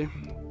actually.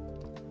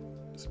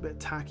 It's a bit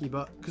tacky,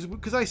 but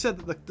because I said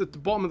that the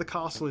bottom of the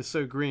castle is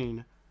so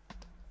green.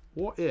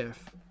 What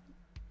if?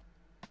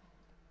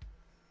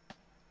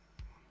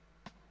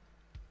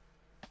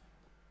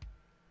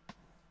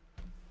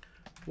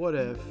 What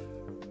if?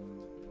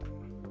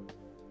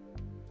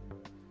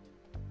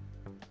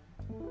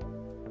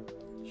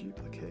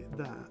 Duplicate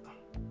that.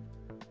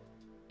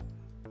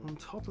 On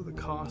top of the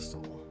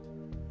castle.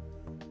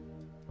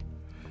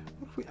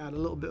 What if we add a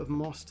little bit of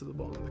moss to the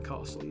bottom of the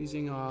castle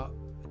using our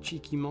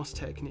cheeky moss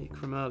technique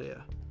from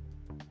earlier?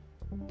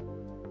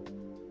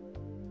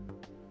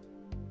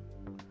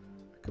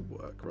 That could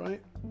work,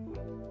 right?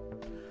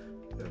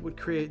 It would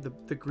create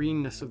the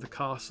greenness of the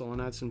castle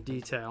and add some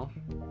detail.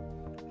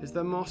 Is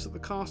there moss at the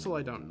castle?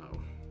 I don't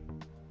know.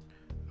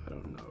 I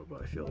don't know,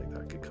 but I feel like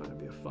that could kind of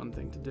be a fun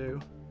thing to do.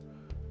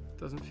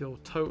 Doesn't feel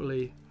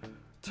totally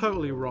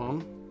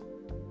wrong.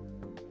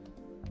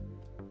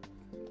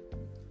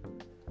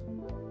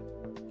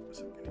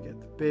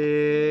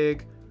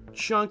 Big,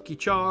 chunky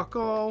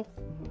charcoal.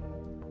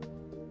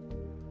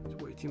 It's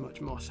way too much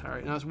moss,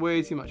 Harry. No, it's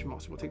way too much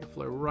moss. We'll take the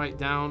flow right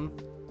down.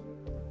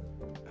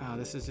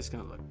 This is just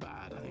going to look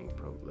bad, I think,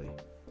 probably.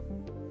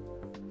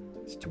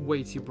 It's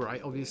way too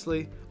bright,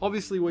 obviously.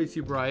 Obviously way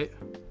too bright.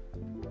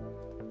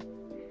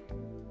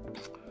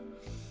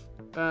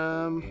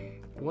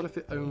 What if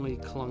it only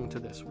clung to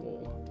this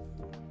wall?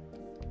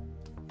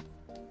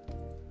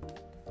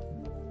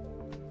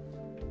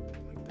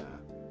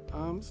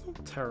 It's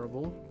not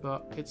terrible,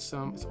 but it's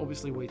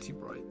obviously way too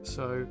bright.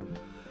 So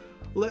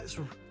let's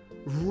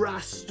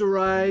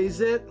rasterize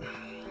it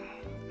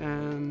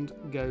and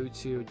go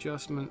to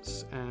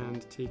adjustments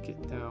and take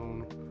it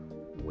down,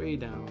 way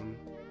down.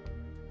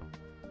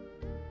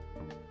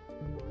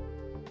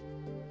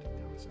 Take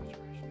down the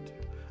saturation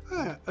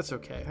too. That's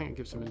okay. I think it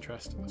gives some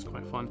interest. That's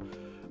quite fun.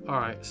 All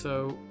right,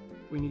 so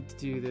we need to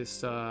do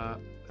this.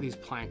 These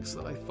planks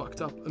that I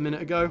fucked up a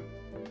minute ago.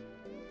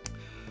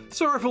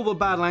 Sorry for all the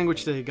bad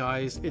language today,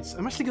 guys.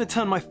 I'm actually going to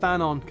turn my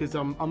fan on because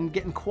I'm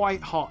getting quite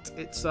hot.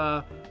 It's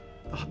the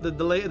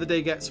later the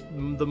day gets,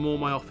 the more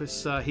my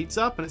office heats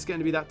up, and it's getting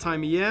to be that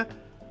time of year.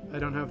 I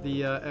don't have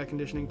the air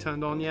conditioning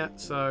turned on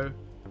yet, so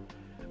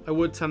I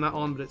would turn that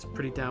on, but it's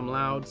pretty damn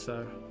loud.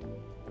 So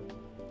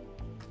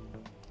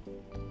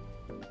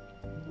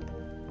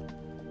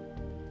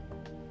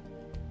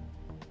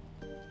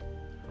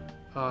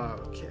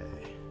okay.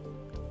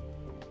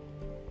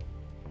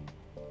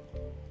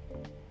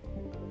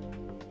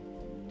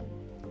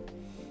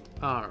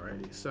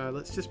 Alrighty, so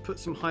let's just put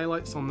some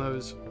highlights on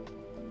those.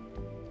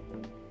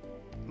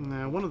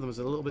 Now, one of them is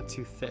a little bit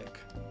too thick.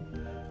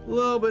 A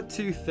little bit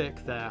too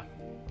thick there.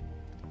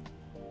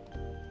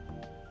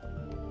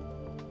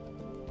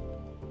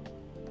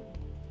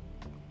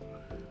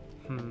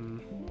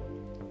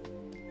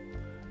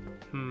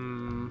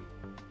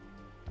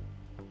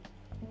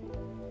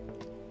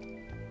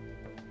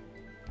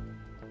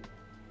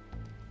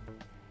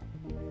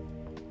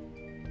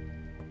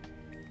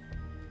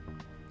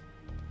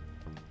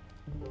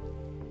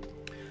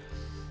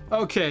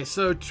 Okay,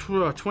 so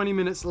 20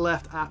 minutes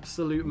left,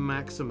 absolute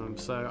maximum.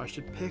 So I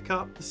should pick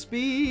up the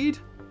speed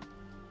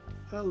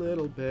a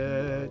little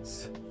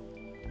bit.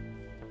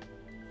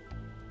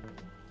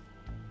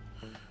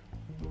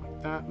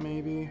 Like that,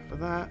 maybe, for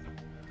that.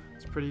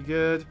 It's pretty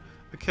good.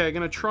 Okay, I'm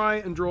gonna try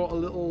and draw a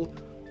little...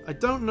 I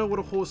don't know what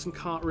a horse and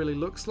cart really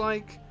looks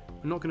like.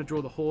 I'm not gonna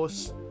draw the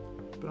horse,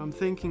 but I'm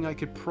thinking I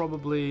could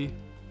probably...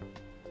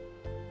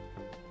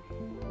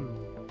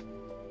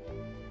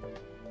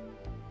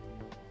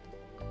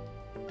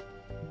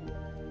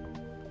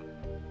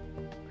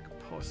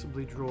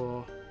 possibly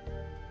draw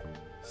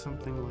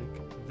something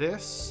like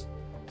this,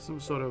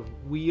 some sort of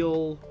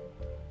wheel,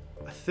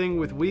 a thing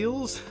with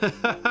wheels,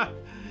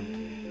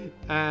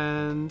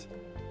 and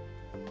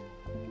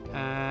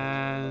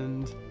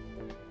and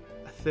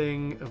a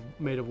thing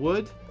made of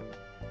wood.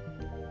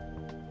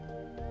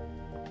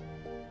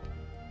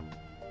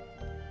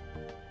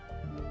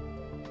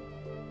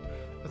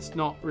 It's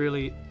not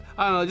really,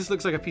 I don't know, it just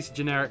looks like a piece of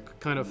generic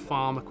kind of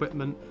farm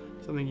equipment,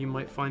 something you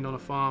might find on a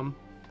farm.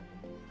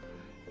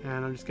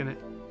 And I'm just gonna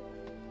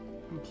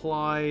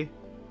imply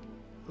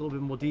a little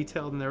bit more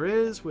detail than there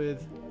is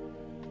with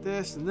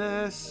this and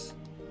this,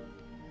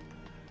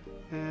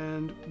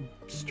 and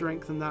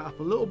strengthen that up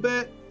a little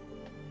bit.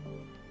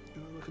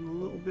 Looking a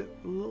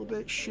little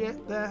bit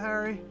shit there,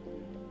 Harry.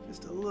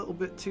 Just a little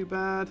bit too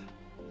bad.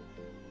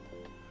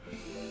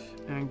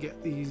 And get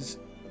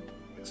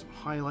some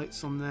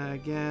highlights on there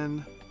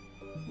again.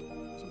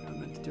 Something I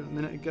meant to do a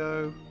minute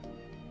ago.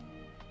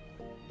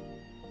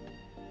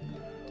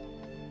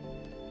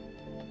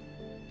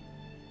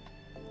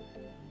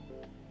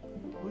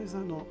 Why is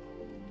that not?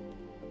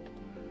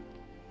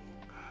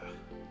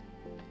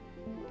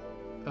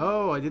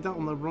 Oh, I did that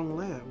on the wrong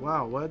layer.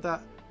 Wow, where'd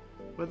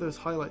those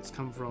highlights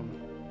come from?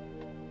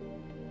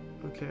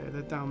 Okay,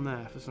 they're down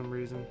there for some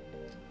reason.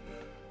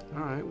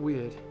 Alright,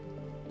 weird.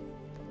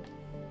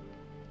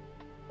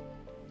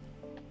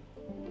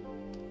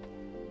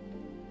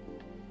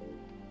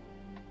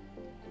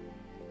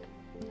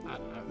 I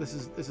don't know. This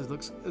is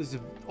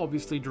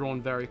obviously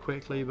drawn very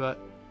quickly, but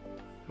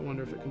I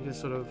wonder if it can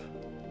just sort of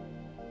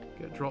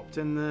get dropped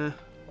in there.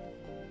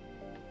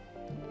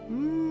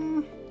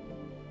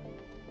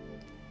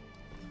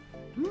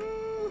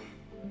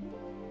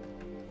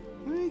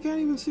 You can't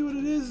even see what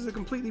it is. It's a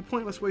completely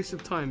pointless waste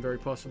of time, very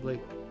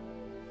possibly.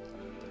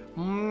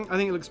 I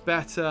think it looks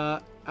better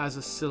as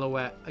a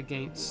silhouette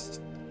against...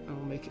 I'll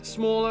make it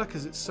smaller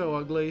because it's so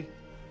ugly.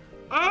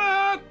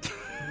 Ah!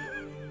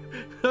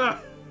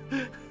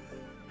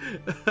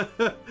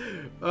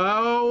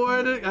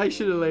 Oh, I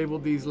should have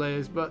labeled these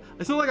layers, but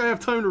it's not like I have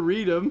time to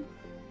read them.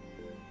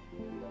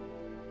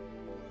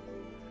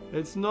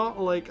 It's not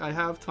like I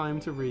have time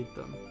to read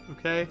them,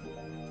 okay?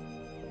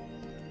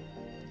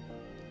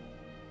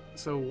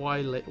 So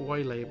why label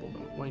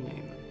them? Why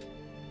name them?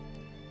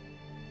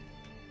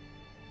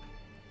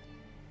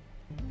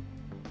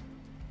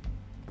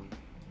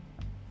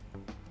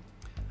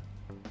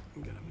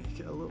 I'm gonna make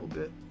it a little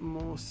bit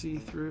more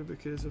see-through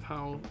because of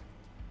how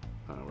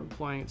we're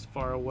implying it's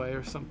far away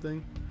or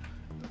something.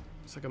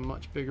 It's like a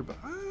much bigger, but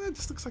it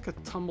just looks like a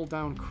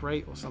tumble-down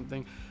crate or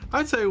something.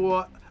 I tell you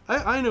what,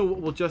 I know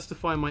what will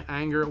justify my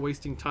anger at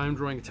wasting time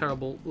drawing a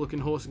terrible-looking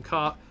horse and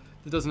cart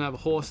that doesn't have a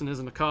horse and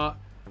isn't a cart.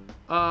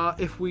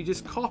 If we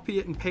just copy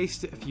it and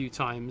paste it a few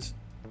times,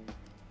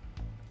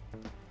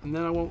 and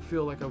then I won't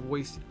feel like I've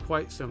wasted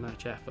quite so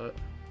much effort,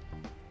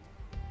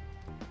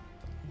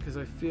 because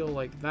I feel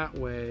like that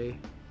way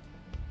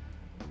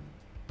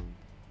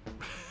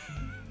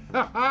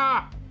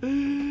that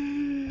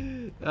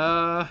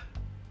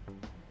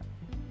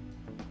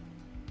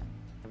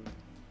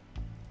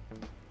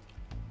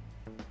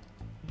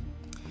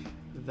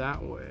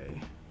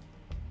way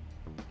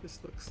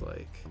just looks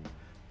like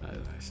I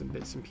don't know, some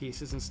bits and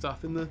pieces and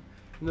stuff in the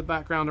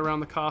background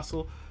around the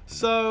castle.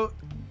 So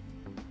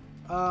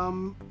we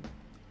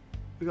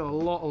got a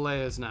lot of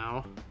layers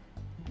now.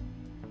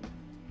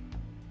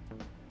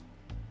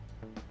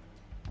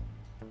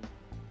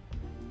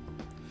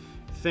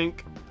 I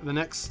think the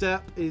next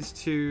step is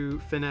to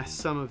finesse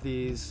some of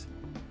these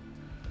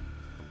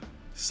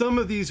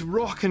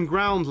rock and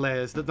ground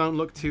layers that don't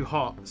look too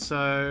hot.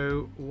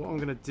 So what I'm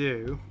gonna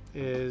do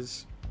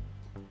is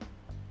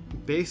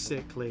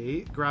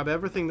basically grab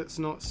everything that's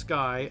not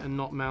sky and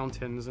not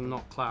mountains and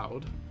not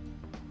cloud.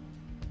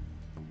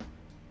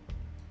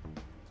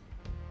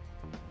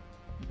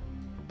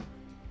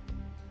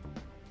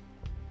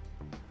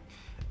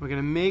 We're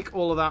gonna make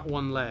all of that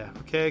one layer,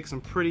 okay? Because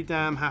I'm pretty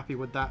damn happy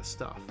with that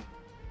stuff.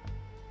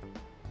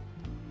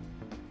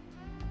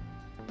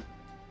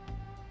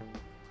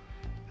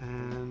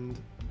 And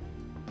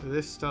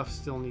this stuff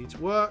still needs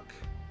work.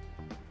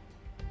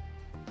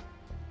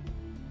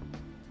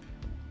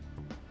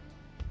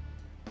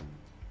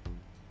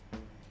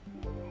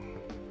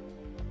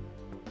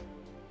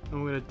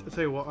 I'll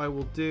tell you what I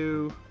will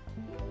do.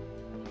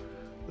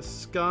 The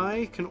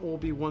sky can all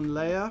be one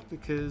layer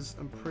because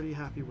I'm pretty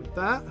happy with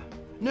that.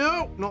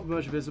 No, not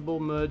merge visible,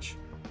 merge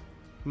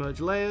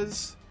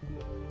layers.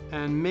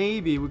 And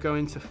maybe we'll go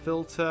into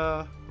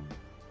filter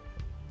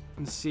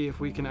and see if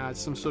we can add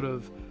some sort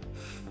of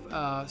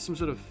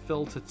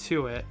filter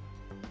to it.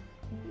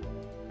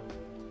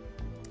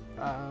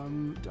 I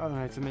don't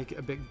know, to make it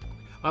a big...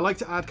 I like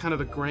to add kind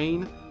of a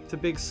grain to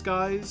big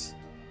skies.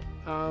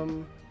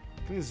 Can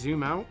I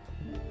zoom out?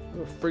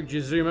 Where the frig did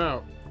you zoom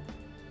out?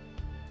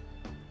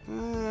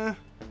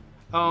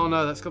 Oh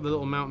no, that's got the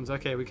little mountains.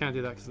 Okay, we can't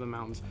do that because of the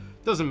mountains.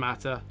 Doesn't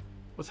matter.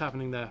 What's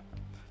happening there?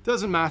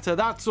 Doesn't matter.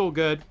 That's all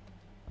good.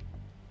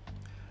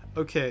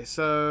 Okay,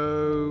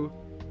 so...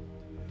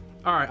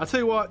 Alright, I'll tell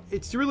you what.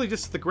 It's really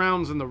just the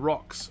grounds and the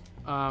rocks.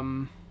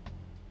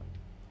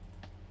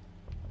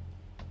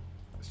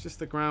 It's just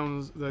the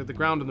grounds, the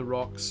ground and the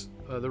rocks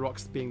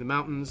rocks being the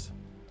mountains.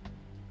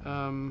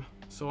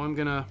 So I'm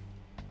gonna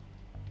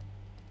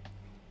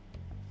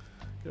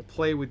Gonna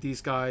play with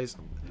these guys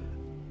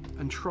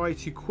and try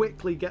to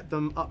quickly get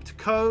them up to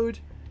code,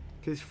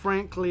 because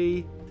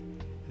frankly,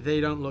 they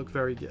don't look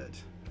very good.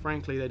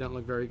 Frankly, they don't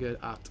look very good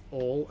at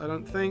all, I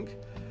don't think.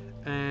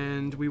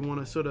 And we want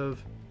to sort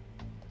of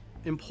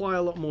imply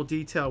a lot more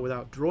detail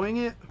without drawing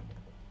it,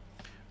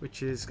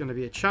 which is going to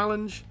be a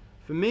challenge.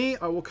 For me,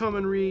 I will come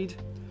and read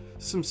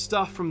some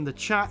stuff from the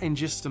chat in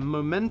just a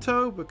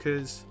momento,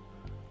 because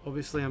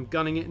obviously I'm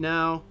gunning it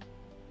now.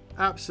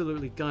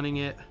 Absolutely gunning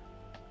it.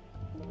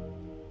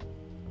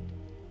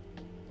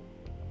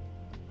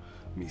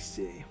 Let me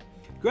see.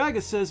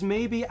 Gregor says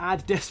maybe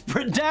add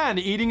Desperate Dan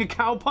eating a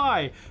cow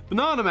pie.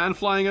 Banana Man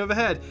flying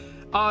overhead.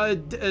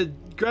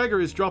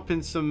 Gregor is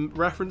dropping some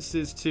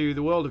references to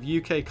the world of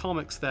UK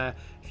comics there.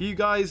 If you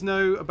guys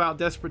know about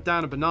Desperate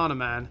Dan and Banana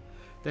Man,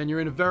 then you're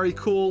in a very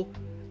cool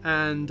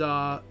and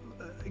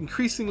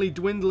increasingly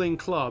dwindling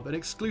club, an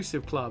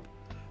exclusive club.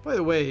 By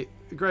the way,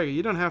 Gregor,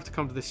 you don't have to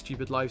come to this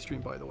stupid live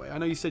stream, by the way. I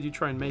know you said you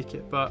try and make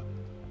it, but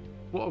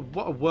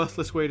what a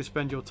worthless way to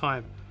spend your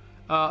time.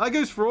 That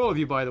goes for all of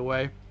you, by the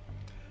way.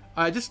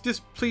 Just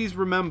please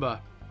remember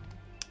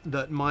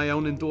that my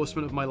own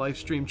endorsement of my live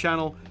stream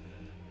channel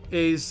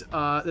is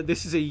that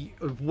this is a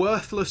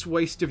worthless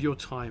waste of your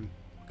time.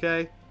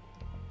 Okay?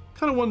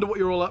 Kind of wonder what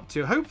you're all up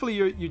to. Hopefully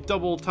you're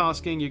double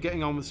tasking, you're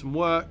getting on with some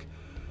work.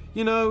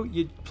 You know,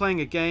 you're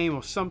playing a game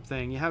or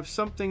something. You have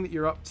something that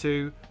you're up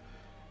to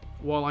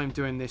while I'm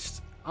doing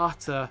this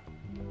utter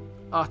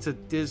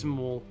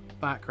dismal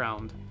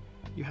background.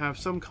 You have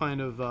some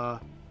kind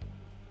of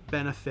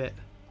benefit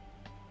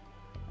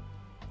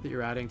that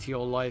you're adding to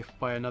your life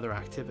by another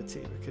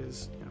activity,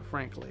 because, you know,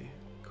 frankly,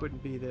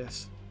 couldn't be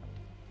this.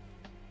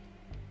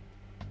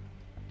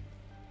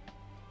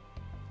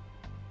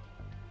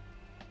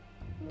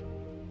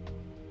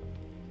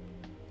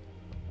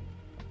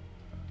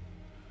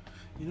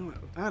 You know what?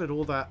 I've added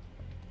all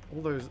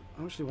those.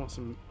 I actually want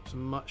some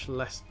much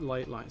less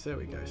light lines. There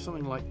we go.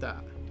 Something like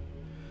that.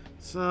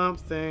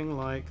 Something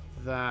like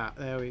that.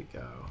 There we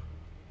go.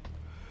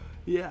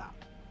 Yeah.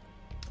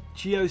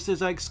 Chio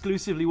says I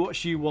exclusively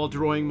watch you while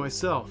drawing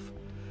myself.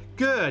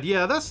 Good.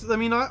 Yeah, that's. I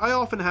mean, I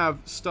often have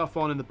stuff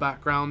on in the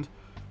background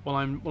while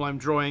I'm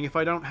drawing. If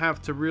I don't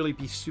have to really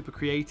be super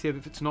creative,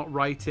 if it's not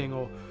writing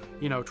or,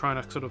 you know,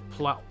 trying to sort of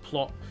plot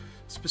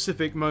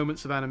specific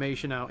moments of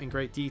animation out in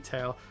great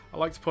detail, I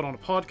like to put on a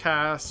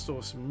podcast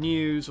or some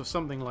news or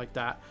something like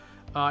that.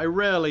 I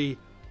rarely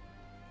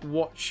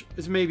watch.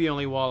 It's maybe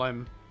only while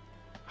I'm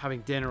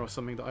having dinner or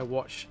something that I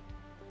watch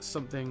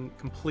something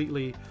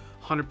completely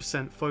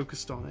 100%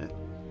 focused on it.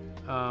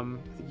 I think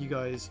you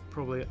guys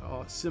probably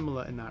are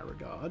similar in that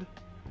regard.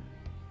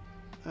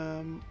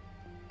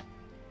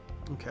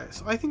 Okay,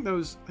 so I think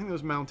those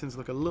mountains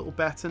look a little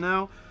better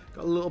now.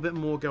 Got a little bit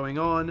more going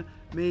on.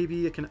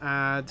 Maybe I can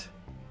add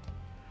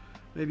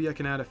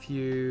a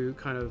few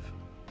kind of,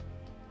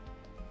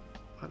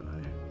 I don't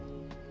know,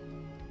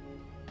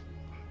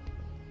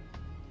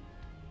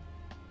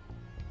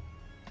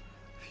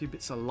 a few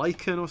bits of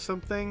lichen or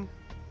something.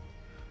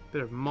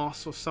 Bit of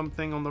moss or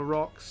something on the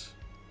rocks.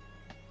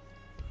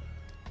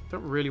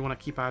 Don't really want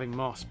to keep adding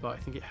moss, but I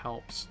think it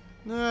helps.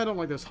 No, I don't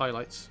like those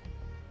highlights.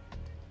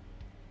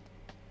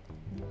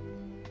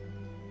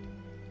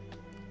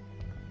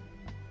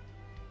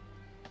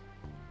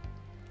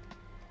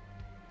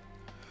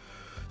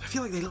 I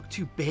feel like they look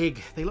too big.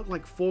 They look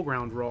like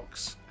foreground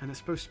rocks, and they're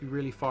supposed to be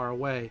really far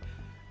away.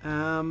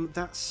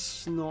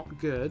 That's not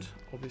good.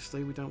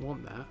 Obviously, we don't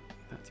want that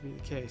to be the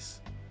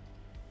case.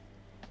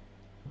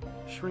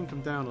 Shrink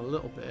them down a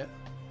little bit,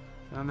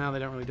 and now they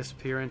don't really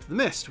disappear into the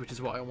mist, which is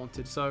what I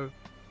wanted. So,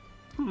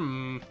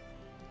 what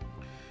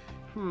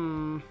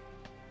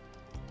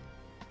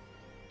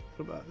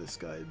about this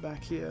guy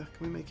back here?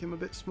 Can we make him a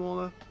bit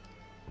smaller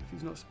if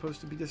he's not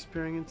supposed to be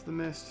disappearing into the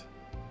mist?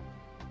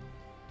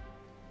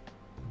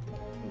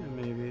 Yeah,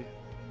 maybe.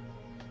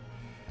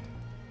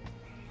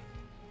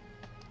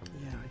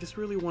 Yeah, I just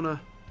really want to.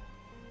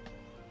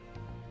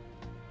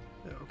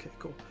 Okay,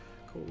 cool.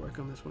 Work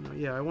on this one now.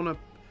 Yeah, I want to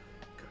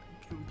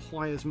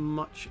imply as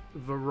much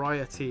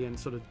variety and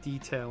sort of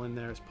detail in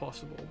there as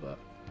possible, but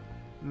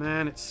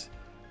man, it's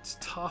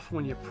tough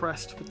when you're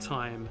pressed for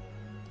time.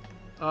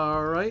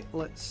 All right,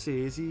 let's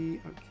see. Is the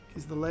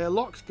layer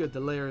locked? Good, the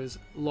layer is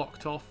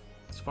locked off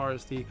as far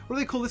as the, what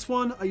do they call this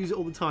one? I use it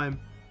all the time.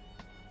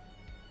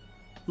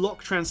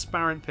 Lock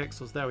transparent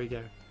pixels. There we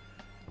go.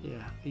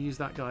 Yeah, I use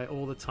that guy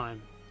all the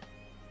time.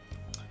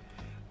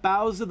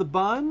 Bowser the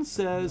Bun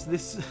says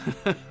this.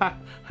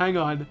 Hang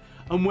on,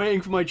 I'm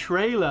waiting for my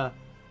trailer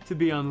to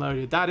be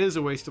unloaded. That is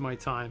a waste of my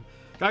time.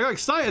 I got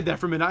excited there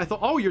for a minute. I thought,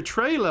 oh, your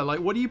trailer.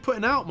 Like, what are you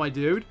putting out, my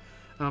dude?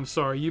 And I'm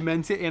sorry, you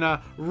meant it in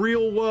a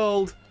real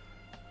world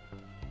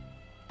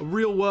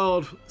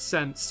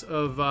sense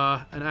of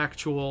an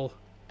actual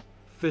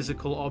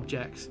physical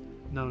object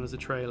known as a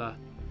trailer.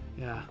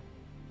 Yeah.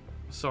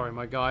 Sorry,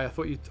 my guy.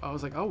 I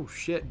was like, oh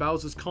shit,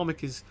 Bowser's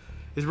comic is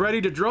ready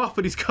to drop,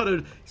 and he's got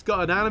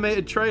an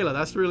animated trailer.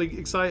 That's really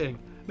exciting.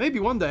 Maybe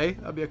one day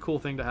that'd be a cool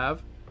thing to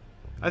have.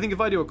 I think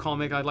if I do a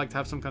comic, I'd like to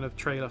have some kind of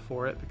trailer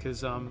for it,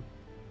 because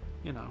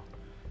you know,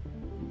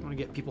 You want to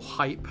get people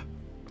hype.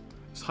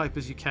 As hype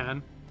as you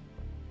can.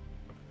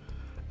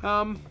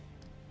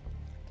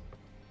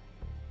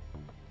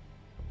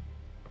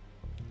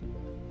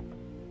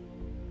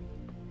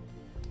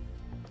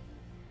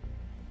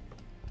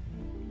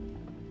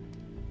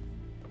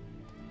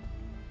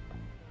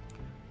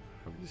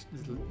 Just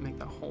make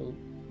that whole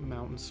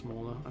mountain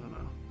smaller. I don't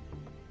know.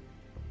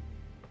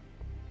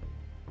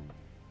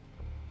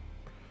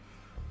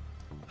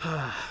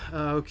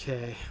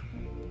 Okay.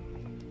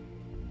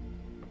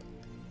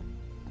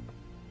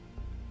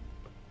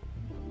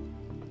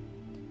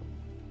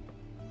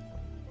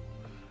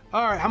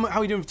 All right, how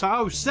are we doing for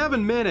time? Oh,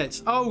 7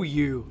 minutes. Oh,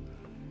 you.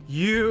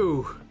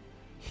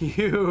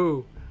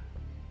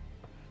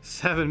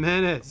 7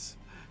 minutes.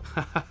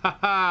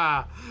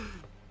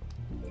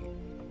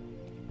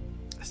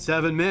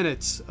 7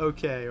 minutes.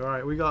 Okay, all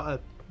right. We gotta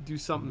do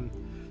something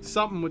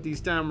with these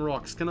damn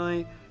rocks. Can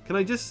I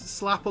just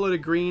slap a load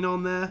of green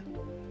on there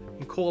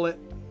and call it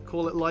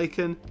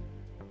lichen?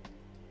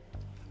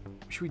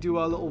 Should we do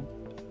our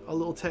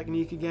little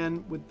technique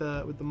again with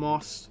the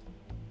moss?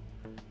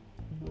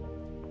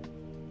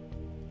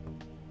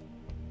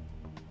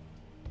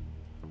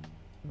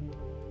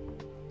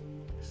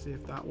 See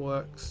if that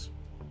works.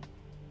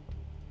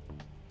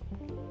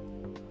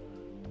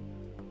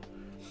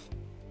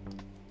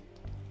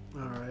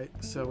 Alright,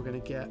 so we're going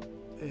to get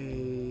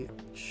a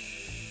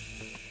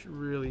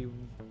really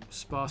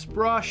sparse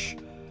brush,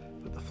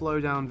 put the flow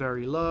down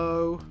very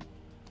low,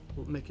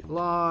 we'll make it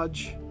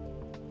large,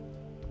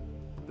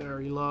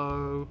 very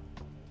low.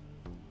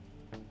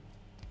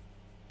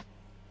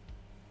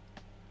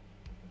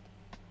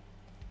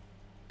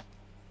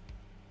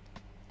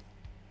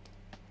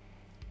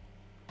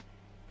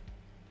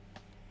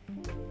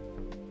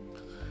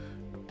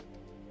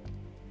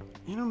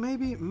 You know,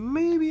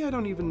 maybe I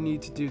don't even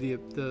need to do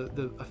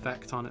the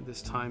effect on it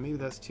this time. Maybe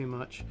that's too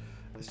much.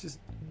 Let's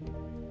just...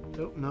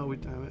 Oh, no,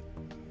 damn it.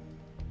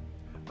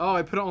 Oh,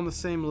 I put it on the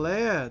same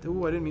layer.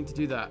 Oh, I didn't mean to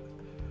do that.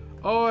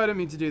 Oh, I didn't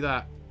mean to do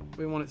that.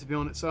 We want it to be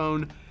on its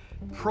own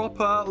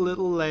proper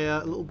little layer,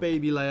 little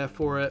baby layer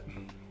for it.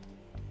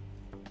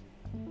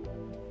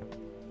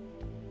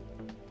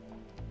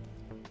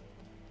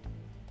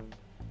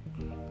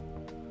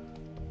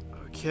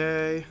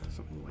 Okay,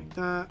 something like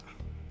that.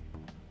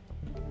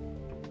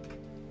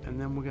 And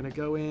then we're going to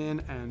go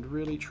in and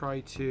really try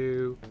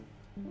to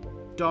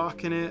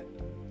darken it.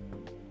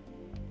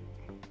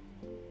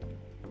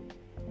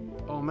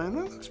 Oh man,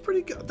 that looks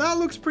pretty good. That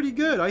looks pretty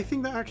good. I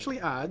think that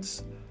actually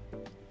adds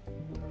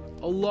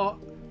a lot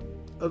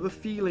of a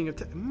feeling of...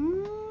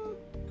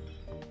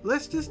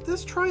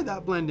 Let's try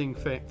that blending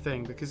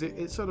thing because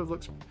it sort of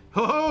looks...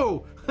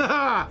 Oh!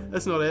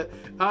 That's not it.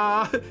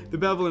 The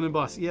bevel and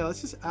emboss. Yeah,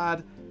 let's just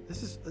add...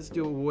 Let's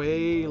do it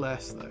way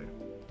less though.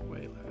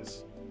 Way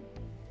less.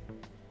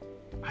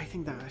 I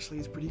think that actually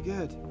is pretty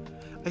good.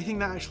 I think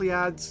that actually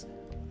adds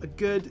a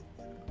good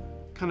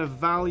kind of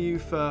value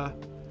for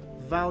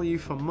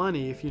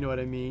money, if you know what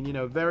I mean. You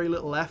know, very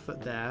little effort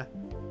there.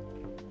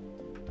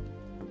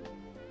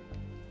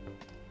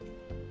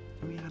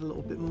 Let me add a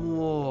little bit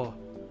more.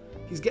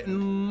 He's getting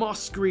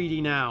moss greedy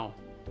now.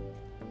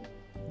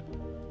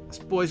 This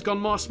boy's gone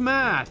moss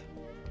mad.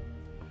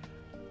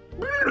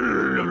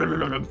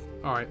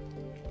 All right.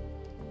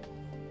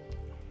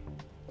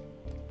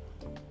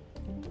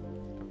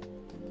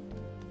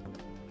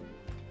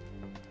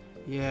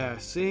 Yeah,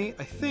 see,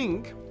 I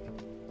think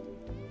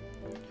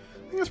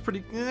that's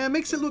pretty... Yeah, it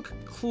makes it look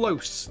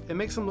close. It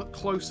makes them look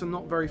close and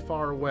not very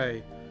far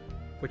away,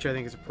 which I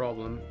think is a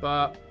problem.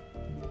 But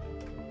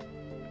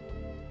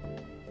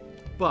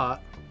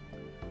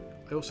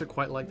I also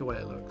quite like the way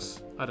it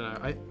looks. I don't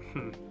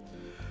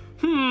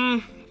know.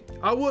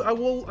 I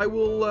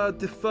will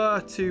defer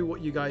to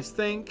what you guys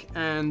think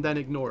and then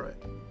ignore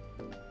it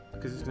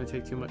because it's going to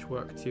take too much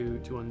work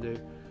to undo.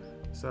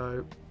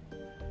 So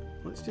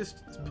let's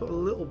put a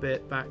little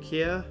bit back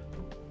here.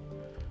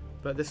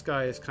 But this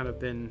guy has kind of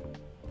been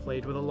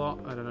played with a lot.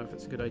 I don't know if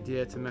it's a good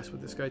idea to mess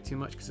with this guy too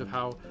much because of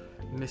how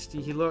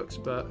misty he looks,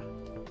 but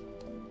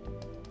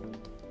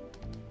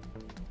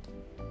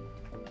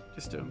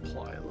just to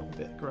imply a little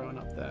bit growing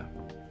up there.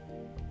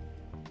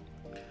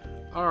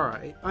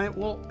 Alright,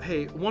 well,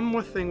 hey, one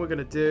more thing we're going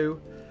to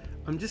do.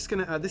 I'm just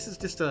going to, this is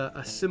just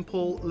a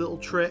simple little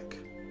trick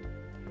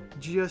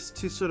just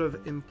to sort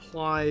of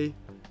imply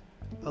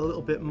a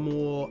little bit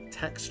more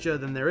texture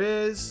than there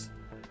is.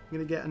 I'm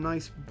going to get a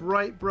nice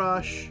bright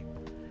brush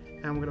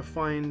and we're going to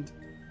find...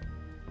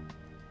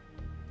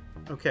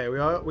 Okay, we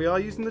are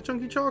using the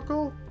chunky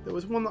charcoal. There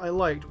was one that I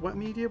liked. Wet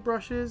media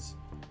brushes?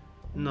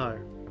 No.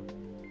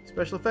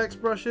 Special effects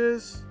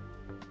brushes?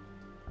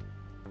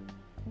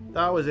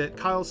 That was it.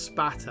 Kyle's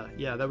spatter.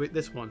 Yeah,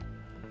 this one.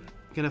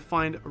 I'm going to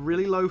find a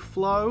really low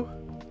flow.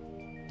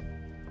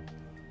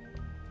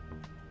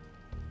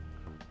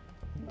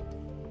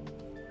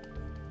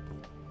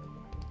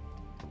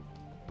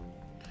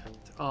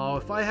 Oh,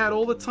 if I had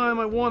all the time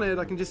I wanted,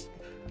 I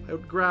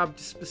would grab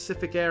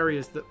specific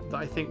areas that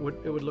I think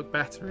it would look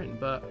better in,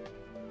 but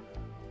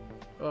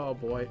oh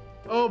boy.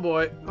 Oh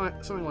boy,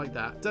 something like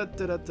that. Da,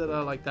 da, da, da,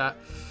 da, like that.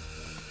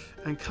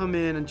 And come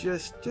in and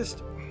just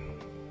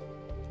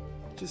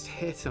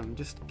hit him.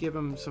 Just give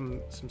him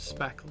some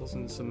speckles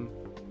and something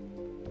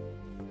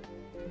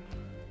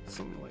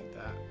like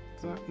that.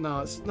 No,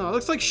 it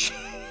looks like shit.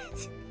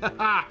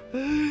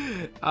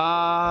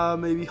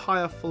 Maybe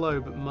higher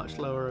flow but much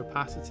lower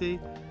opacity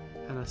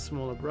and a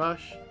smaller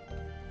brush.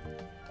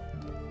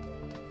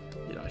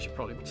 You know, I should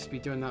probably just be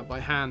doing that by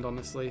hand,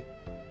 honestly.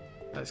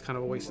 That's kind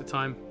of a waste of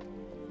time.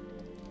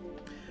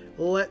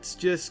 Let's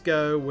just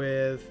go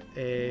with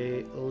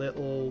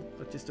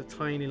just a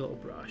tiny little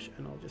brush,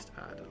 and I'll just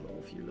add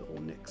a few little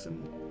nicks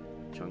and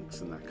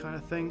chunks and that kind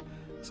of thing.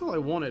 That's all I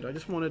wanted. I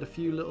just wanted a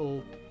few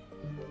little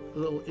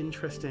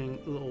interesting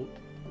little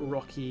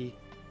rocky,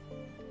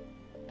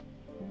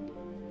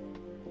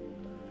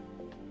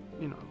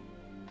 you know,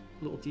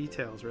 little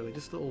details, really,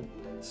 just little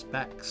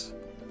specks,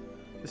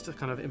 just to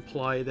kind of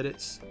imply that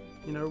it's,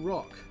 you know,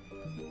 rock.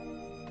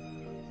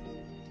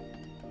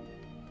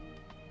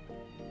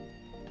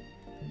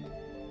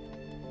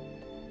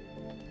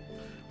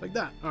 Like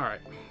that. All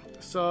right.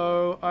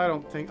 So I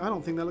don't think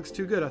that looks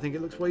too good. I think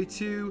it looks way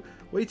too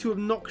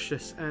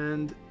obnoxious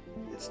and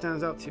it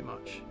stands out too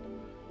much.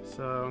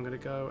 So I'm gonna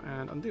go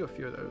and undo a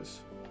few of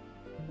those.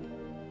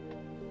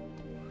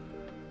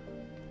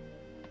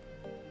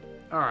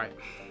 All right.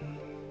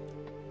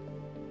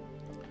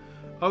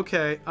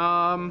 Okay.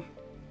 All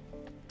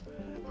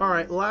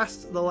right. The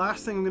last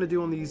thing I'm gonna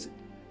do on these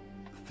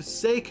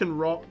Forsaken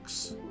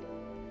rocks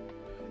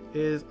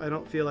is I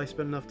don't feel I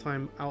spent enough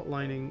time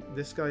outlining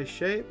this guy's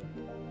shape,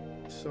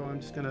 so I'm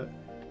just gonna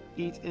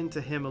eat into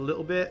him a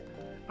little bit,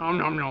 nom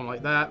nom nom,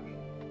 like that.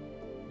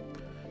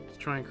 Just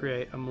try and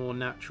create a more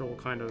natural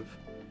kind of,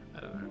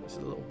 I don't know, just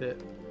a little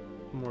bit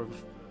more of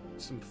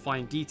some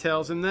fine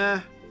details in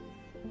there.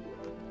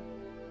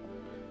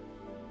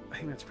 I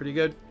think that's pretty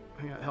good.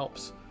 I think that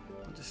helps.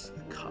 I'll just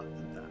cut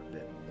that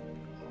bit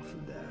off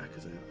of there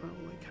because I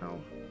don't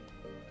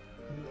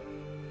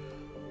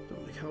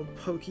like how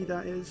pokey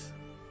that is.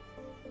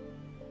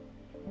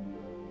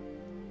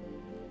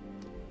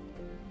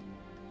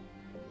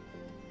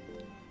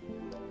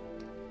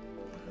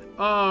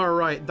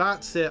 Alright,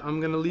 that's it.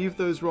 I'm going to leave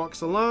those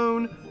rocks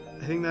alone.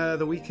 I think they're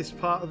the weakest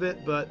part of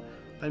it, but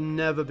I've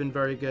never been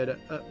very good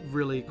at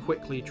really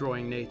quickly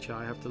drawing nature.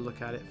 I have to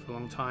look at it for a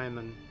long time,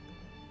 and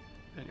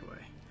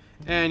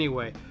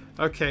anyway.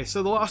 Okay,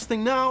 so the last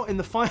thing now in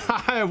the final,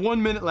 I have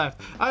 1 minute left.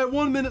 I have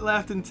 1 minute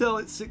left until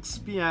it's 6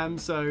 p.m.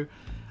 So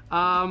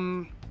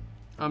I'm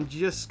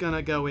just going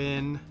to go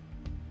in,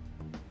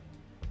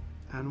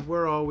 and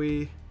where are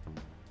we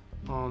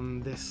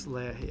on this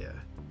layer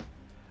here?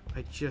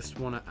 I just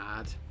want to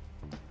add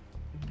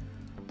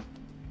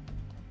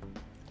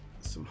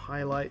some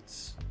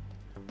highlights.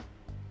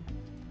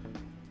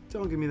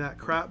 Don't give me that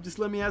crap. Just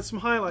let me add some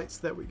highlights.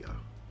 There we go.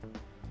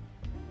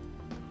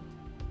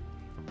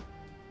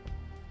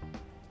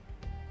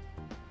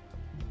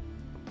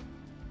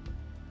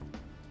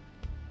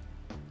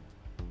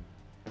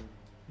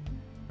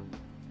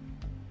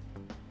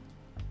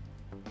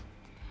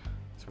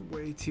 It's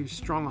way too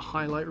strong a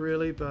highlight,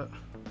 really, but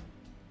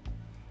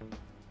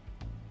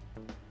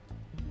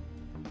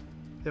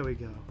there we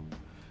go.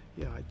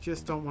 Yeah, I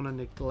just don't want to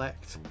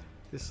neglect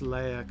this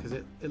layer because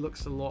it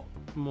looks a lot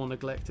more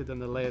neglected than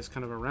the layers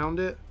kind of around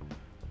it.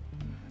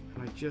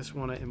 And I just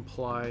want to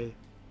imply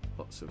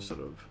lots of sort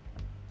of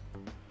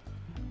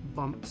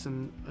bumps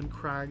and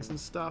crags and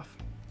stuff.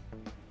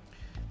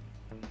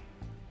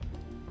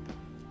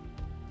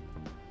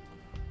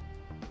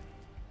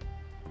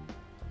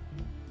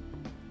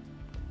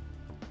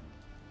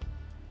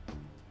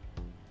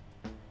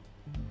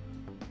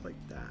 Like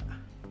that.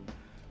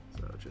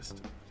 So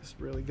just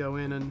really go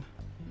in and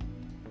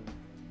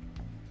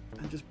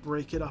just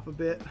break it up a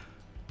bit.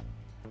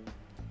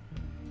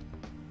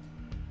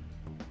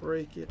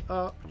 Break it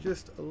up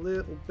just a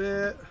little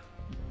bit.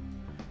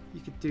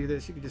 You could do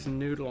this, you could just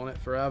noodle on it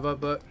forever,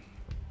 but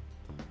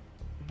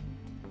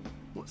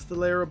what's the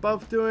layer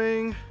above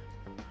doing?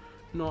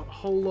 Not a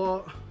whole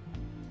lot.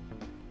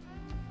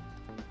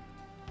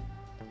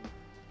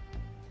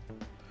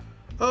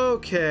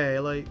 Okay,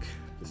 like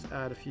just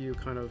add a few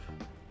kind of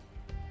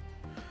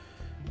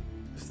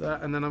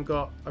that, and then I've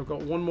got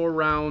one more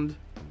round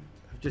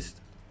of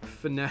just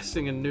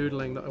finessing and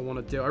noodling that I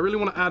want to do. I really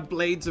want to add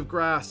blades of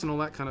grass and all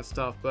that kind of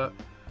stuff, but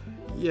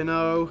you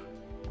know,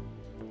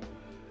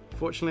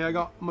 fortunately I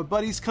got my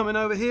buddies coming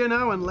over here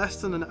now in less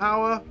than an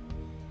hour.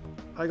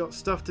 I got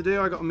stuff to do.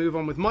 I got to move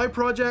on with my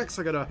projects.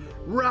 I got to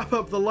wrap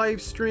up the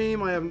live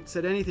stream. I haven't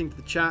said anything to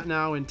the chat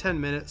now in 10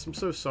 minutes. I'm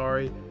so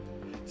sorry.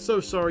 So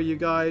sorry, you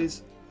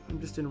guys.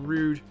 I'm just in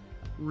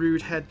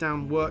rude head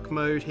down work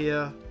mode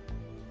here.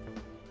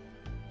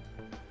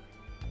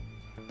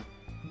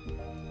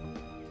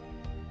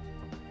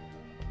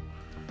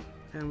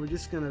 And we're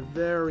just going to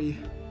very,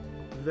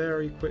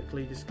 very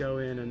quickly just go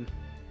in and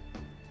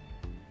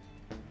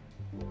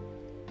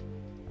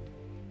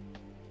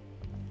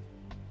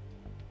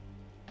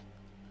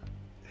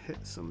hit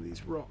some of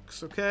these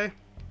rocks, okay?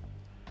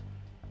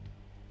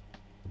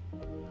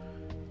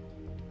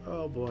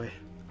 Oh boy.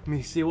 Let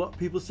me see what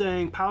people are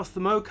saying. Paus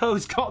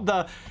Thermoco's got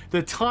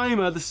the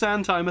timer, the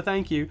sand timer,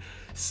 thank you.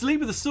 Sleep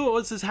with the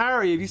Sword says,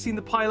 Harry, have you seen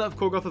the pilot of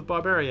Korgoth of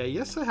Barbaria?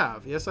 Yes, I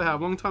have. Yes, I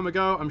have. Long time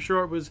ago. I'm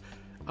sure it was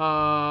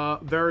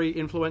very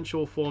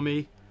influential for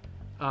me.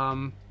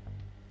 I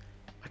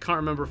can't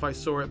remember if I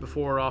saw it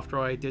before or after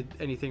I did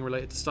anything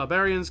related to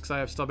Starbarians, because I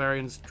have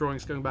Starbarians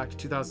drawings going back to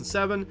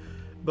 2007.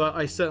 But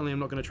I certainly am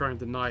not going to try and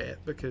deny it,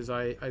 because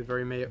I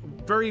very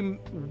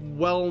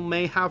well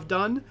may have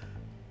done.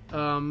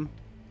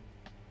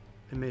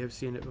 I may have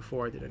seen it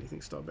before I did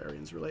anything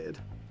Starbarians related.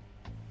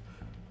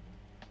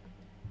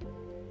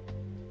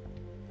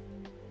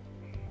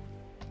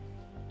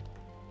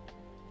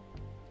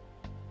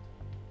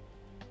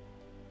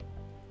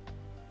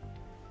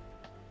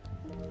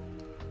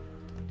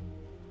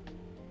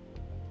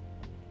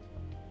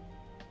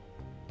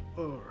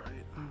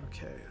 Alright,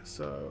 okay,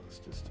 so let's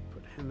just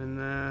put him in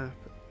there,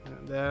 put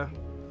that there.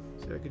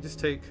 So I could just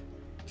take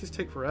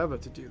forever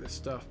to do this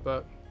stuff,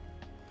 but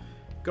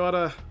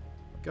gotta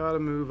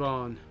move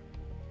on.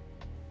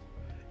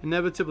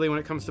 Inevitably, when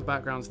it comes to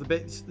backgrounds, the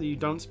bits that you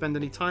don't spend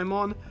any time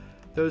on,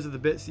 those are the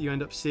bits that you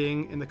end up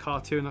seeing in the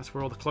cartoon. That's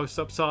where all the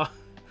close-ups are,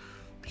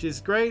 which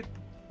is great.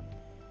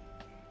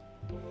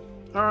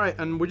 Alright,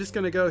 and we're just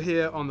going to go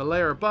here on the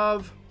layer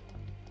above.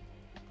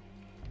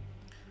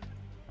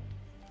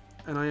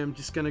 And I am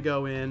just going to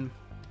go in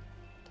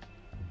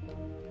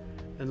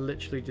and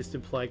literally just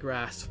apply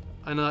grass.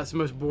 I know that's the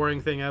most boring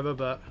thing ever,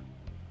 but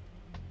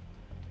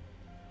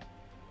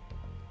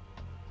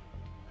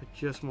I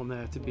just want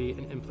there to be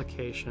an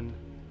implication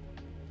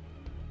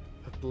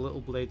of the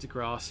little blades of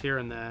grass here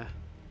and there.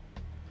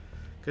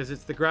 Because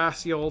it's the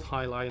grassy old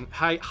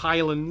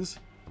highlands.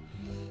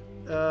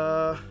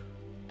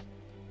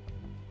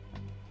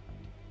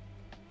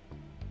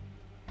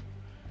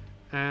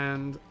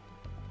 And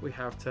we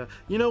have to...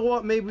 You know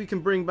what? Maybe we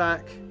can bring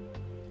back...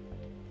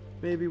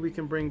 Maybe we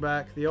can bring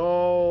back the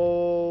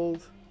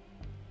old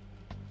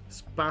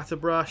spatter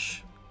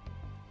brush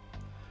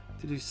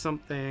to do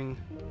something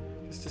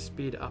just to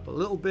speed it up a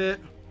little bit.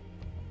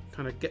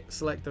 Kind of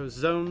select those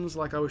zones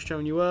like I was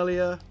showing you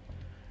earlier.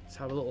 Just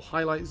have a little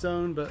highlight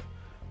zone, but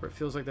where it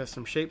feels like there's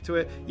some shape to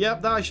it.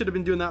 Yep, I should have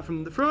been doing that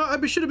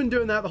I should have been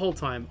doing that the whole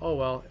time. Oh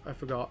well, I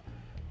forgot.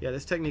 Yeah,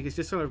 this technique is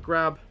just kind of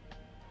grab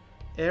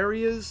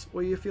areas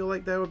where you feel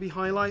like there would be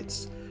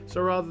highlights.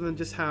 So rather than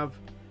just have,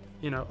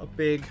 you know, a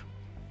big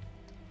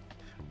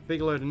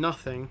load of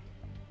nothing,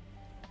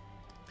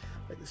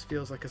 like this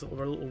feels like a sort of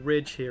a little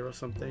ridge here or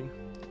something.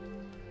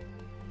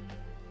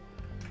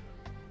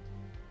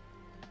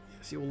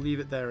 So we'll leave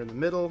it there in the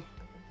middle,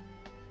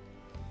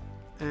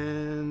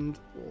 and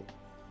we'll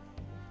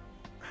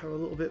have a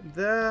little bit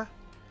there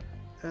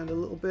and a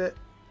little bit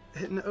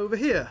hitting it over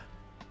here.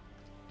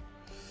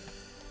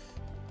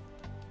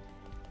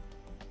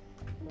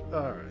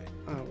 Alright,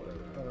 oh,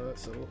 whatever.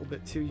 That's a little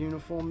bit too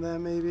uniform there,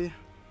 maybe.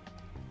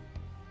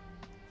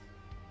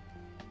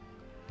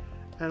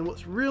 And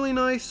what's really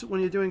nice when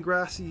you're doing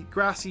grassy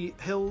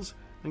hills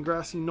and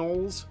grassy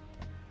knolls,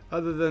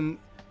 other than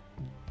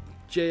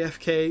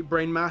JFK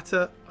brain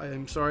matter, I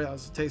am sorry, that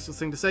was a tasteless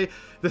thing to say.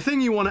 The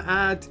thing you want to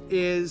add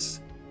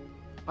is,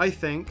 I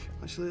think,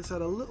 actually let's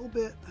add a little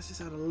bit, let's just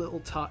add a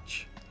little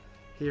touch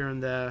here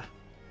and there.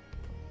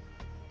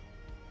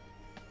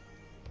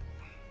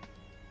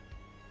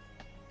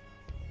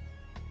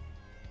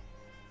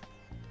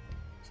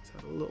 Just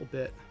add a little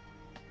bit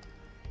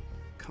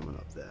coming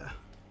up there.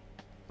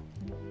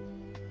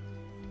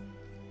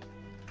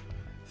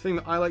 The thing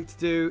that I like to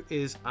do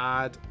is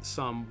add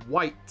some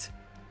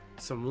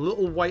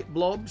little white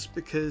blobs,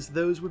 because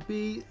those would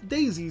be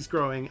daisies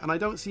growing, and I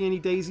don't see any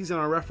daisies in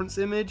our reference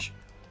image.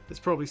 There's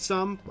probably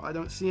some, but I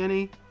don't see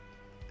any.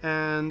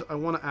 And I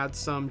want to add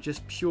some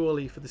just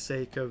purely for the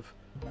sake of,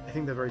 I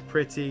think they're very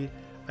pretty.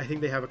 I think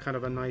they have a kind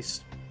of a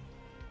nice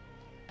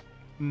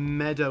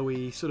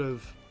meadowy sort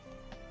of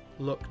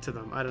look to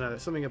them. I don't know,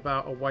 there's something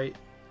about a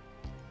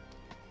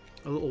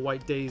little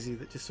white daisy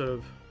that just sort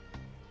of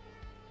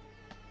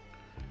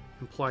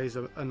implies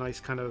a nice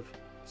kind of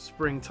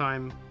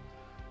springtime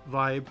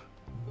vibe.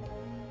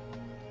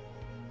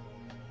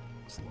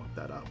 Let's lock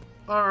that up.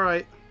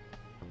 Alright.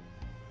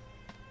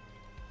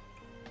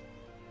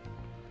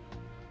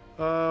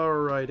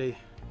 Alrighty.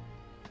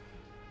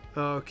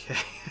 Okay.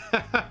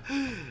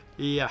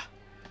 Yeah.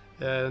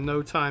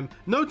 No time.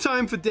 No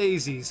time for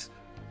daisies.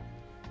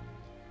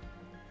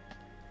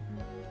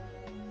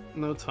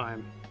 No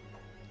time.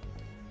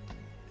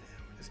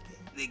 Just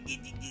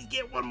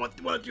get one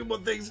or two more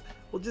things.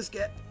 We'll just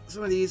get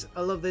some of these.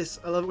 I love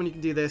this. I love it when you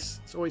can do this.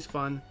 It's always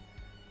fun.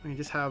 When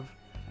you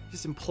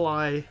just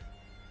imply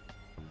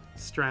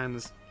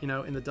strands, you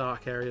know, in the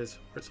dark areas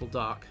where it's all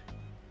dark.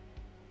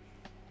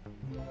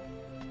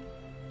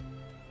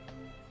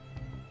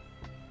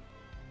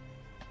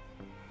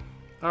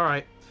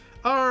 Alright.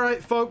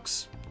 Alright,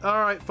 folks.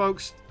 Alright,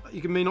 folks.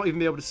 You may not even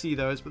be able to see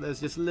those, but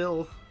there's just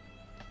little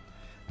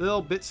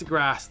bits of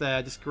grass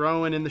there, just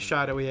growing in the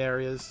shadowy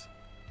areas.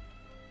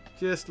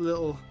 Just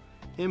little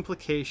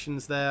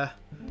implications there.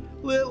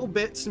 Little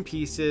bits and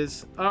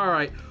pieces.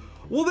 Alright.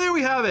 Well, there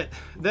we have it.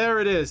 There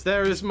it is.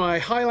 There is my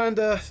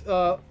Highlander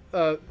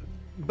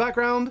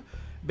background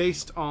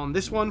based on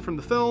this one from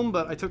the film,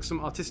 but I took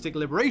some artistic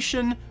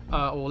liberation,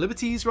 or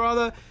liberties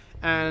rather,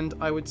 and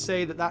I would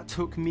say that that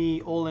took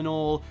me all in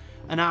all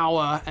an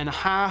hour and a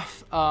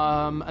half,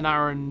 an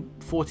hour and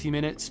 40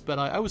 minutes, but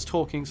I was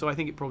talking, so I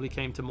think it probably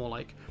came to more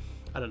like,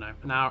 I don't know,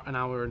 an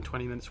hour and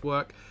 20 minutes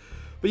work.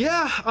 But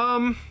yeah,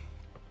 I'm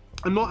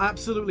not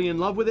absolutely in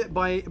love with it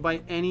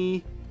by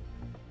any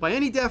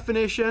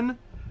definition,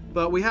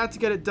 but we had to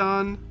get it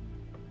done.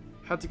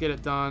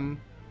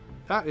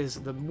 That is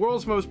the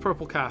world's most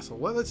purple castle.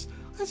 Well, let's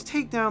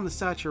take down the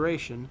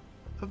saturation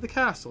of the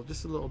castle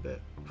just a little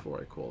bit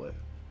before I call it.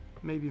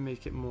 Maybe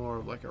make it more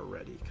of like a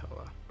reddy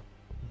color.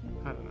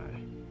 I don't know.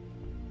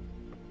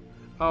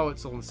 Oh,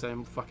 it's all in the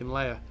same fucking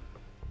layer.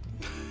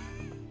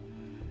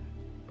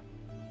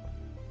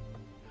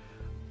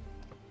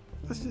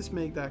 Let's just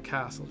make that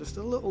castle just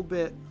a little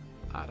bit,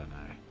 I don't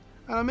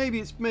know. Maybe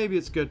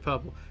it's good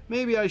purple.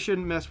 Maybe I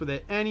shouldn't mess with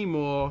it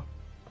anymore.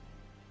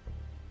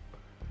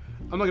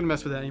 I'm not gonna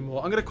mess with it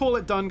anymore. I'm gonna call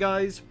it done,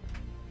 guys.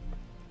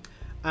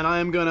 And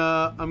I'm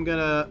gonna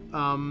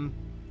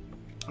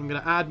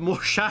add more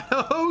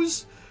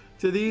shadows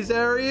to these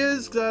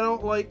areas because I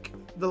don't like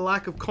the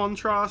lack of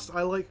contrast.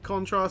 I like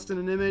contrast in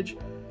an image.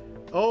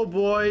 Oh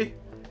boy,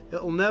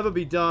 it'll never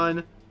be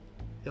done.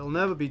 It'll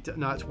never be done.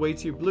 No, it's way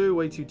too blue,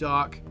 way too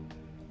dark,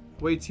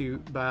 way too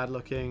bad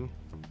looking.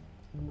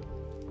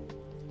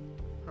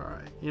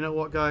 Alright, you know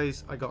what,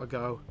 guys? I gotta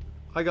go.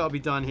 I gotta be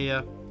done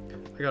here.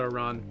 I gotta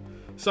run.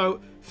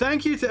 So,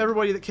 thank you to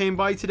everybody that came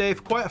by today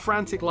for quite a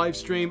frantic live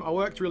stream. I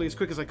worked really as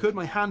quick as I could.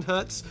 My hand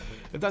hurts,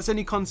 if that's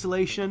any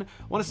consolation.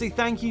 I want to say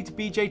thank you to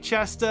BJ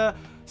Chester,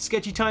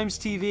 Sketchy Times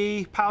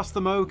TV, Paus the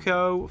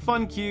Moco,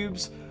 Fun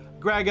Cubes,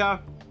 Gregor,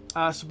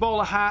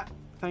 Sabola Hat.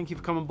 Thank you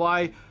for coming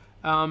by.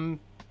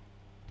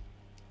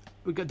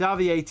 We got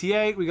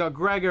Davi88. We got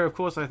Gregor, of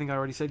course. I think I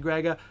already said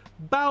Gregor.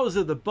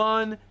 Bowser the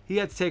Bun. He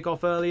had to take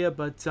off earlier,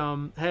 but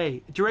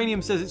hey,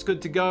 Geranium says it's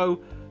good to go.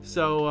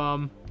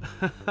 So,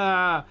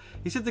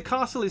 he said the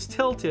castle is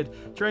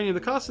tilted. Geranium,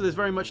 the castle is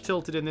very much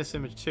tilted in this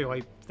image too,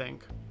 I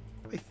think.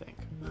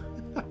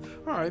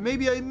 All right,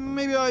 maybe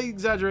I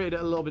exaggerated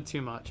it a little bit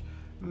too much.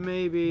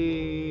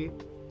 Maybe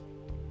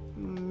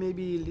a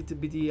little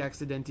bitty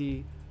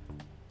accidentally.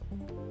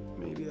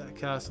 Maybe that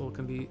castle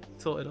can be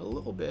tilted a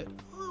little bit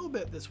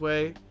this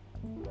way.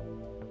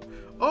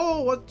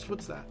 Oh,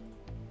 what's that?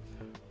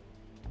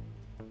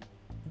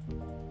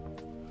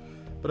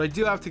 But I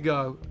do have to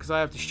go because I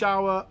have to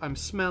shower. I'm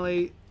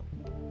smelly.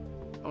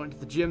 I went to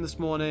the gym this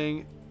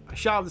morning. I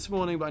showered this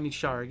morning, but I need to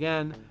shower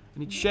again. I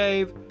need to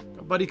shave. Got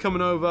a buddy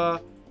coming over.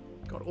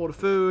 Got to order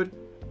food.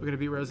 We're gonna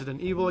beat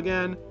Resident Evil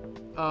again.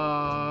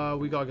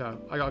 We gotta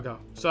go. I gotta go.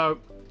 So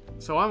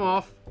I'm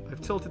off. I've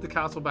tilted the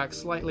castle back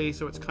slightly,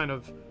 so it's kind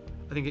of,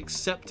 I think,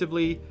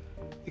 acceptably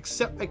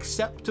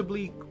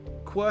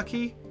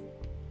quirky.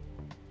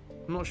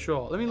 I'm not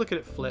sure. Let me look at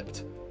it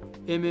flipped.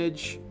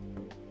 Image.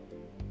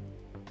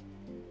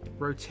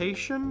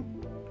 Rotation.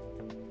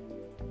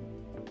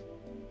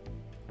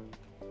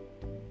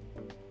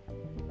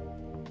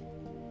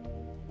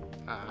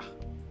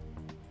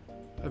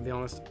 I'll be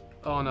honest.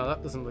 Oh no,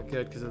 that doesn't look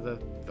good because of the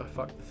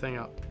fucked the thing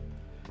up.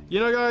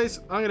 You know, guys,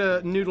 I'm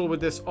gonna noodle with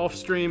this off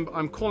stream.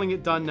 I'm calling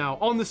it done now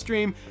on the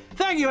stream.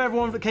 Thank you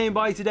everyone that came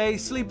by today.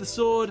 Sleep the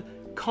Sword,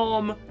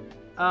 Com,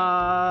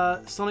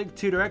 Sonic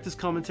 2 Director's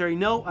Commentary.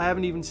 No, I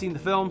haven't even seen the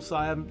film, so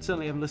I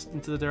certainly haven't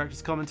listened to the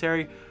Director's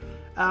Commentary.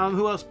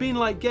 Who else?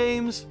 Beanlight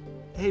Games.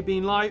 Hey,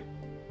 Beanlight.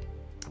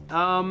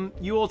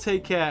 You all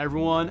take care,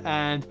 everyone,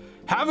 and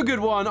have a good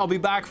one. I'll be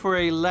back for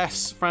a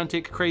less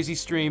frantic, crazy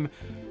stream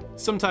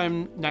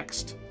sometime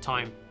next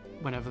time,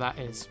 whenever that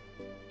is.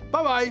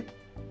 Bye-bye.